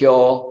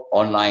secure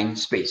online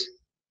space.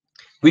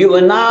 We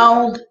will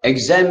now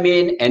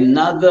examine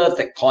another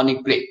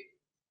tectonic plate,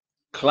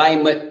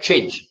 climate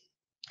change.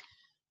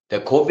 The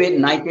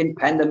COVID-19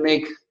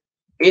 pandemic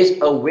is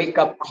a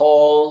wake-up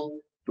call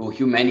to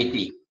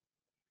humanity.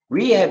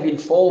 We have been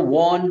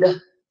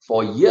forewarned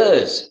for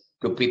years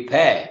to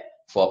prepare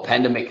for a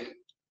pandemic.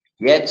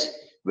 Yet,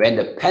 when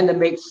the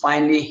pandemic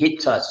finally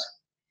hit us,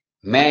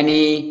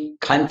 many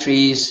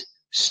countries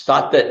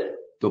started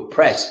to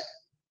press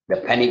the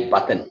panic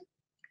button.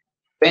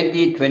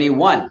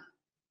 2021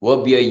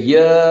 will be a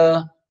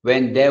year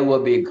when there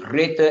will be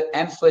greater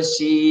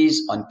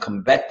emphasis on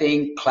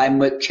combating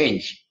climate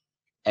change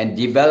and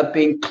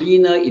developing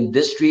cleaner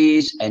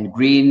industries and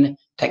green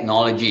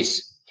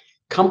technologies.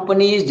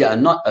 Companies that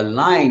are not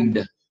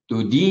aligned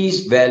to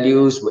these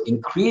values will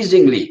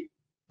increasingly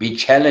be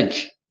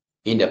challenged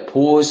in the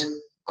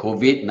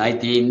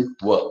post-COVID-19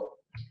 world.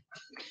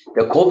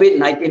 The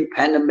COVID-19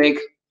 pandemic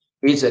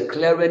is a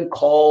clarion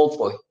call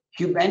for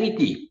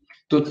humanity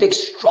to take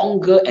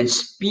stronger and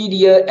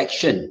speedier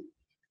action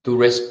to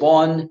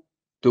respond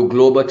to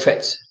global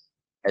threats.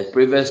 As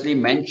previously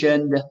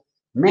mentioned,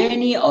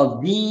 many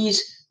of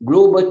these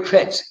global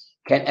threats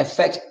can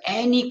affect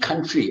any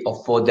country,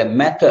 or for that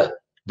matter,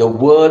 the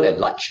world at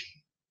large.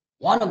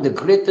 One of the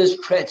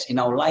greatest threats in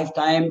our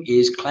lifetime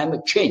is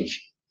climate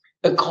change.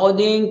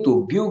 According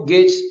to Bill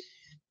Gates,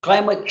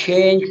 climate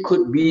change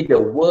could be the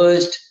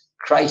worst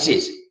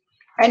crisis,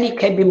 and it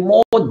can be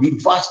more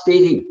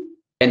devastating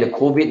than the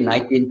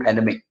COVID-19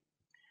 pandemic.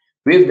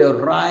 With the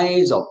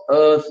rise of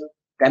Earth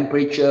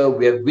temperature,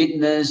 we have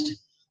witnessed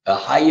a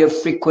higher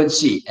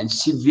frequency and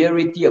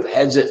severity of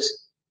hazards,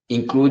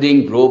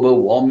 including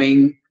global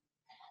warming,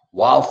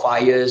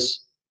 wildfires,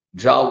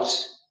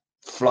 droughts,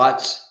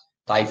 floods,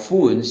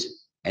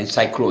 typhoons, and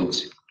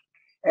cyclones.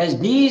 As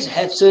these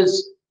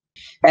hazards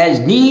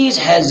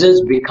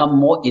become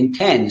more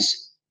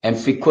intense and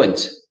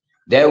frequent,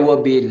 there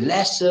will be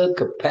lesser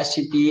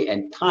capacity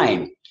and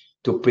time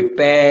to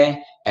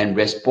prepare and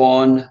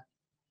respond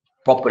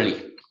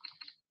properly.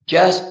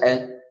 Just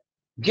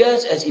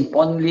as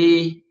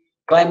importantly,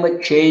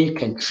 climate change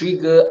can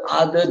trigger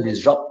other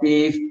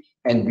disruptive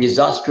and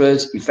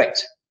disastrous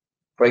effects.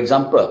 For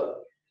example,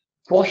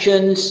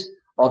 portions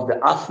of the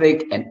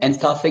Arctic and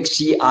Antarctic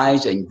sea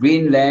ice and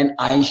Greenland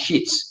ice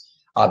sheets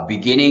are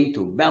beginning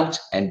to melt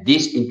and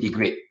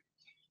disintegrate.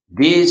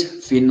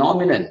 This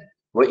phenomenon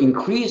will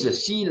increase the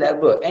sea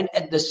level and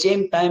at the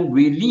same time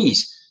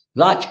release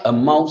large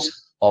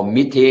amounts of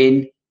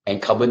methane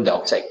and carbon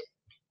dioxide.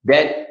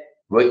 That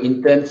will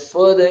in turn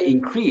further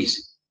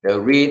increase the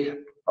rate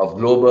of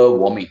global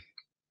warming.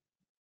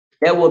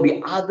 There will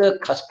be other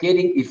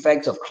cascading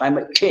effects of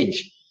climate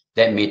change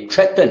that may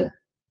threaten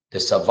the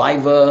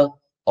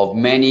survival of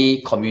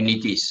many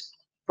communities.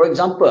 For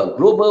example,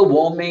 global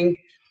warming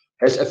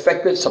has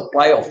affected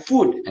supply of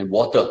food and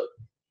water.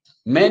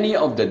 Many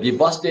of the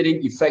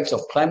devastating effects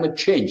of climate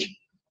change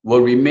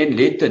will remain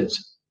latent,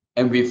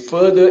 and with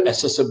further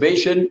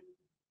exacerbation,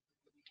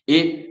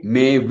 it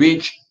may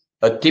reach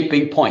a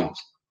tipping point.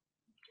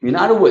 In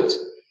other words,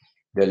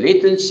 the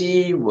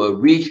latency will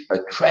reach a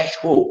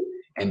threshold,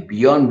 and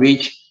beyond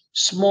which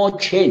small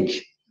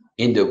change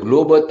in the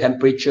global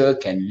temperature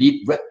can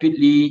lead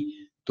rapidly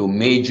to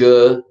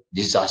major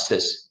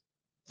disasters.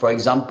 For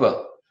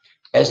example,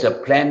 as the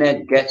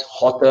planet gets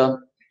hotter,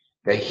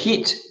 the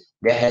heat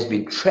that has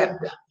been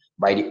trapped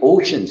by the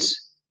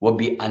oceans will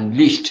be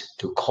unleashed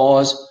to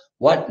cause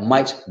what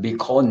might be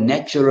called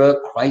natural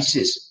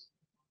crisis,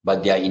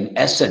 but they are in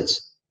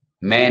essence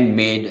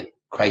man-made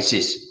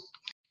crisis.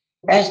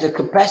 As the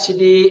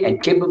capacity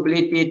and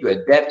capability to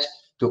adapt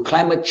to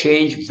climate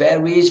change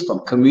varies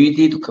from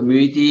community to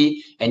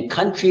community and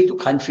country to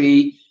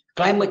country,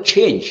 climate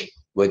change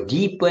will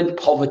deepen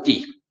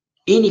poverty,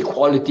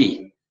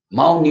 inequality,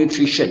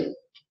 malnutrition,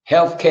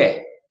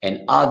 healthcare,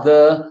 and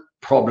other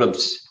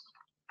problems.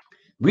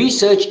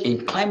 Research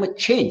in climate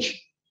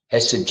change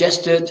has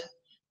suggested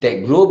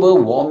that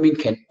global warming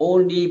can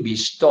only be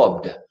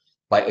stopped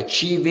by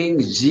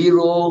achieving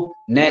zero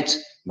net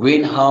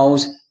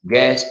greenhouse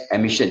gas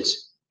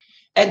emissions.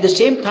 At the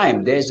same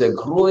time, there's a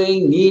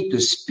growing need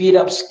to speed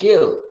up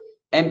scale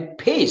and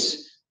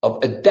pace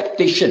of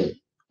adaptation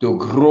to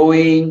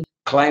growing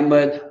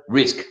climate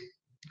risk.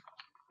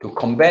 To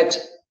combat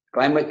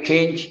climate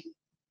change,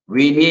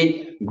 we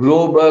need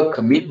global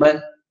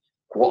commitment,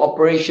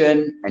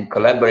 cooperation, and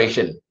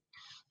collaboration.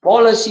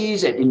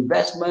 Policies and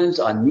investments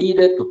are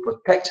needed to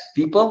protect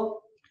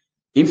people,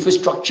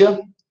 infrastructure,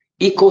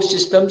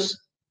 ecosystems,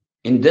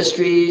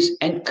 industries,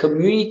 and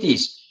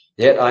communities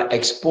that are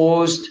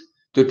exposed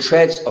to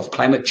threats of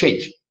climate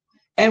change,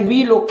 and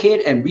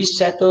relocate and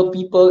resettle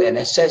people and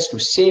assets to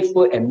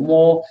safer and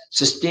more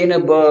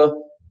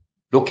sustainable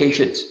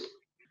locations.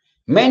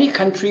 Many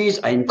countries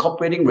are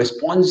incorporating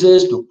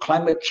responses to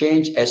climate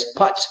change as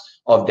parts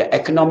of the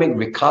economic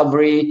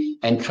recovery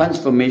and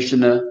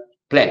transformational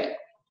plan.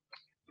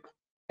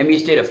 Let me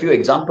state a few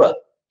examples.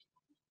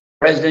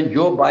 President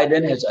Joe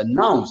Biden has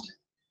announced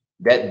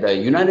that the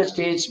United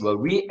States will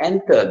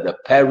re-enter the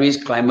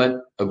Paris Climate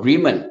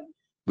Agreement,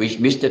 which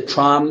Mr.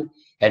 Trump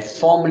had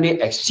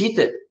formally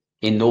acceded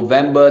in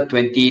November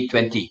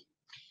 2020.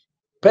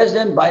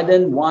 President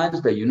Biden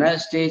wants the United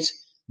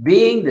States,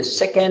 being the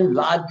second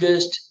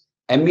largest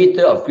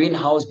emitter of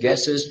greenhouse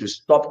gases, to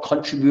stop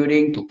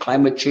contributing to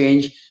climate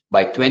change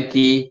by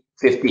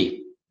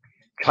 2050.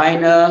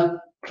 China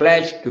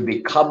pledged to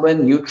be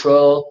carbon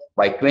neutral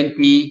by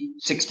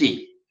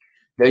 2060.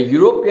 The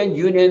European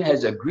Union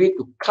has agreed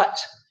to cut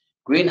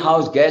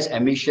greenhouse gas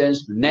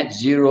emissions to net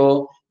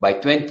zero by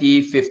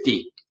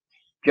 2050.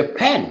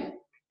 Japan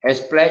has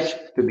pledged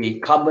to be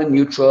carbon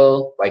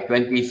neutral by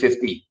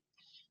 2050.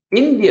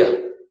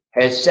 India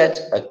has set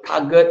a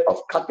target of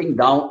cutting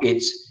down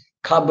its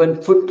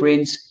carbon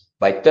footprints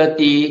by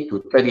 30 to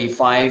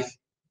 35%.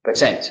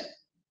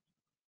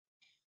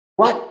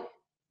 What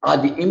are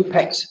the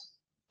impacts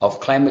of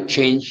climate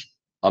change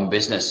on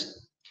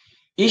business?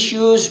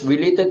 Issues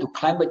related to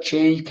climate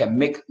change can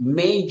make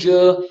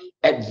major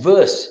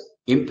adverse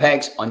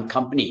impacts on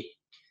companies.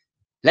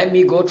 Let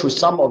me go through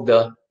some of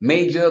the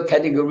major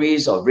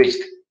categories of risk.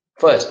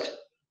 First,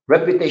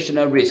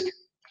 reputational risk.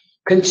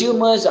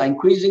 Consumers are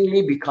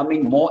increasingly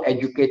becoming more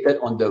educated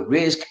on the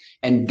risk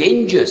and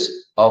dangers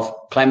of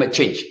climate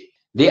change.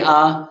 They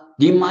are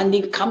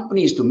demanding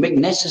companies to make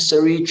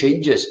necessary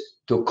changes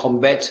to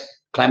combat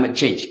climate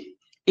change.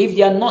 If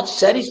they are not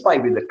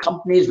satisfied with the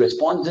company's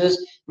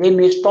responses, they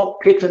may stop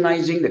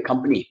patronizing the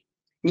company.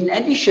 In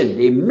addition,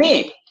 they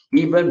may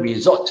even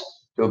resort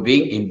to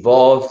being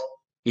involved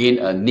in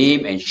a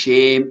name and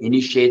shame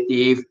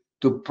initiative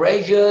to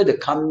pressure the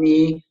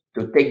company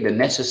to take the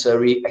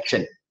necessary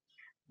action.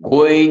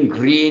 Going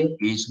green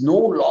is no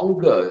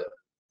longer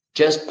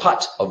just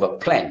part of a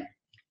plan.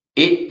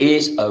 It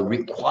is a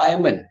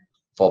requirement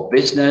for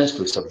business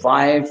to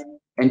survive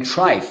and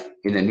thrive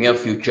in the near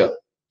future.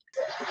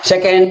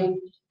 Second,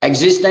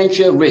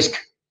 existential risk.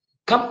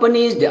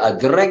 Companies that are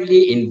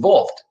directly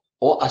involved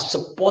or are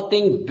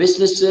supporting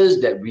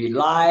businesses that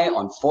rely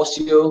on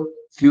fossil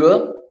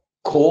fuel,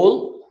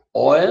 coal,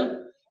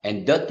 oil,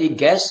 and dirty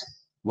gas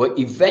will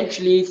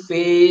eventually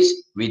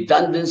face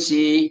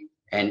redundancy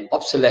and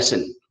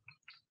obsolescence.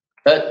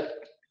 Third,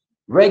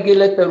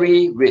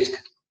 regulatory risk.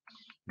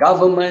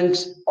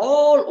 Governments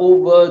all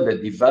over the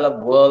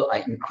developed world are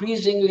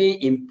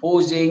increasingly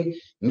imposing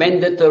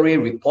mandatory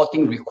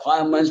reporting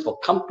requirements for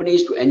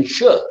companies to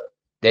ensure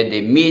that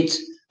they meet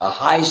a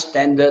high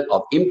standard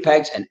of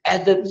impact and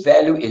added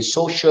value in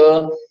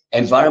social,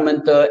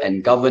 environmental,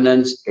 and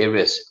governance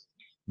areas.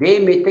 They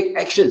may take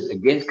actions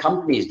against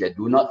companies that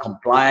do not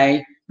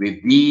comply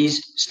with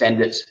these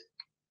standards.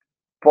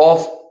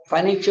 Fourth,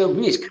 financial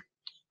risk.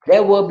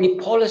 There will be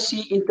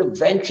policy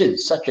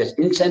interventions such as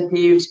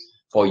incentives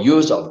for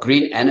use of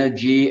green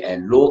energy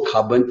and low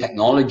carbon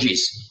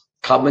technologies,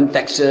 carbon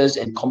taxes,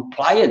 and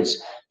compliance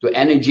to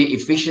energy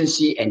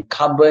efficiency and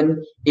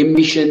carbon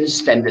emission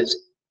standards.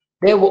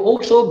 There will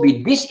also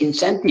be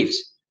disincentives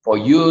for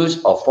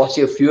use of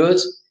fossil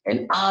fuels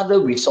and other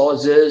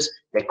resources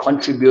that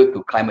contribute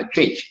to climate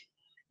change.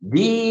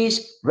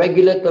 These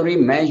regulatory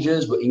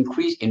measures will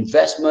increase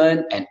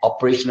investment and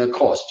operational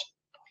costs.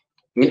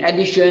 In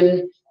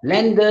addition,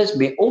 lenders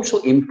may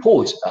also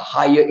impose a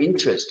higher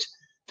interest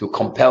to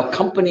compel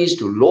companies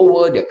to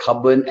lower their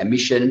carbon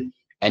emission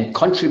and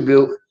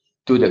contribute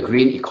to the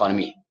green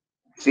economy.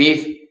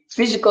 Fifth,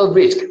 physical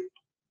risk.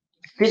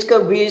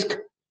 Physical risk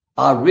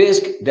are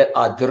risks that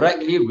are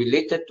directly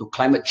related to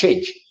climate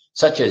change,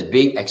 such as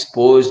being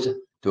exposed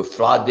to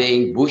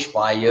flooding,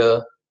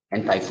 bushfire,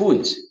 and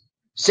typhoons.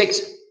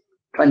 Six,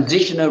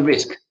 transitional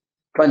risk.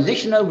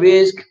 Transitional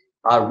risk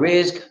are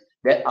risks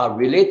that are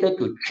related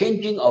to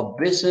changing of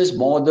business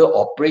model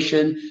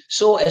operation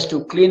so as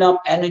to clean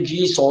up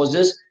energy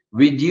sources,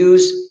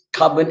 reduce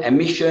carbon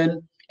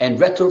emission, and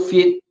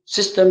retrofit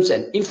systems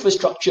and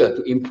infrastructure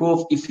to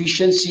improve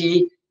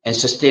efficiency and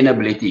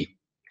sustainability.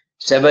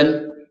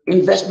 Seven,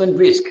 investment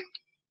risk.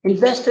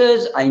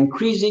 Investors are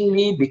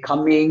increasingly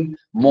becoming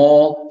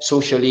more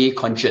socially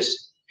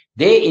conscious.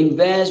 They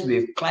invest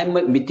with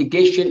climate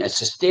mitigation and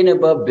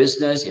sustainable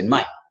business in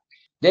mind.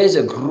 There is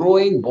a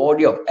growing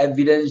body of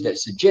evidence that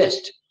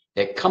suggests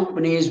that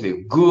companies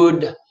with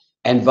good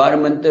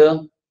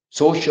environmental,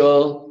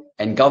 social,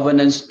 and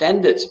governance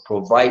standards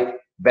provide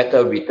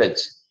better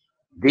returns.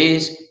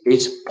 This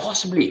is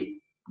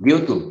possibly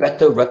due to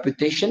better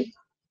reputation,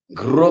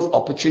 growth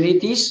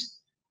opportunities,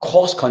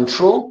 cost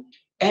control,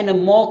 and a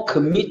more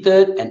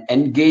committed and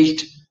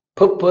engaged,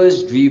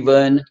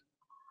 purpose-driven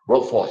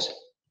workforce.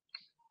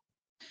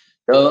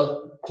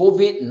 The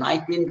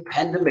COVID-19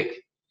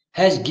 pandemic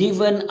has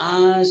given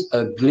us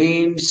a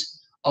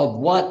glimpse of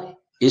what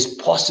is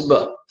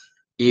possible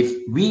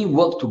if we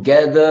work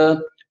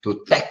together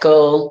to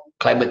tackle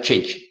climate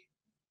change.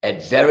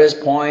 At various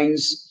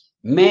points,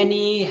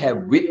 many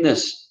have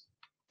witnessed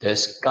the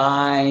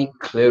sky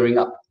clearing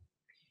up.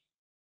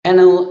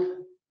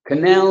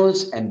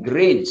 Canals and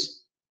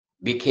drains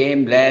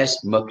became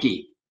less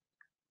murky.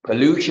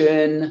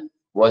 Pollution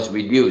was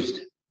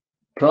reduced.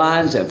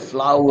 Plants and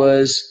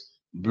flowers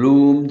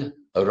bloomed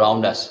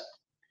around us.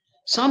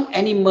 Some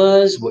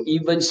animals were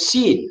even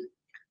seen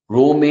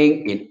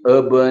roaming in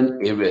urban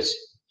areas.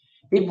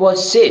 It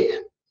was said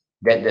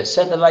that the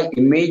satellite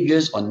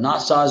images on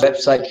NASA's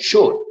website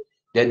showed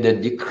that the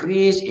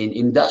decrease in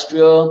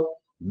industrial,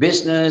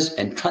 business,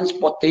 and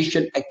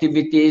transportation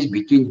activities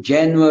between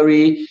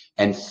January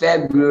and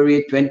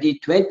February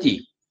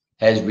 2020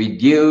 has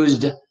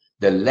reduced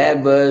the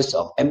levels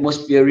of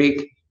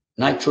atmospheric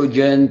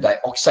nitrogen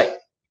dioxide,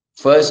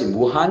 first in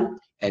Wuhan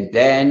and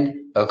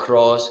then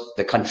across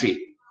the country.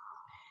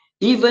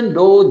 Even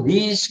though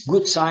these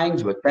good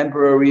signs were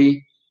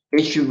temporary,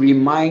 it should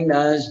remind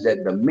us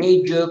that the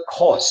major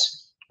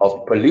cause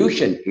of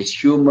pollution is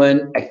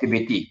human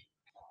activity.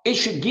 It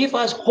should give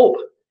us hope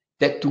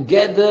that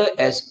together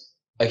as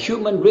a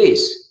human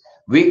race,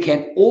 we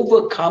can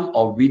overcome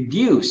or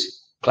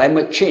reduce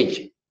climate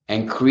change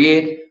and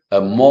create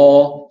a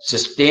more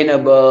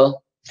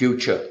sustainable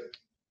future.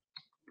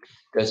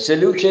 The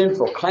solution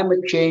for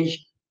climate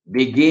change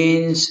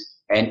begins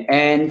and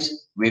ends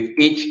with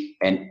each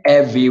and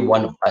every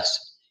one of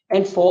us.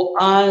 And for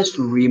us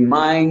to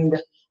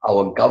remind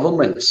our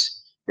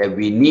governments that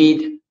we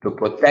need to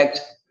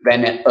protect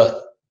planet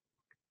Earth,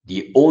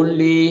 the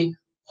only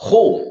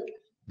home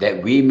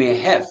that we may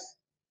have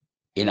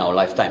in our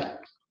lifetime.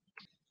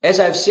 As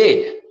I've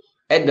said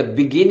at the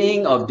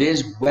beginning of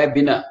this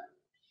webinar,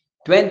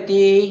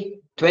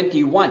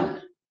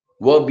 2021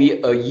 will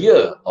be a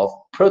year of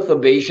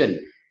perturbation.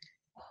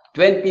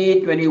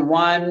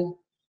 2021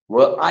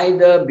 will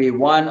either be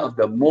one of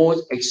the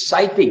most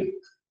exciting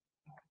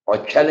or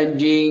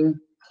challenging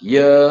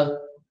year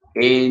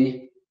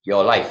in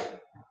your life.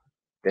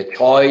 The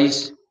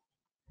choice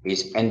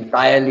is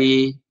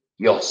entirely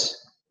yours.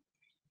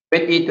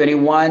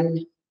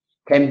 2021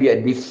 can be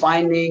a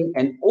defining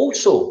and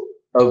also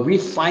a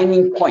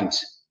refining point.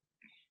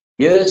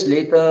 Years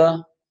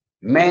later,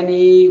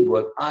 many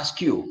will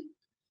ask you,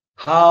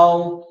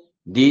 how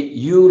did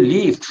you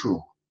live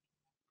through?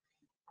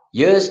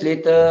 Years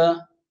later,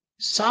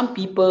 some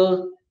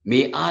people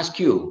may ask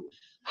you,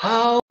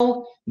 how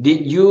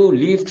did you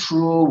live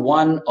through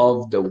one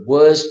of the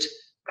worst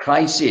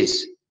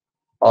crises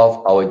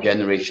of our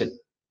generation?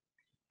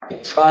 I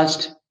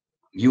trust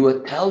you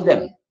will tell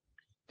them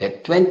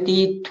that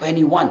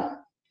 2021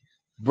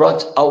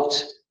 brought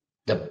out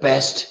the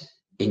best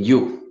in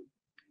you.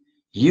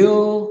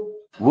 You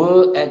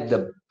were at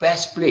the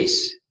best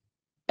place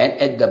and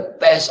at the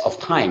best of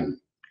time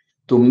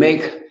to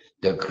make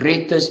the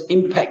greatest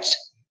impacts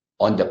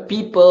on the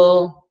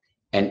people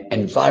and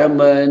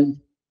environment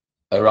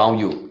around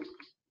you.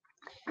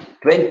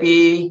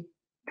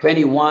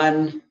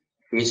 2021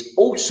 is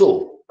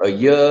also a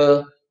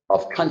year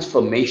of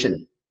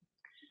transformation.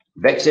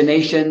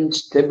 Vaccination,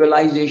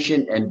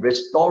 stabilization, and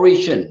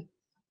restoration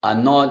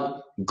are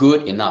not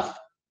good enough.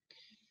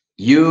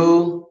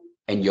 You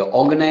and your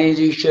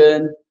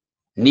organization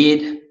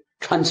need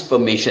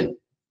transformation.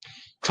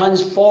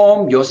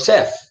 Transform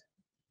yourself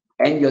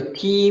and your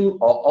team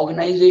or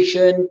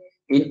organization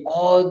in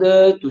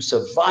order to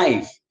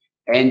survive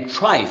and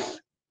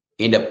thrive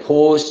in the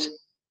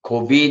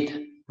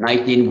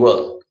post-COVID-19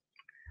 world.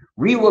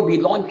 We will be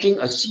launching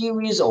a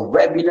series of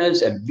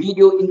webinars and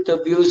video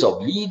interviews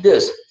of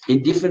leaders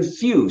in different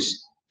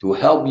fields to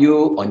help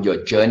you on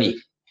your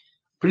journey.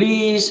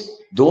 Please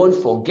don't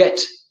forget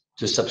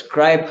to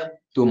subscribe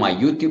to my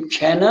YouTube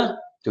channel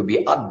to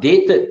be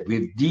updated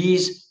with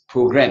these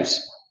programs.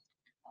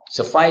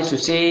 Suffice to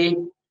say,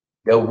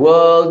 the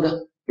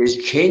world is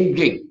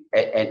changing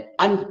at an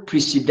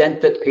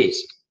unprecedented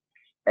pace.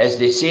 As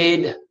they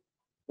said,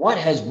 what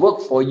has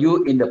worked for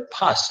you in the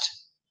past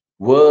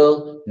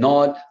will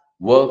not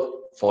work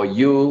for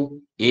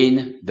you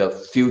in the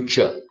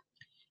future.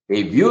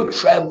 If you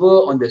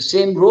travel on the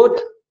same road,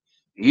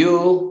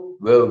 you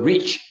will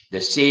reach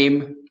the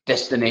same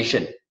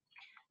destination.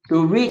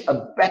 To reach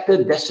a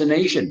better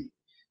destination,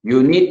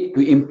 you need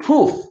to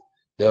improve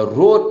the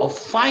road or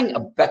find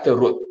a better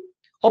road.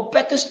 Or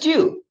better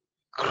still,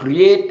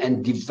 create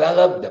and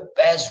develop the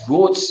best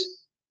roads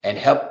and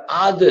help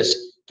others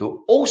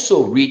to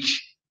also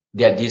reach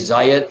their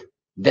desired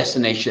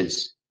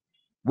destinations.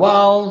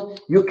 While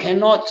you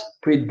cannot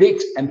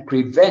predict and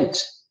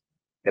prevent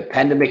the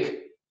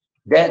pandemic,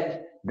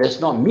 that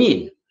does not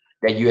mean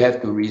that you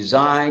have to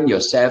resign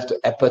yourself to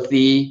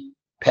apathy,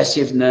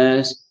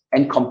 passiveness,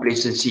 and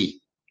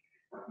complacency.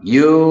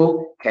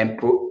 You can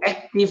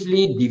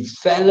proactively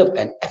develop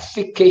an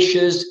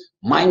efficacious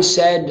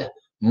mindset,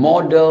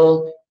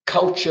 model,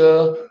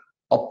 culture,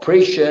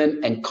 operation,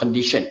 and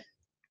condition.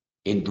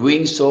 In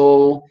doing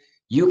so,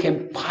 you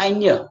can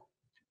pioneer,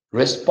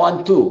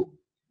 respond to,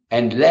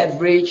 and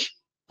leverage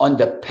on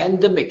the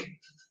pandemic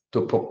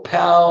to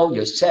propel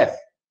yourself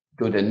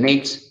to the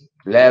next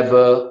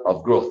level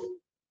of growth.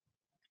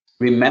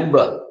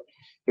 Remember,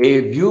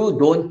 if you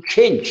don't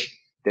change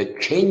the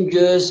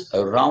changes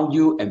around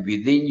you and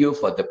within you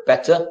for the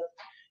better,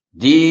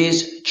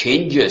 these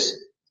changes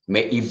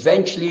may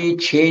eventually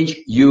change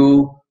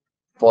you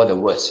for the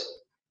worse.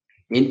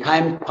 In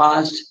time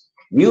past,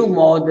 new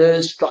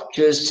models,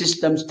 structures,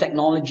 systems,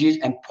 technologies,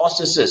 and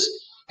processes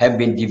have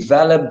been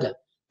developed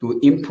to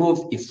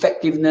improve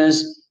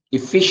effectiveness,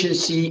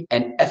 efficiency,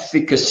 and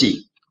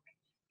efficacy.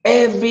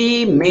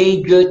 Every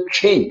major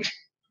change,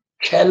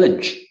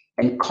 challenge,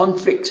 and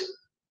conflict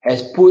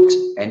has put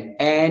an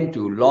end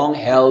to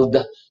long-held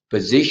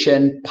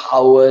position,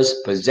 powers,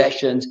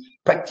 possessions,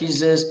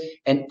 practices,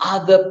 and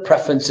other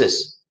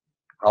preferences.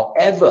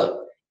 However,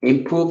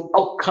 improved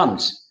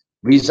outcomes,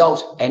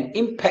 results, and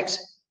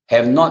impacts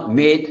have not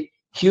made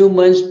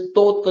humans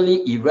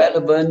totally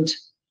irrelevant,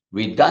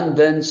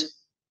 redundant,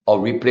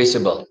 or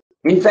replaceable.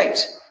 In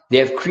fact, they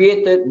have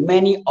created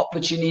many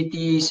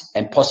opportunities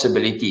and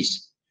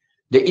possibilities.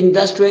 The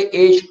industrial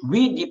age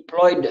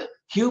redeployed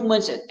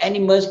humans and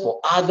animals for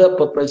other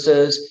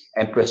purposes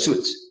and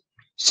pursuits.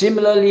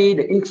 Similarly,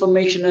 the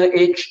informational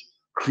age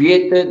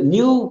created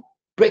new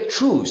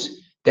breakthroughs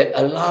that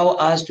allow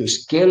us to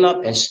scale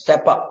up and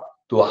step up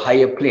to a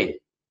higher plane.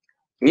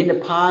 In the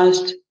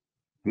past,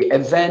 the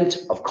advent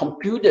of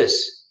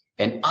computers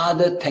and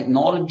other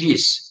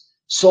technologies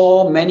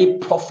saw many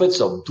prophets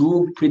of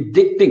doom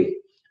predicting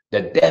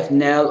the death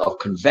knell of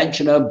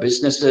conventional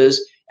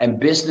businesses and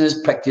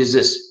business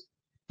practices.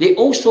 They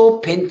also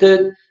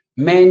painted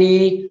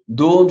many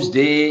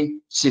doomsday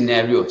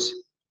scenarios.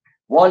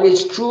 While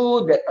it's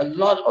true that a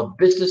lot of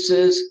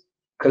businesses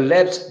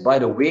collapsed by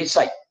the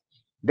wayside,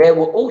 there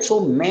were also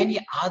many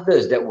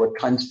others that were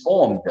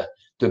transformed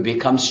to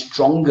become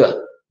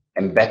stronger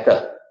and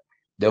better.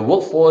 The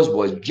workforce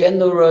was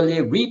generally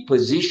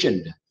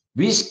repositioned,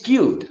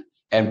 reskilled,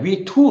 and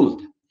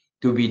retooled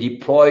to be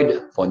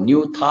deployed for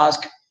new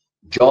tasks,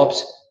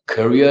 jobs,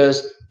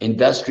 careers,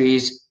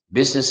 industries,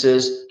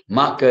 businesses,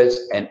 markets,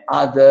 and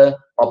other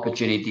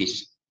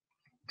opportunities.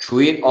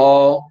 Through it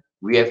all,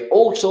 we have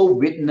also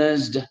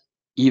witnessed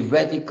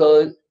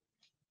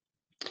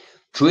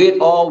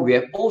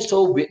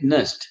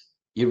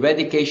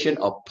eradication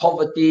of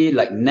poverty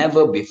like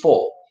never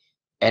before,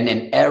 and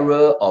an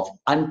era of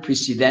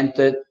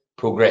unprecedented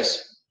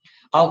progress.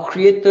 Our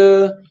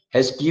Creator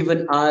has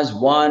given us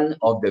one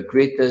of the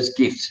greatest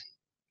gifts,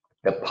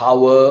 the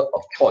power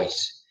of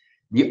choice,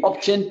 the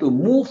option to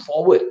move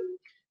forward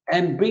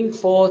and bring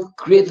forth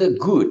greater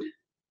good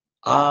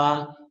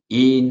are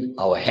in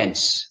our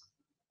hands.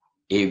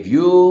 If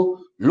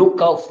you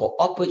look out for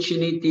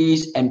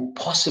opportunities and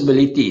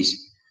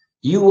possibilities,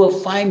 you will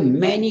find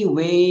many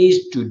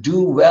ways to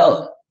do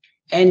well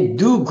and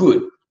do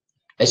good,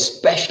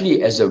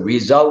 especially as a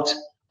result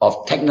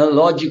of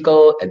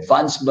technological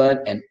advancement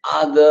and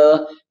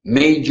other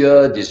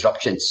major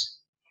disruptions.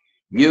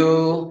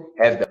 You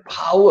have the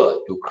power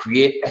to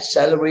create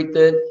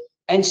accelerated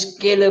and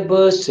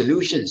scalable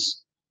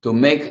solutions to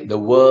make the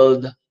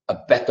world a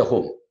better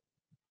home.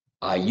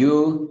 Are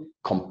you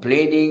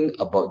complaining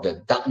about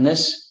the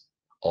darkness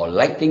or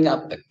lighting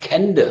up a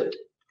candle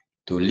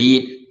to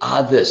lead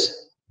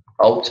others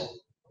out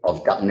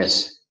of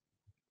darkness?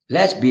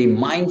 Let's be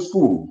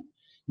mindful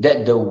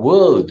that the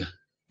world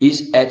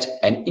is at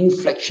an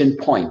inflection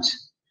point.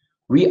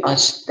 We are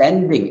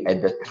standing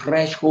at the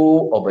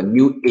threshold of a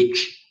new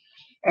age,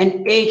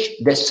 an age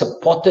that's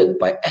supported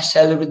by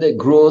accelerated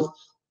growth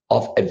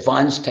of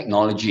advanced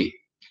technology.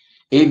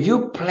 If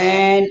you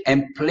plan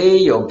and play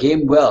your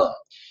game well,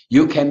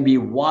 you can be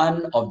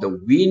one of the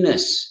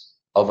winners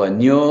of a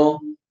new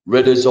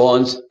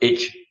Renaissance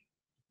age.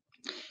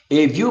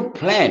 If you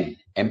plan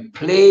and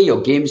play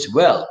your games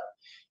well,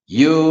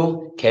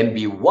 you can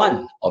be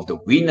one of the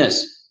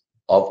winners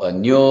of a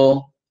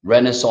new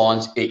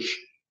Renaissance age.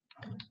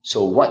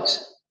 So what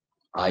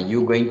are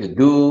you going to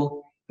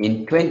do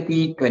in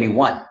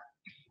 2021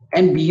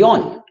 and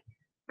beyond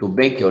to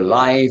make your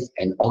life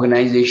and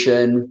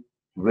organization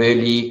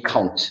really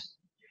count?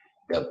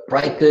 The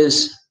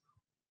brightest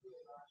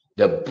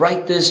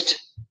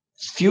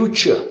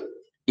future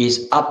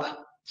is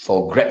up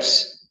for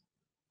grabs.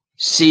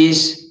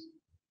 Seize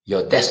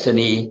your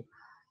destiny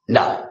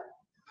now.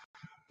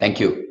 Thank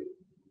you.